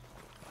didn't?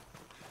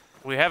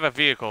 We have a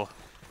vehicle.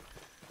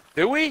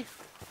 Do we?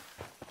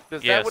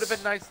 Because Yes. that would have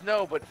been nice to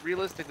know, but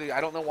realistically, I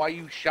don't know why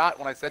you shot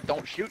when I said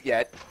don't shoot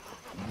yet.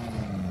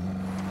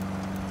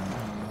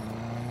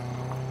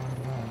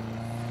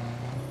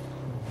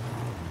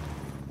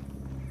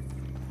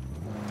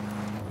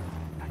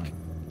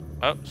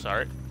 Oh,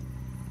 sorry.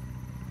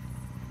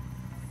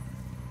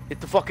 Get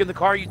the fuck in the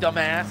car, you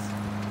dumbass.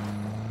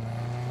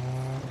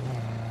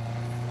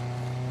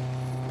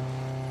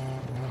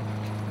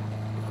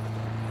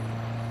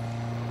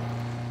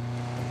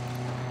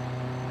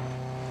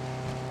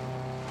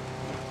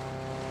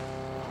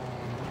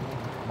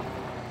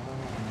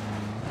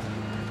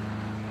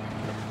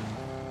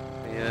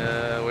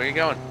 you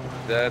going?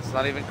 That's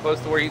not even close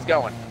to where he's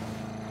going.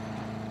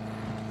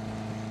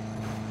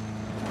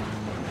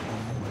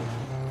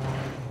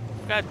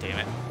 God damn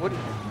it. What?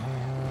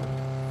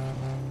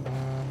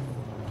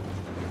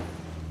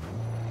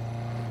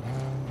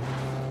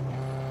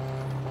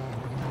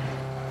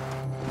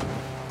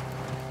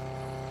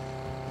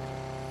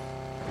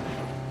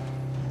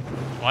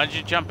 Why'd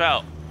you jump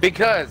out?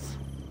 Because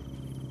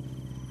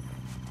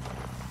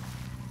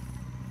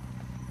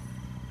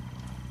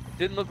it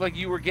didn't look like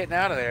you were getting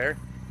out of there.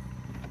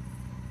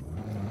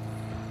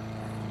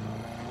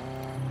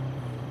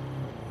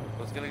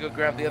 I was gonna go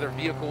grab the other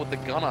vehicle with the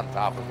gun on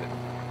top of it.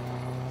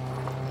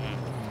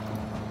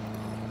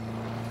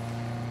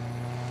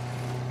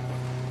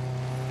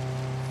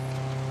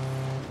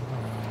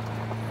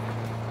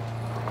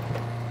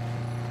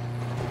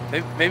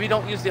 Maybe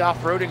don't use the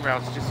off-roading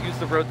routes, just use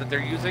the road that they're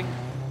using.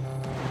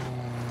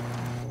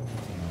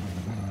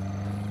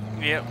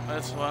 Yep,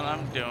 that's what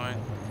I'm doing.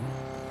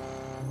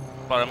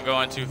 But I'm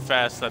going too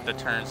fast that the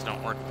turns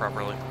don't work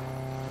properly.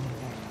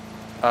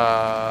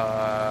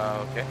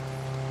 Okay.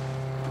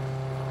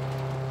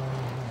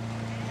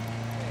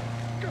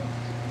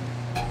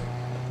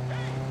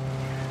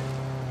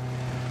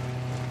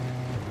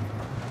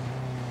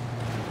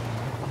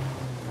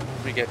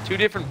 We get 2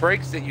 different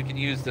brakes that you can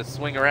use to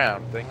swing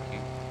around. Thank you.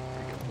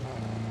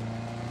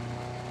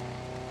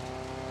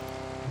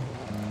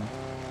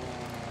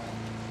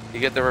 You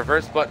get the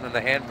reverse button and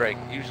the handbrake.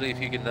 Usually if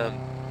you can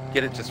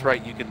get it just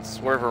right, you can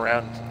swerve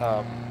around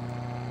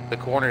the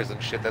corners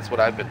and shit. That's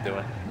what I've been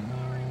doing.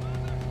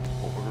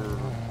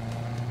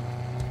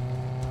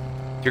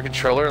 Your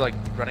controller like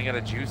running out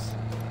of juice?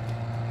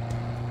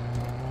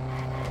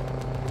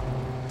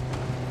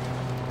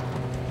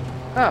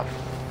 Oh,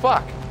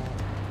 fuck.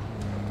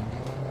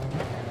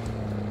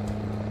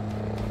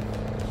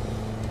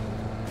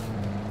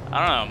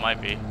 I don't know, it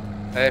might be.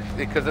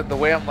 Because of the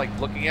way I'm like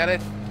looking at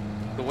it,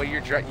 the way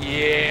you're driving,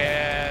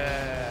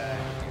 yeah.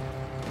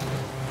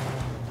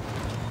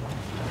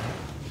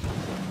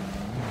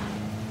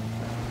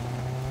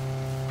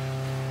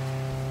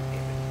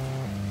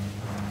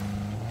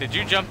 Did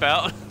you jump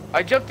out?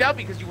 I jumped out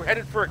because you were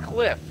headed for a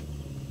cliff.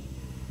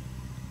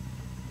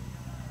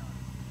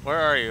 Where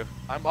are you?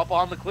 I'm up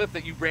on the cliff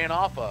that you ran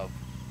off of.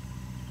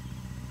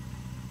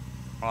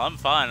 Well, I'm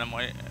fine. I'm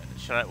wait.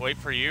 Should I wait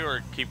for you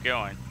or keep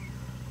going?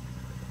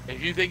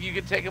 If you think you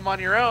can take them on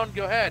your own,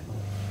 go ahead.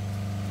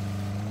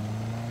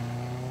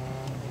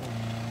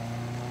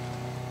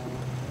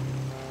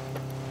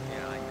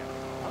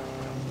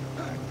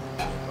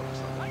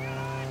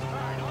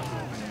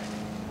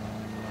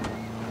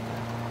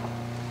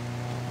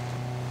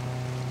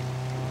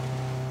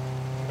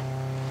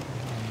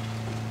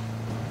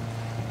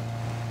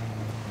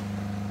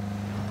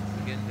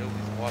 Again,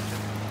 nobody's watching.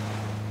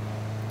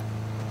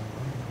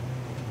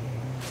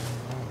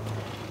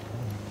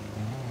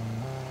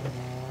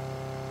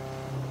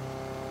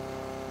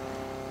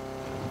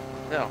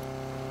 No.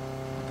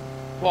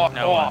 Walk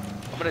No, off.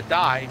 I'm gonna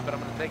die, but I'm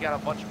gonna take out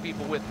a bunch of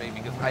people with me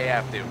because I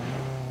have to.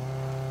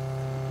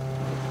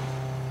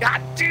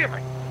 God damn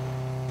it!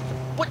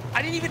 What?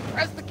 I didn't even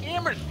press the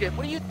camera shit.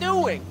 What are you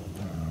doing?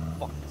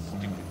 Fucking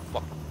stupid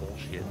fucking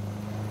bullshit.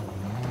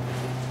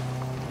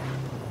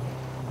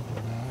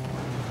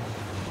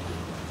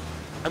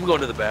 I'm going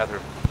to the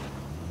bathroom.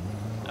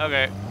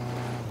 Okay.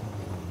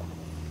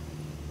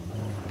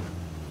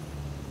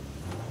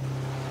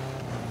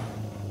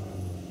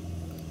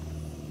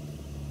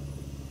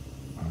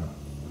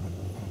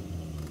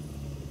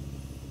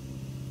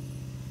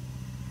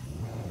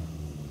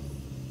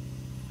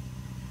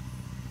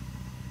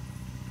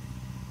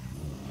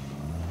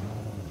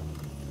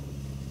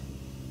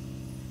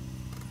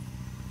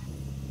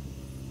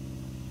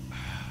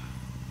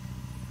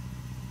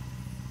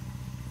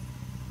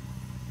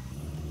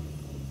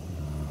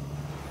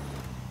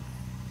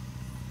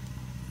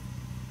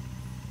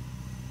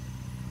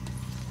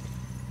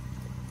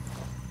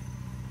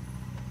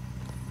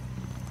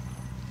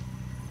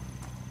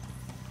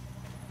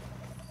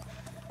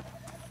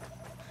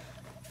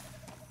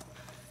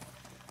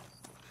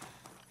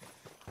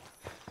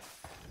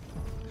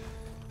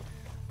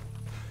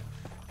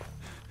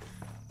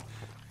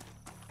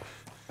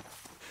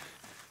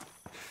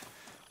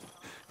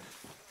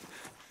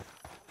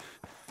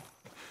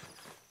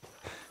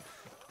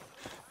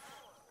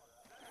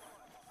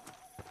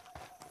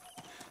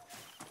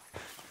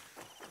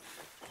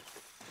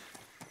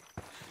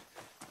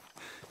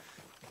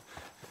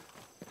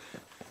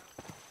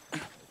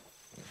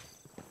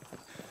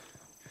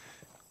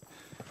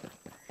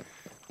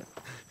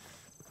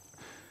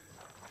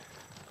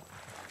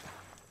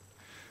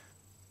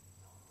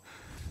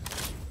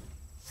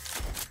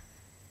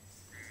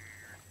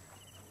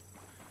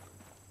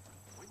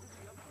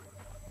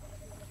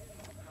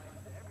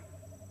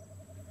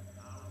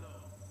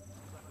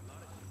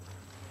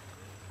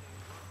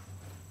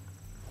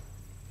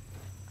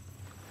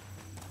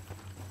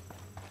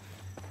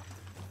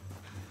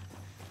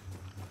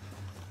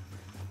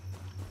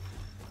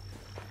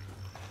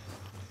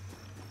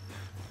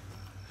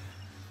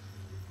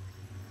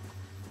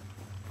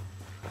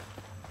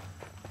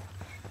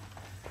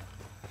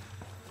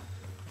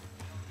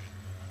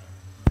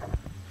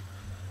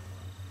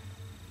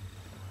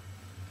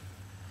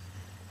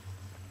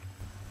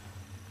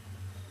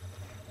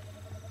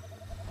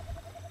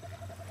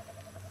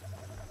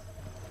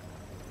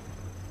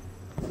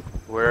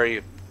 Where are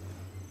you?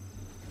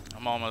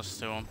 I'm almost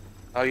to him.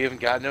 Oh, you haven't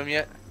gotten him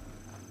yet?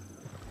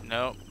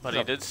 Nope, but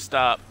he did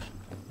stop.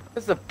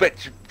 This is a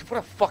bitch. What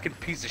a fucking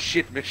piece of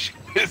shit mission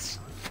this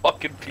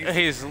fucking piece.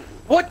 He's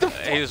What the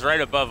fuck? he's right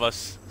above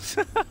us.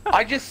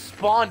 I just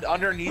spawned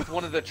underneath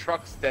one of the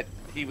trucks that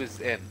he was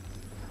in.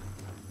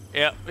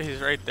 Yep, he's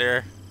right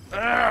there.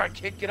 I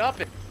can't get up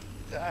it.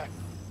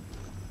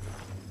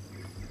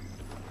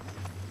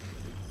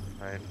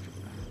 Alright.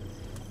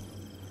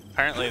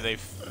 Apparently they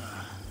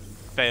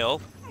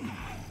failed.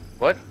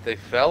 What? They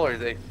fell or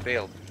they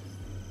failed?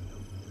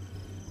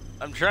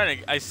 I'm trying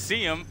to. I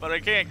see him, but I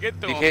can't get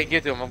to You him. can't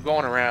get to him. I'm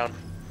going around.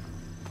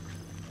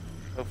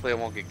 Hopefully I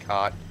won't get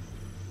caught.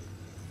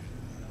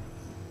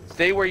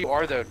 Stay where you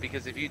are though,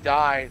 because if you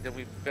die, then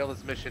we fail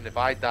this mission. If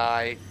I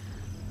die,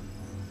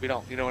 we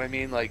don't. You know what I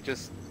mean? Like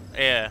just.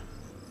 Yeah.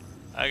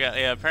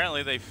 Yeah.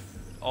 Apparently they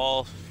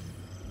all.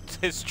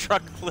 His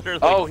truck literally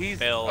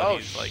fell. Oh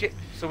and he's shit! Like,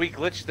 So we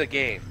glitched the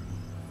game.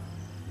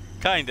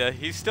 kinda.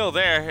 He's still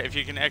there. If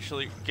you can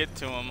actually get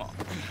to him.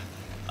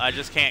 I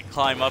just can't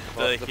climb up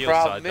Well, the the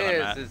hillside problem that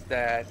I'm at. is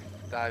that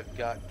I've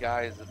got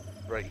guys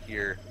right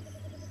here.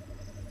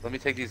 Let me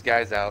take these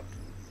guys out.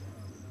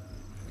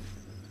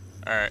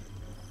 All right.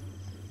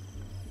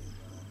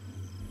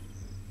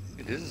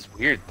 Dude, this is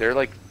weird. They're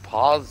like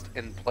paused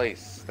in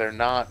place. They're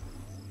not.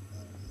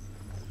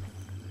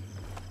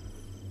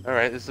 All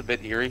right, this is a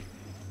bit eerie.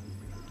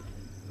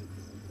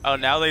 Oh,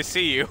 now they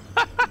see you.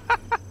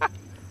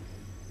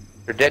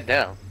 They're dead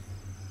now.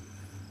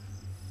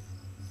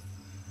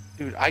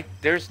 Dude,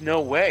 there's no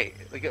way.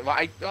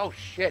 Like, oh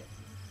shit.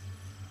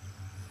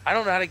 I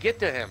don't know how to get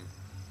to him.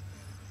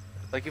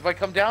 Like, if I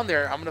come down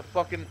there, I'm gonna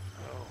fucking.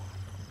 Oh.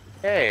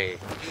 Hey.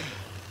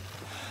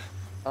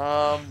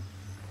 Are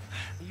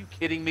you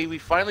kidding me? We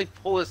finally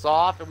pull this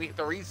off and we have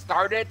to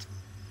restart it?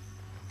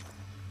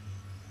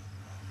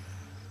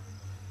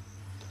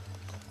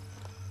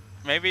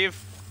 Maybe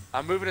if.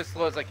 I'm moving as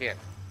slow as I can.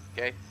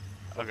 Okay?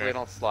 Hopefully I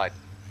don't slide.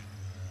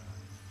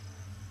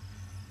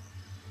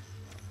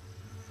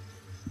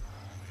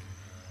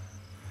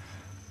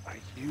 Are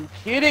you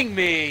kidding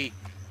me?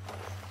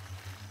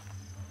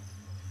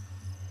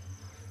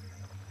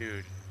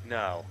 Dude,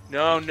 no.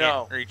 No, You no.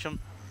 can't reach him.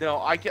 No,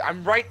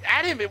 I'm right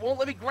at him. It won't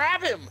let me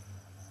grab him.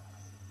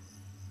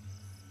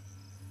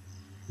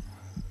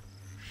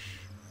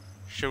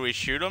 Should we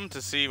shoot him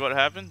to see what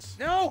happens?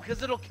 No,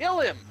 because it'll kill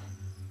him.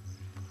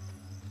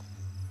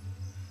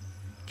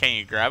 Can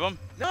you grab him?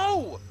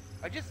 No!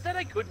 I just said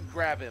I couldn't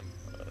grab him.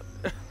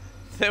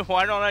 Then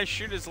why don't I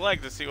shoot his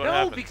leg to see what No,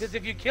 happens? because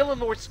if you kill him,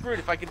 we're screwed.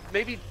 If I could,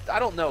 maybe, I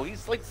don't know.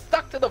 He's like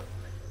stuck to the.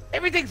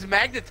 Everything's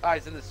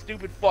magnetized in this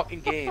stupid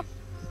fucking game.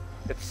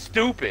 It's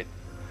stupid.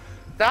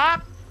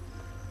 Stop!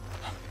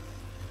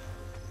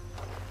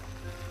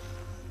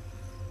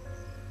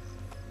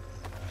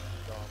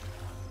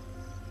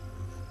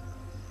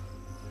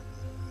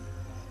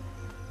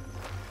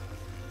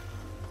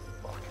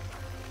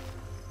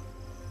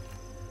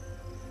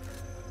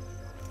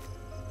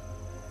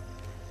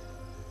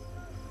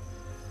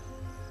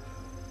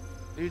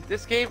 Dude,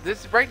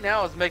 this right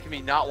now is making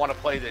me not want to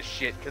play this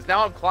shit, because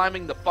now I'm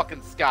climbing the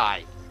fucking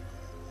sky.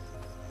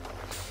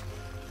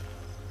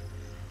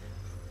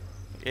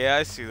 Yeah,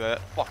 I see that.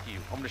 Fuck you.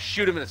 I'm gonna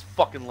shoot him in his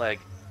fucking leg.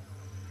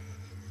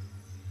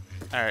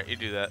 Alright, you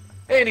do that.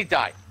 And he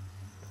died.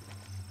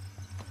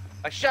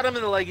 I shot him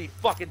in the leg and he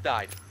fucking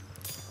died.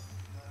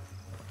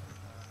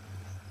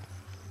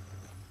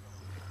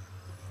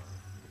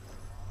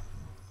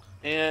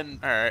 And...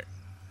 Alright.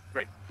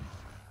 Great.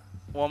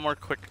 One more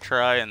quick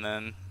try and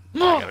then I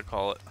gotta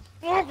call it.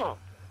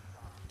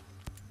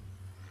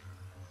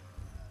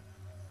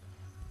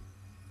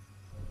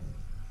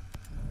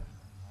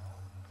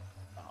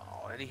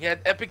 Oh, and he had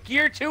epic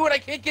gear too, and I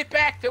can't get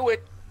back to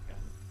it.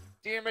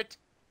 Damn it.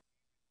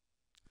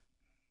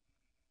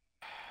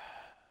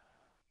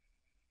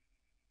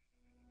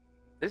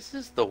 This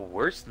is the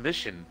worst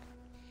mission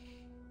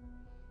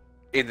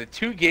in the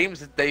 2 games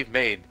that they've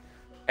made.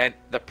 And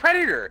the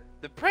Predator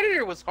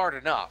was hard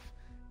enough.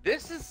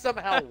 This is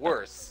somehow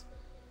worse.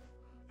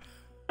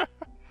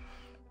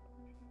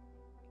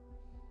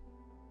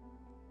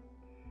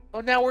 Oh,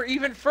 now we're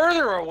even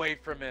further away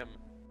from him.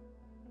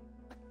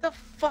 What the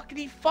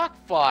fuckity fuck?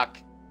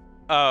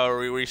 Oh, are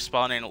we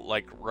respawning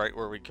like right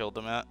where we killed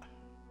him at?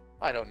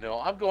 I don't know.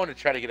 I'm going to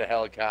try to get a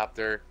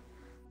helicopter.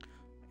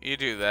 You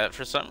do that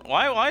for some.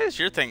 Why is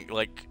your thing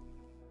like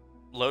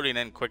loading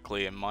in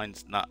quickly and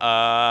mine's not?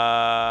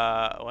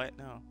 Wait,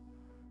 no.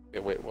 Yeah,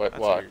 wait, what?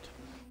 That's What? weird.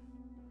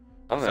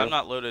 I don't 'Cause know. I'm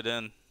not loaded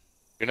in.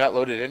 You're not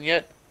loaded in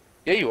yet?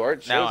 Yeah, you are.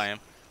 It shows. Now I am.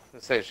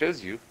 Let's say it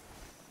shows you.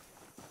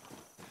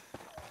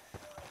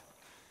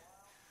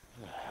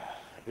 I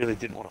really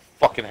didn't want to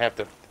fucking have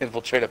to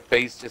infiltrate a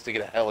base just to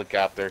get a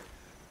helicopter.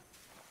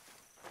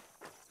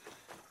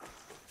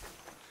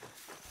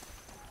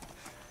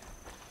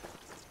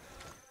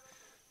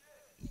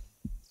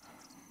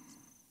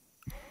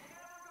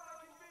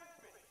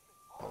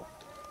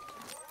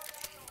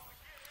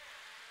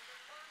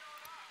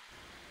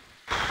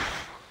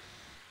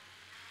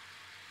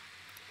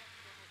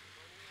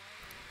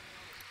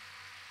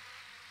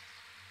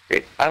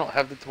 Great, I don't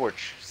have the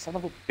torch. Son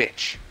of a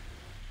bitch.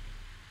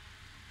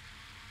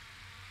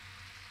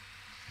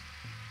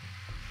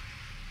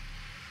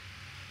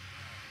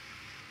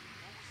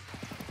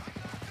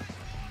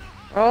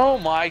 Oh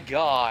my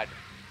god.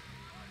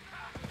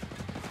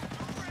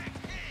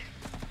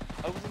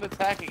 I wasn't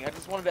attacking, I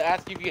just wanted to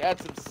ask you if you had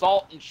some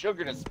salt and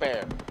sugar to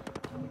spare.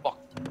 Fuck.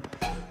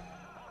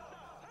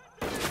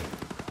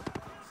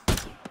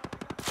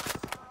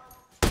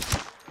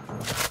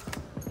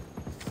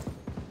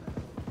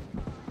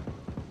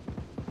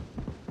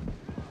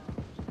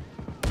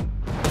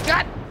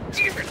 God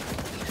damn it!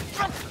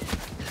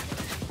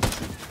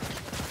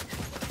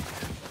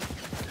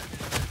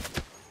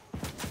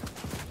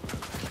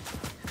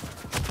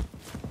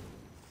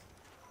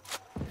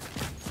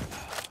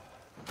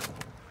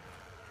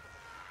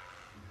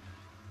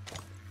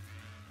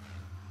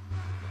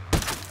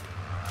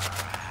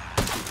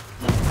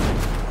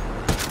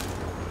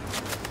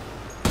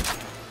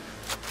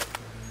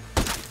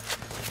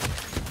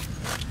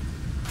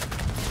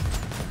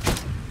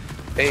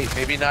 Hey,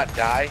 maybe not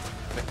die,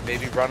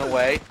 maybe run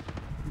away,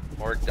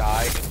 or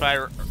die. If I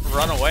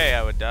run away,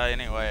 I would die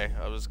anyway.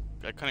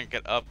 I couldn't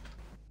get up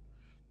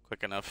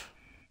quick enough.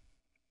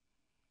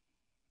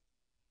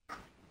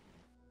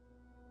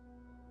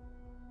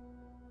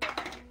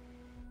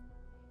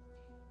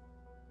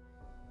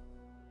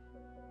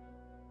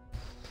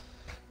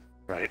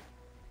 Right.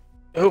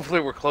 Hopefully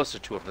we're closer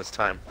to him this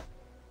time.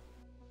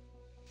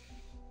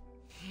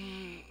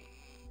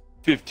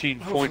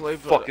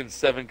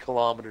 15.7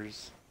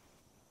 kilometers.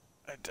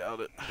 I doubt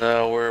it.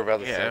 No, we're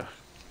about the same.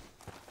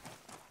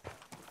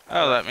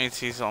 Oh, that means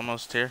he's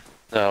almost here.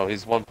 No,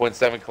 he's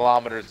 1.7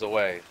 kilometers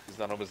away. He's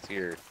not almost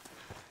here.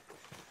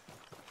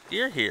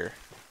 You're here.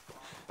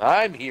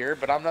 I'm here,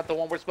 but I'm not the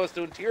one we're supposed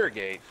to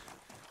interrogate.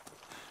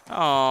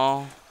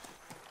 Oh.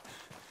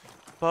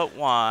 But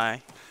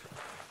why?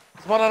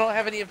 Because one, I don't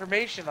have any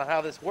information on how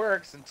this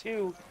works, and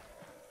two,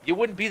 you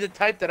wouldn't be the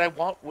type that I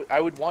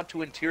would want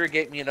to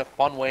interrogate me in a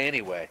fun way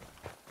anyway.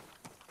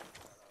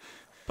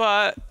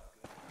 But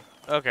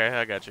okay,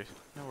 I got you.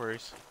 No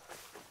worries.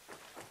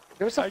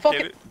 There was a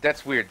fucking...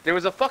 That's weird. There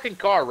was a fucking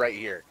car right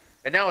here,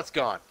 and now it's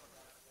gone.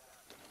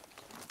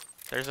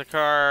 There's a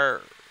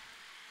car.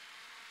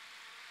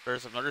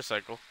 There's a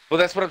motorcycle. Well,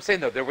 that's what I'm saying,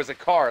 though. There was a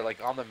car,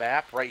 like, on the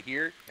map right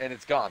here, and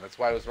it's gone. That's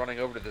why I was running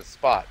over to this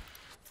spot.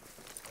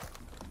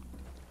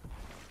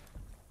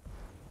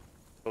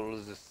 Oh,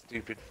 this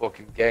stupid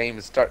fucking game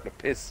is starting to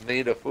piss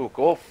me the fuck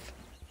off.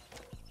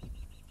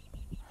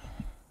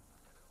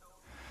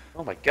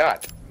 Oh my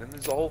god. And then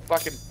there's a whole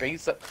fucking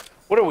base up.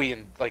 What are we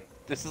in? Like,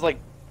 this is like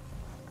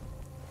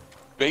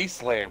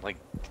Baseland. Like,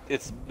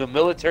 it's the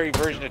military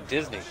version of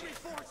Disney.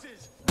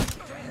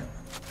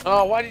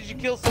 Oh, why did you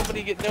kill somebody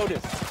and get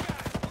noticed?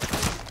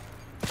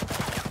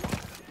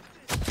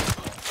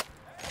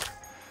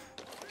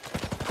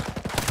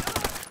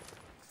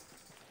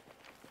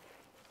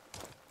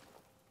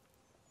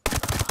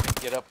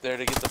 Get up there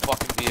to get the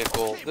fucking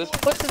vehicle. This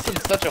puts us in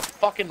such a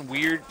fucking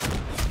weird...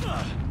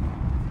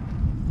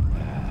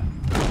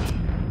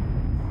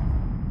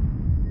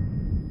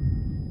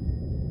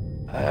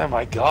 Oh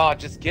my god,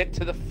 just get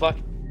to the fuck...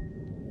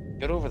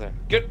 Get over there.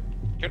 Get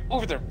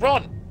over there.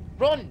 Run!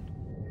 Run!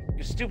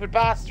 You stupid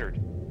bastard.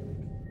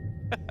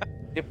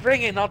 You're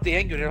bringing out the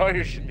anger that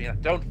Irish in me. I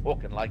don't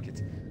fucking like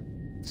it.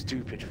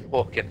 Stupid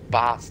fucking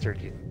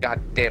bastard. You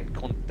goddamn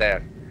cunt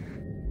there.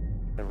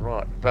 I'm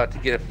right. About to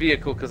get a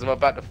vehicle because I'm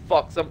about to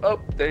fuck some... Oh,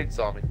 they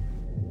saw me.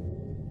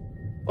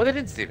 Oh, they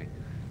didn't see me.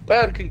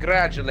 Well,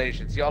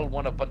 congratulations. Y'all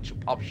won a bunch of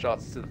pop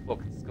shots to the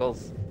fucking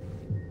skulls.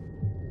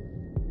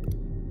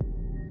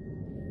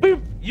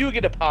 Boom! You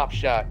get a pop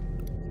shot.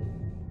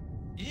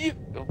 You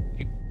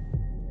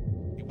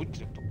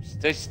would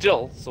stay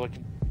still so I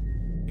can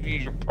give you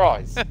your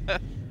prize.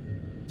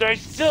 Stay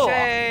still.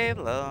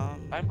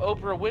 Salem. I'm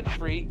Oprah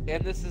Winfrey,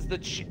 and this is the.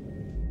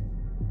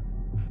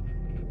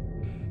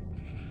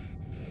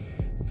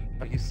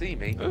 Oh, you see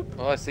me? Oop.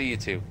 Oh, I see you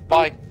too.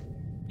 Bye.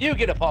 You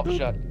get a pop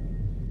shot.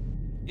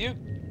 You.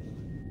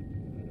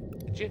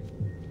 Did you?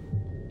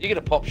 You get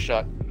a pop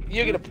shot.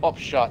 You get a pop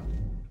shot.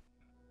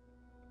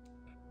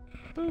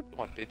 Boop. Come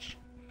on, bitch.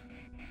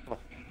 Come on.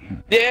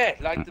 Yeah,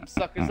 light them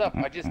suckers up.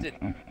 I just did.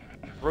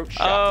 Throat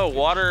shot. Oh,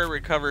 water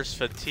recovers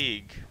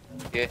fatigue.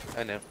 Yeah,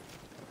 I know.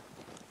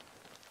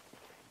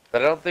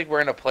 But I don't think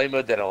we're in a play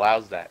mode that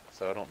allows that,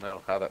 so I don't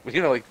know how that...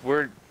 You know, like,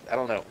 I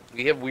don't know.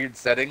 We have weird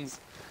settings.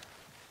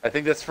 I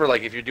think that's for,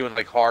 like, if you're doing,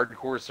 like,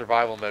 hardcore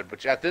survival mode,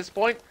 which at this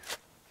point,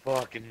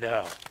 fucking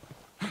no.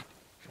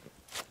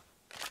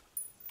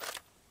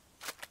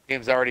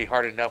 Game's already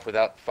hard enough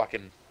without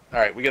fucking...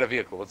 Alright, we got a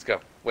vehicle. Let's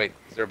go. Wait,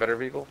 is there a better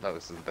vehicle? No,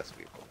 this is the best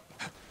vehicle.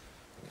 Is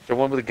there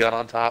one with a gun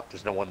on top?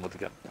 There's no one with a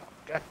gun. Oh,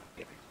 God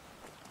damn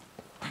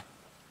it.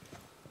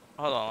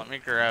 Hold on, let me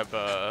grab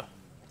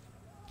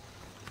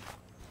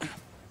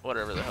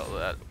whatever the hell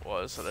that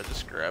was that I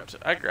just grabbed.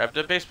 I grabbed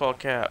a baseball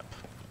cap.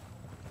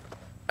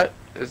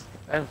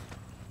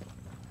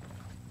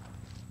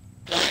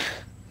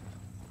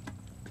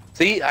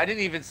 See, I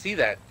didn't even see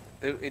that.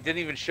 It didn't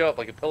even show up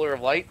like a pillar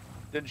of light.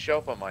 Didn't show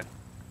up on mine.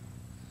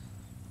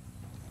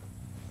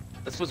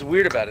 That's what's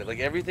weird about it. Like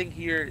everything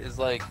here is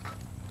like.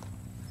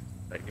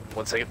 Give me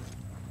 1 second.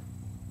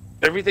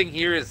 Everything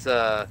here is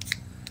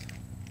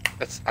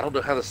That's I don't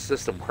know how the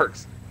system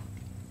works.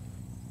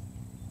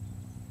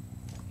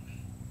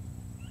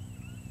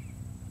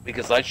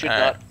 Because I should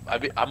not. I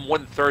mean, I'm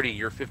 130.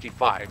 You're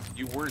 55.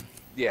 You were.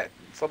 Yeah,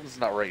 something's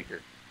not right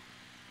here.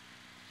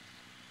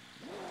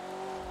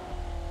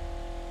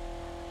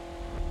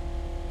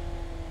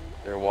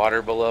 There's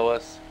water below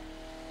us.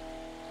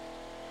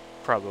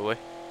 Probably.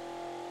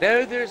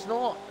 No, there's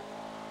not.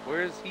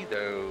 Where is he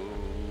though?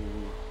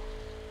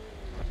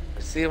 I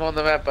see him on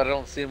the map, but I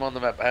don't see him on the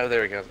map. Oh,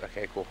 there he goes.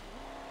 Okay, cool.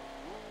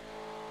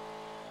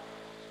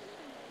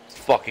 Let's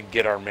fucking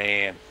get our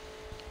man.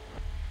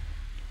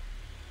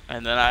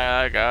 And then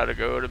I gotta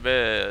go to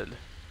bed.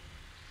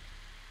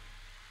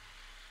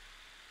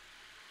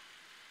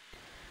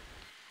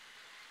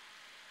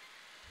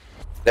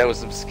 That was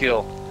some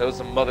skill. That was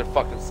some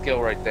motherfucking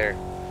skill right there.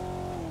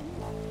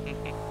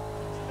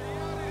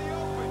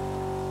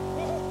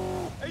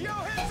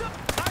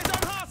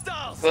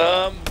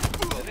 I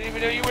didn't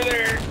even know you were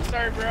there.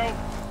 Sorry, bro.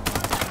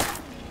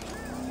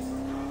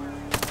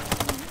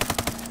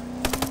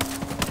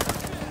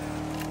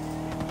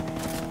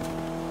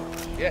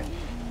 Yeah.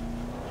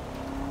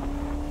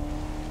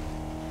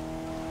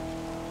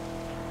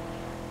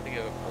 I think I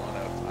have a blown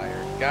out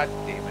tire. God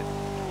damn it.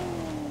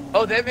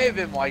 Oh, that may have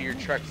been why your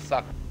truck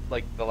sucked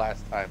like the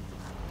last time.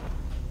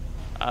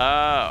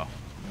 Oh.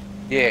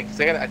 Yeah, because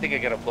I think I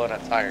got a blown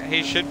out tire.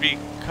 He should be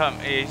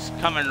he's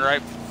coming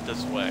right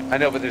this way. I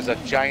know, but there's a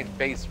giant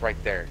base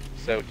right there.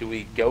 So do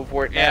we go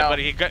for it now? Yeah, but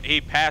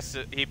he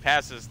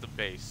passes the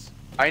base.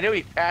 I know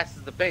he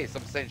passes the base.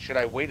 I'm saying, should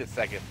I wait a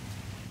second?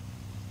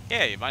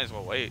 Yeah, you might as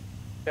well wait.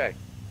 Okay.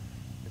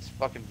 This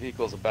fucking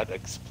vehicle's about to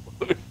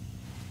explode.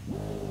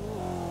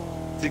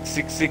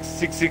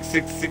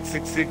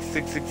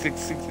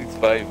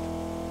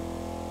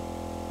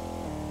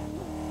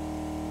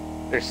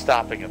 666666666666665. They're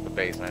stopping at the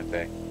base, aren't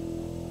they?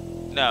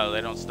 No,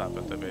 they don't stop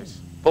at the base.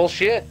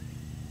 Bullshit.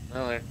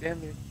 Oh, they're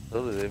damn it.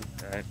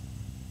 Alright.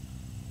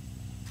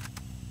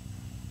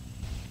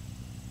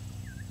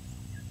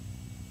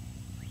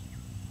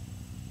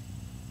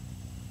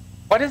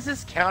 Why does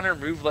this counter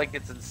move like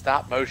it's in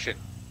stop motion?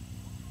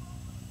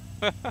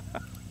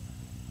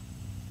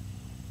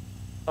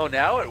 Oh,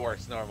 now it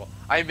works normal.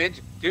 I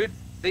mentioned, dude,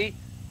 see?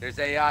 There's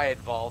AI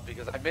involved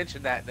because I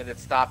mentioned that and then it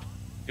stopped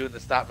doing the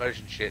stop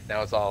motion shit.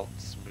 Now it's all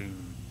smooth.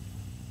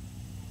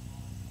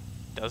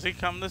 Does he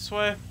come this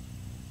way?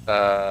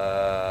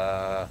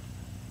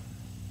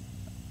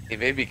 He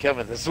may be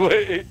coming this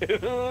way.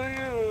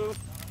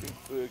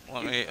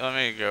 Let me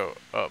go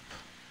up.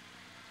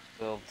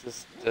 Well,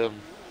 just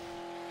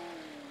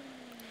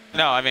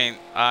No, I mean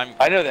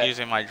I know that.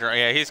 using my drone.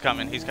 Yeah, he's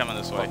coming. He's coming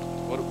this way.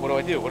 What do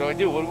I do? What do I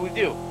do? What do we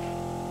do?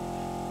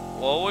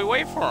 Well, we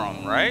wait for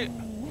him, right?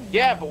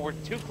 Yeah, but we're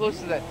too close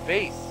to that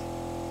base.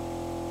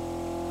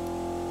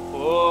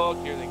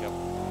 Oh, here they come.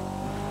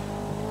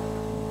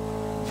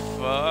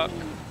 Fuck.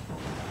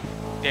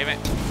 Damn it.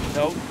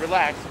 No,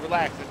 relax,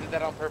 relax. I did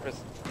that on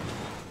purpose.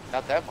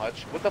 Not that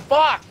much. What the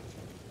fuck?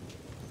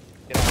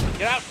 Get out.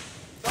 Get out.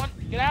 Son,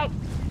 get out.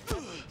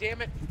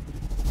 Damn it.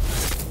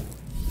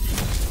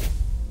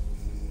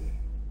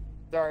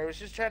 Sorry, I was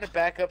just trying to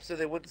back up so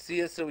they wouldn't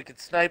see us so we could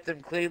snipe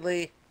them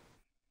cleanly.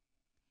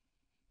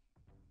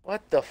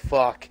 What the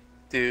fuck,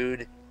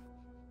 dude?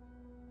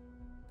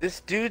 This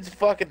dude's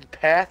fucking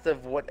path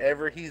of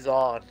whatever he's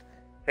on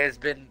has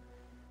been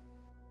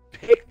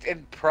picked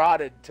and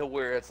prodded to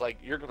where it's like,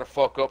 you're gonna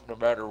fuck up no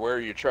matter where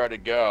you try to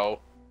go.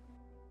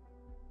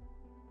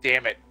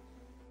 Damn it.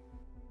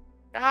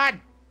 God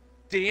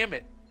damn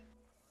it.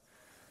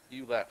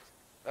 You left.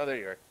 Oh, there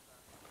you are.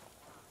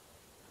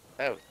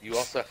 Oh, you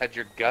also had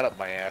your gun up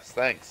my ass.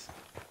 Thanks.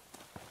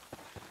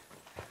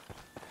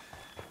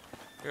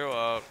 You're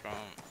welcome.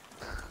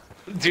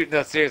 Dude,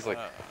 no, seriously.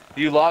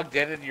 You logged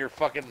in and your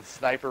fucking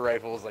sniper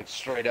rifle was like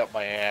straight up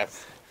my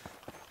ass.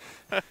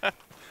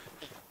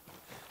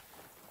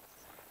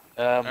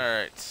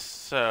 Alright,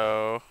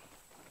 so...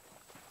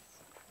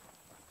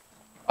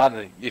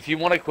 If you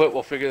want to quit,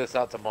 we'll figure this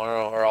out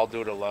tomorrow, or I'll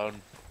do it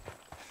alone.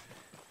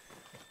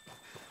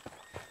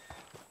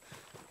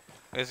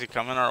 Is he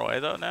coming our way,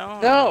 though, now?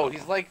 No,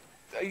 he's like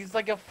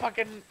a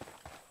fucking...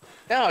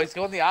 No, he's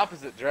going the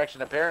opposite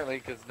direction, apparently,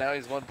 because now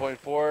he's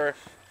 1.4.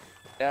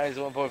 Now he's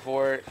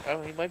 1.4.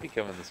 Oh, he might be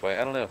coming this way.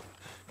 I don't know.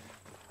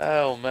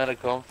 Oh, man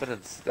of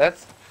confidence.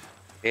 That's...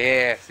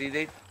 Yeah, see,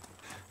 they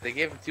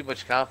gave him too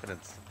much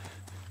confidence.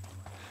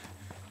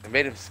 They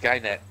made him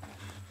Skynet.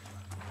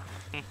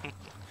 Hey,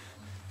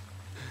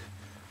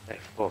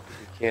 fuck,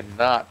 you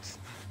cannot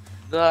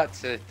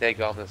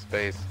take on this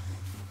base.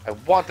 I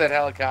want that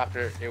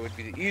helicopter. It would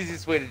be the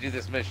easiest way to do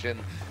this mission.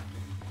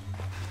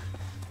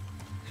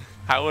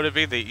 How would it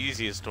be the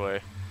easiest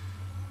way?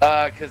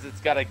 Because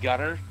it's got a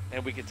gunner,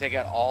 and we can take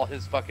out all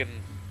his fucking,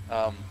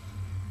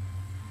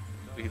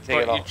 we can take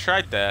it But all. you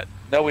tried that.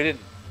 No, we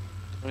didn't.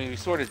 I mean, we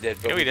sort of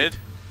did. But Yeah, we did.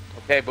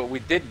 Okay, but we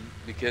didn't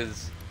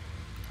because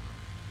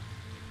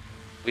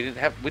We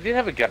didn't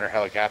have a gunner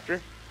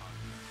helicopter.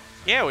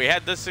 Yeah, we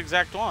had this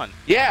exact one.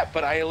 Yeah,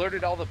 but I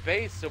alerted all the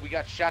base, so we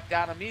got shot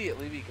down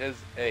immediately because,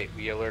 hey,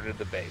 we alerted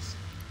the base.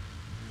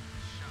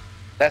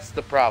 That's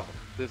the problem.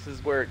 This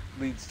is where it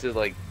leads to,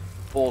 like,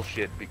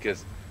 bullshit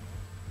because...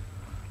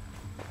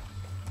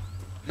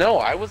 No,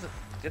 I wasn't...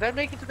 Did I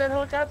make it to that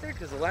helicopter?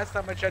 Because the last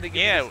time I tried to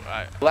get to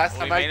this...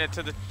 we made it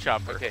to the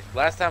chopper. Okay,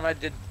 last time I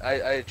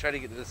tried to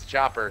get to this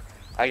chopper,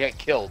 I got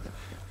killed.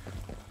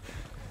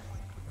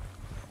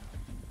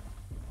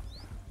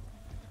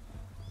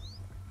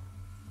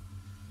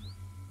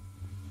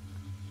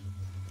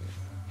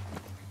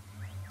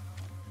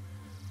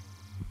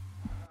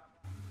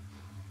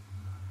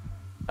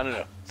 I don't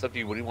know. It's up to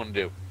you. What do you want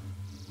to do?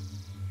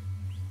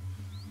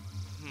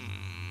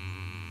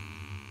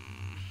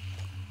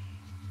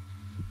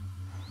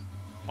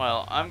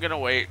 Well, I'm gonna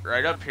wait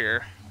right up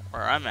here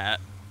where I'm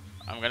at.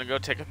 I'm gonna go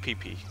take a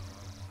pee-pee.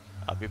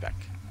 I'll be back.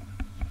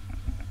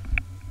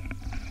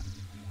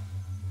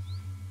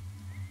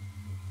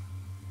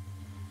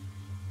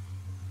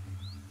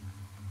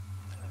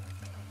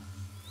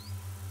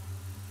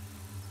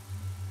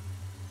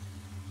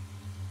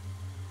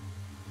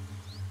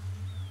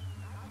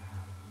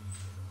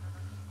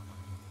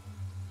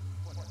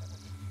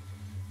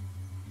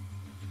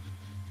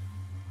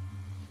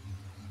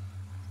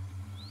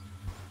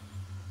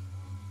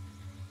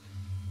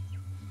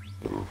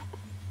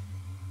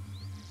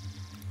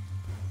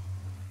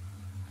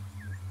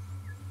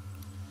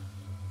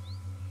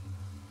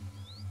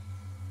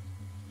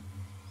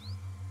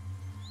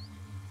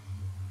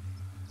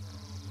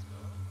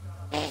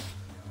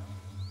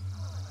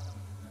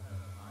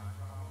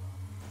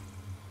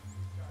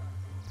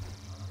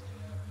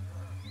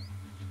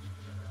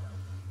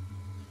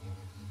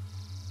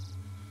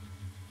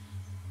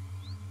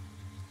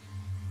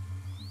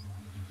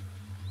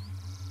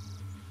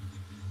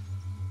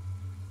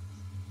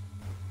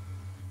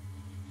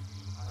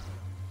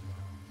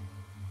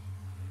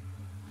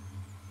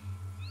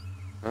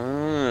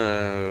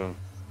 Oh.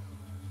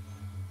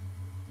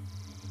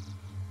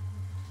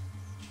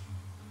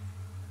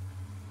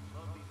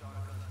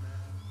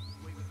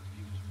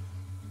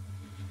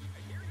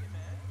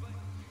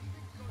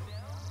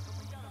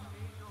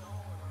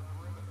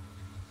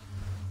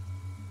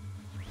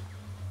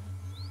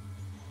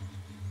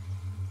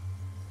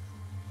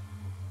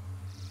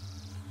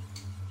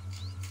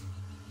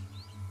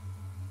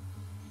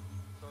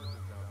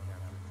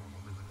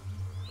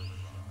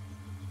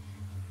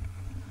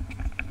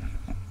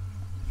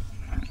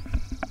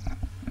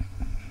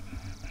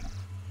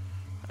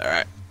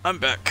 Alright, I'm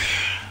back.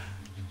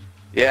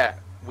 Yeah,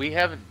 we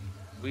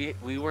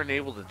weren't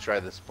able to try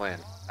this plan.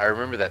 I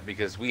remember that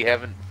because we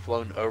haven't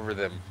flown over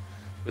them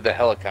with a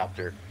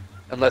helicopter,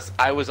 unless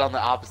I was on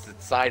the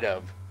opposite side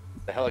of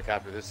the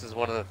helicopter. This is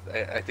one of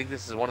the. I think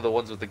this is one of the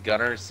ones with the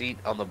gunner seat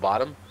on the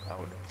bottom. Oh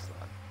no, it's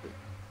not.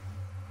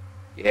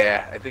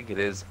 Yeah, I think it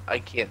is. I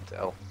can't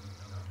tell.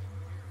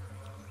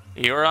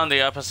 You were on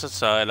the opposite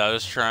side. I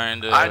was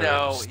trying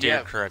to steer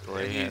yeah,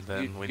 correctly, and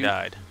then we you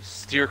died.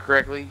 Steer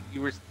correctly.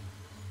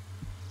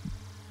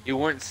 You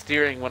weren't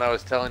steering when I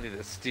was telling you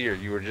to steer.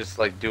 You were just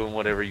like doing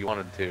whatever you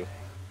wanted to.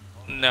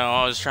 No,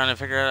 I was trying to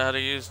figure out how to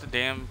use the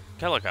damn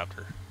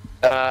helicopter.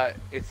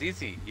 It's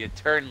easy. You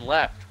turn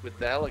left with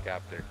the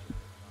helicopter.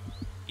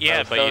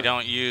 Yeah, but you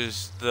don't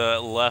use the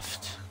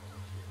left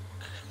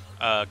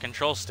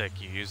control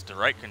stick. You use the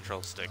right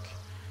control stick.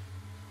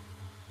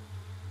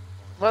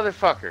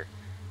 Motherfucker,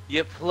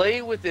 you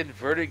play with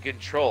inverted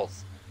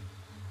controls.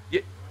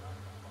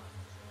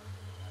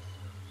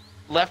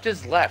 Left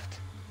is left.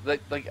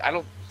 Like I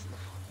don't.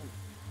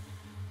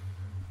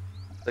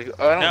 Like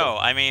I don't. No,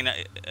 I mean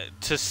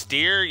to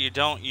steer, you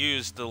don't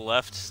use the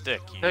left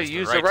stick. You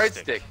use the right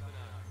stick.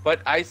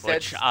 But I said.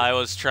 Which I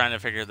was trying to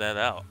figure that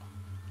out.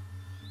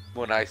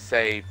 When I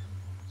say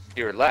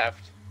steer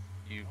left,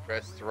 you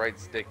press the right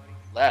stick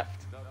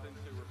left.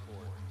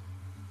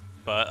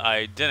 But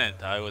I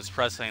didn't. I was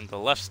pressing the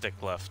left stick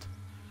left.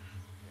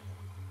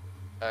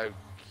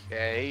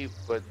 Okay,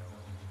 but.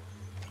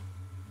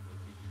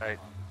 Alright.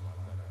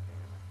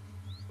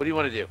 What do you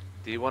want to do?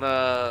 Do you want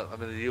to? I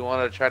mean, do you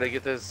want to try to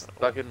get this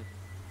fucking?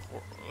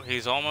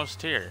 He's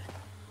almost here.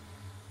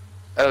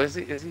 Oh, is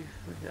he? Is he?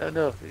 Oh,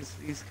 no,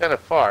 he's kind of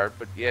far,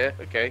 but yeah,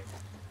 okay.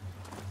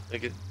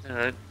 All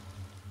right.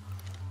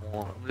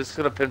 Well, I'm just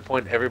gonna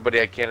pinpoint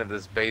everybody I can at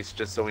this base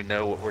just so we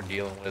know what we're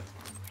dealing with,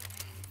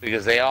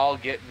 because they all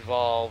get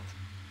involved.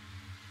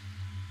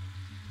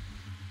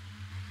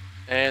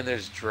 And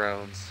there's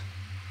drones.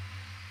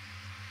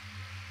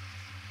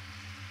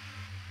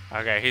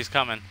 Okay, he's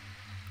coming.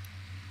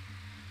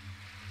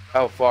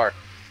 How far?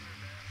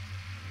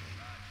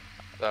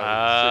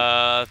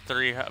 About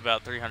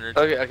 300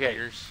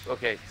 meters.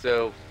 Okay,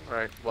 so,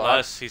 alright, well...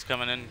 Plus, he's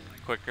coming in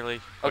quicker.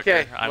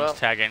 Okay, I'm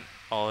tagging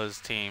all his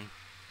team.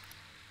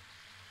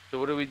 So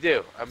what do we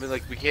do? I mean,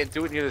 like, we can't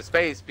do it near the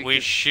space because... We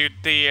shoot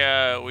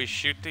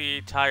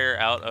the tire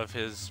out of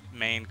his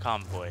main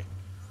convoy.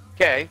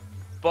 Okay,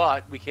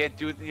 but we can't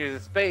do it near the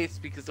space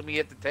because then we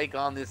have to take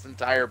on this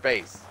entire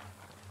base.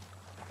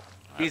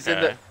 He's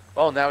in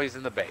Oh, now he's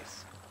in the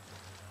base.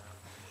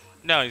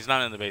 No, he's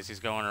not in the base. He's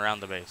going around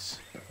the base.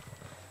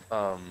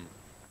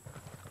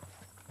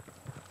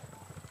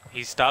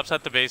 He stops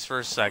at the base for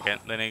a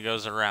second, then he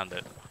goes around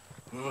it.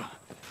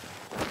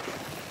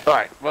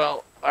 Alright,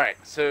 well, alright,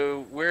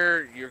 so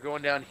you're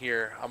going down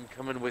here. I'm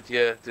coming with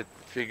you to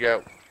figure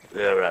out.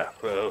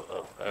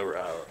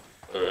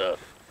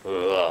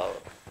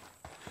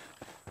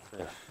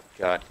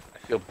 God, I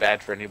feel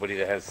bad for anybody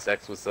that has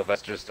sex with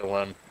Sylvester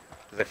Stallone,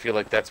 because I feel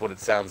like that's what it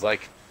sounds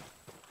like.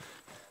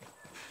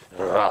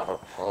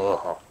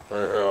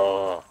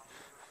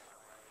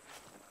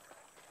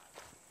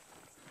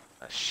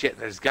 Shit,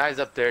 there's guys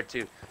up there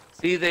too.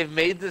 See, they've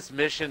made this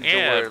mission to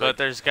where, but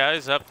there's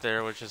guys up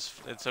there, which is,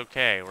 it's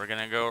okay. We're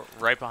gonna go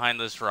right behind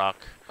this rock.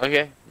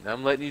 Okay,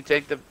 I'm letting you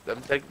take the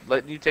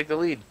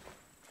lead.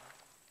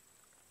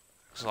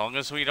 As long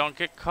as we don't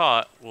get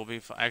caught, we'll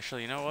be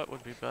actually, you know what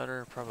would be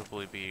better?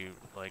 Probably be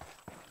like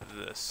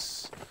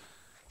this.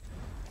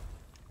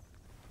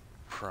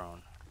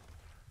 Prone.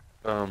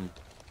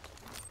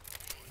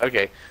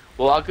 Okay.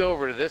 Well, I'll go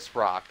over to this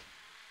rock.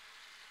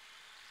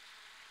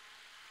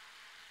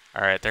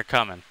 Alright, they're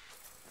coming.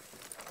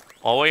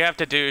 All we have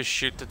to do is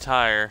shoot the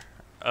tire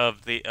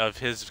of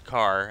his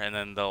car, and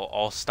then they'll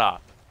all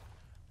stop.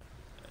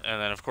 And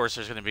then, of course,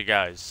 there's going to be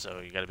guys, so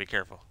you got to be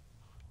careful.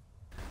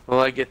 Well,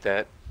 I get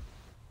that.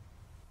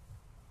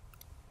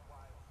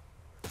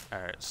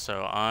 Alright,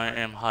 so I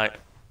am high.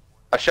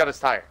 I shot his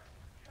tire.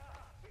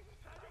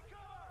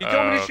 You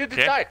told me to shoot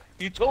the tire.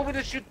 You told me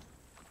to shoot.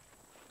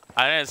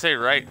 I didn't say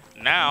right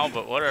now,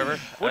 but whatever.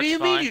 What do you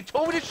fine. mean? You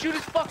told me to shoot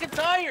his fucking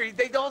tire.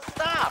 They don't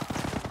stop.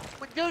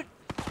 But dude.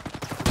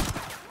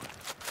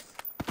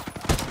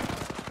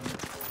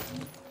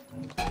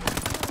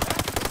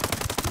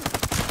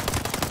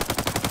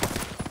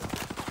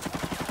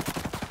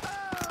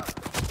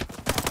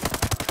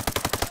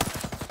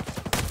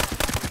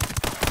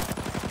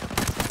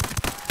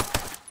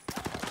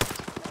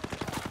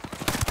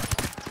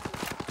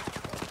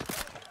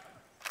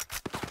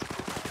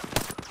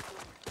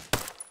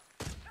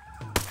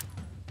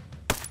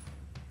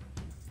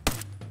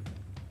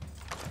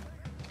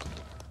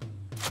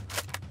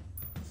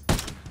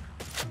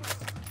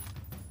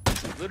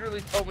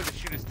 Literally told me to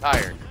shoot his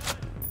tire.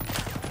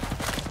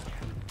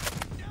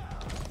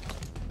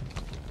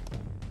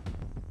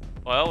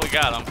 Well, we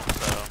got him,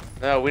 so.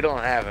 No, we don't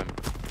have him.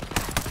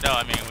 No,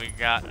 I mean, we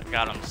got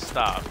him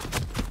stopped.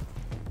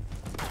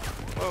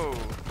 Whoa.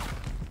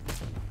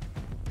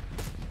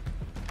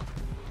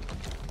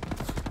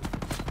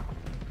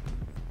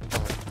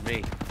 Coming for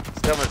me. It's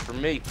coming for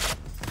me.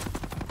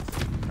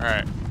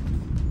 Alright.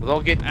 Well,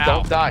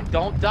 don't die.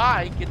 Don't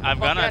die. Get the I'm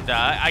fuck gonna out.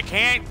 die. I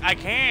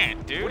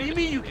can't, dude. What do you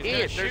mean you He's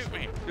can't? gonna shoot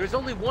me. There's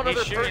only one He's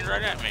other shooting person.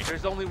 right at me.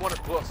 There's only one.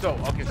 Well, so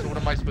what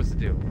am I supposed to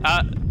do?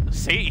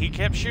 See, he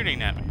kept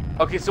shooting at me.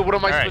 Okay, so what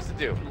am I All right. supposed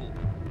to do?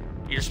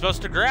 You're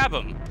supposed to grab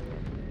him.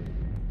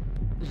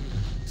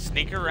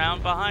 Sneak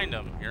around behind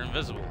him. You're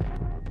invisible.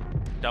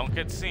 Don't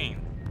get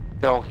seen.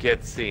 Don't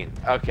get seen.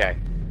 Okay.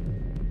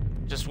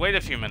 Just wait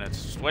a few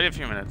minutes. Just wait a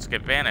few minutes.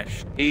 Get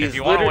vanished. He's If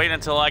you want to literally- wait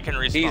until I can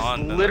respawn, He's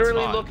then that's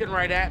literally fine. looking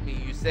right at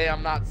me. You say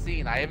I'm not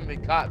seen. I haven't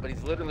been caught, but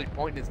he's literally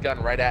pointing his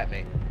gun right at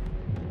me.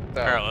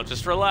 So, Alright, well,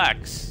 just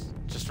relax.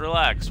 Just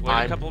relax.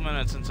 Wait a couple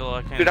minutes until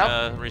I can Dude,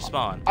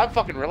 respawn. I'm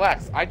fucking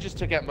relaxed. I just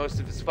took out most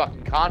of his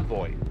fucking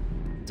convoy.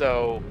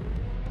 So,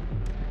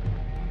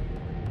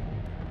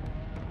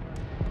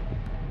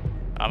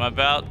 I'm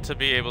about to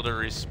be able to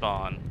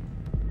respawn.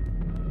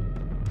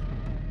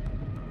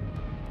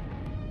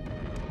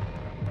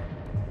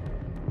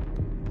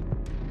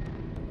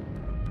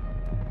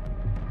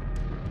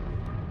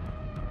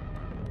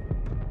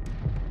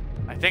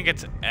 I think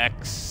it's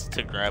X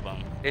to grab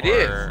him. It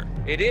is.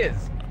 It is.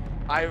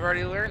 I've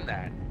already learned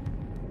that.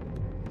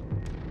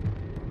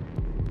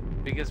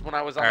 Because when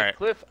I was on the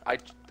cliff, I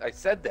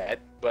said that,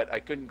 but I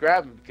couldn't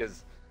grab him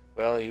because,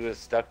 well, he was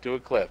stuck to a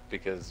cliff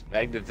because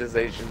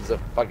magnetization's a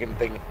fucking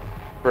thing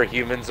for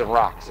humans and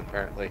rocks,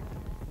 apparently.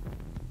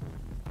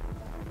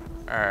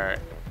 Alright.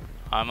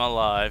 I'm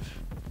alive.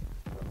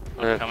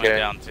 I'm coming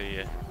down to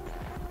you.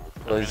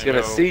 Well, he's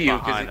gonna see you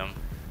behind because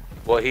him.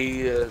 well,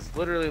 he is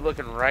literally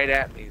looking right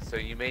at me, so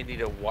you may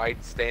need a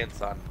wide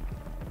stance on.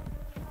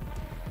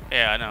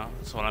 Yeah, I know.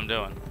 That's what I'm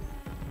doing.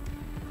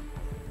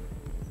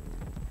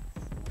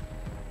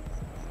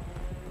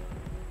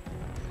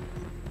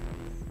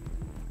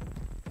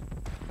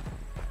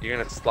 You're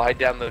gonna slide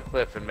down the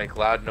cliff and make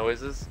loud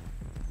noises?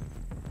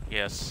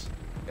 Yes.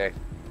 Okay.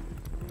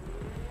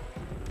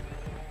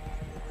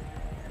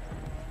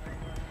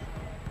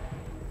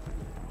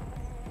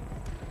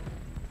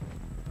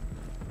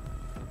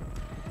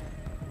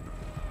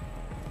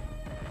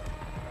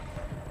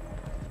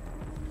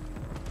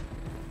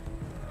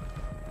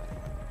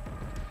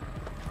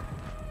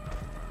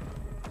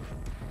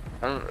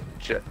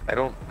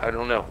 I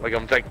don't know. Like,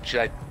 I'm like,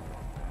 should I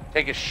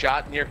take a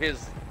shot near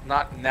his,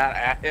 not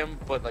at him,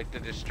 but like to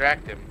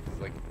distract him?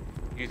 It's like,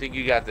 you think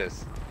you got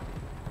this?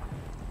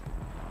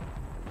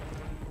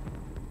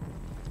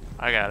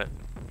 I got it.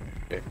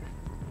 Okay.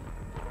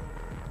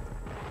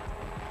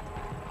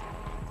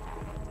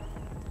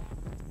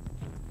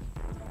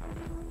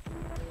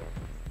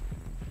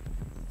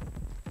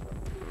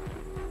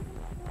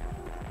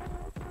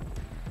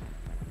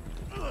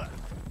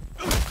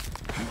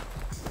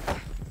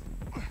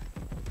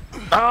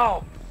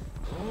 Oh!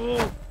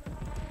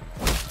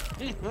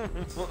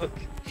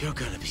 You're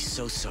gonna be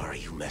so sorry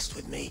you messed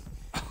with me.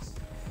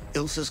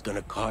 Ilsa's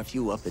gonna carve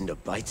you up into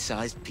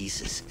bite-sized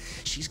pieces.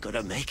 She's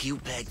gonna make you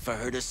beg for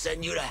her to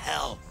send you to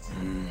hell.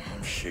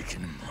 I'm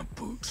shaking in my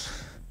boots.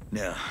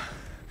 Now,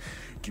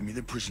 give me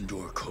the prison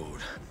door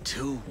code.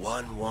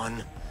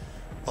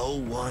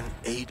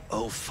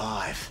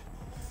 211-01805.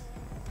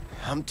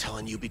 I'm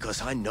telling you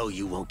because I know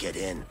you won't get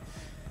in.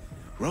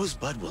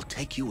 Rosebud will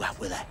take you out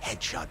with a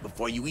headshot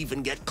before you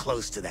even get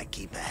close to that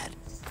keypad.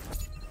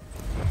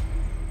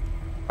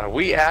 Are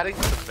we adding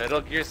some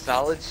Metal Gear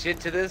Solid shit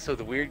to this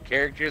with weird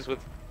characters with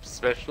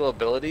special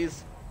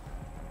abilities?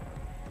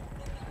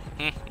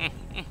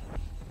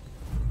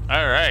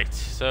 Alright,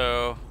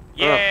 so...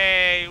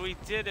 Yay! We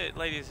did it,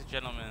 ladies and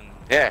gentlemen.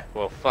 Yeah,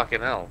 well,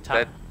 fucking hell.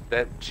 Time.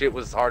 That shit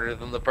was harder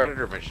than the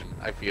Predator mission,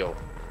 I feel.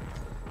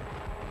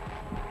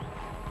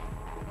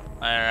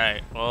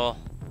 Alright, well,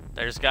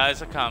 there's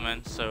guys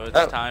a-coming, so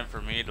it's time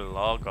for me to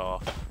log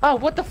off. Oh,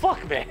 what the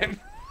fuck, man?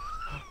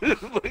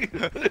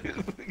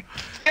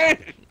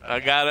 I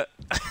got it.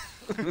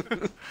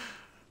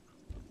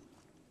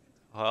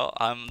 Well,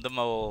 I'm the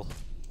mole.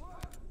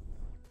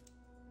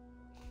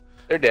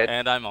 They're dead.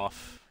 And I'm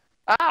off.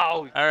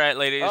 Ow! Alright,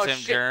 ladies Oh and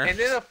shit! germs. And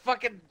then a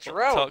fucking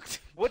drone.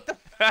 What the?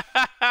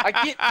 I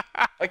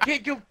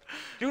can't go,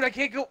 dude. I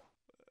can't go.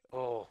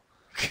 Oh.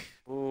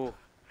 Ooh.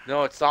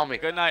 No, it saw me.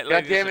 Good night, God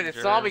ladies damn it! and It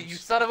saw me. germs. You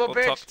son of a We'll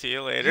bitch. talk to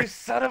you later. You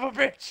son of a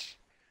bitch.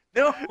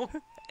 No.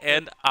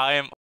 And I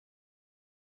am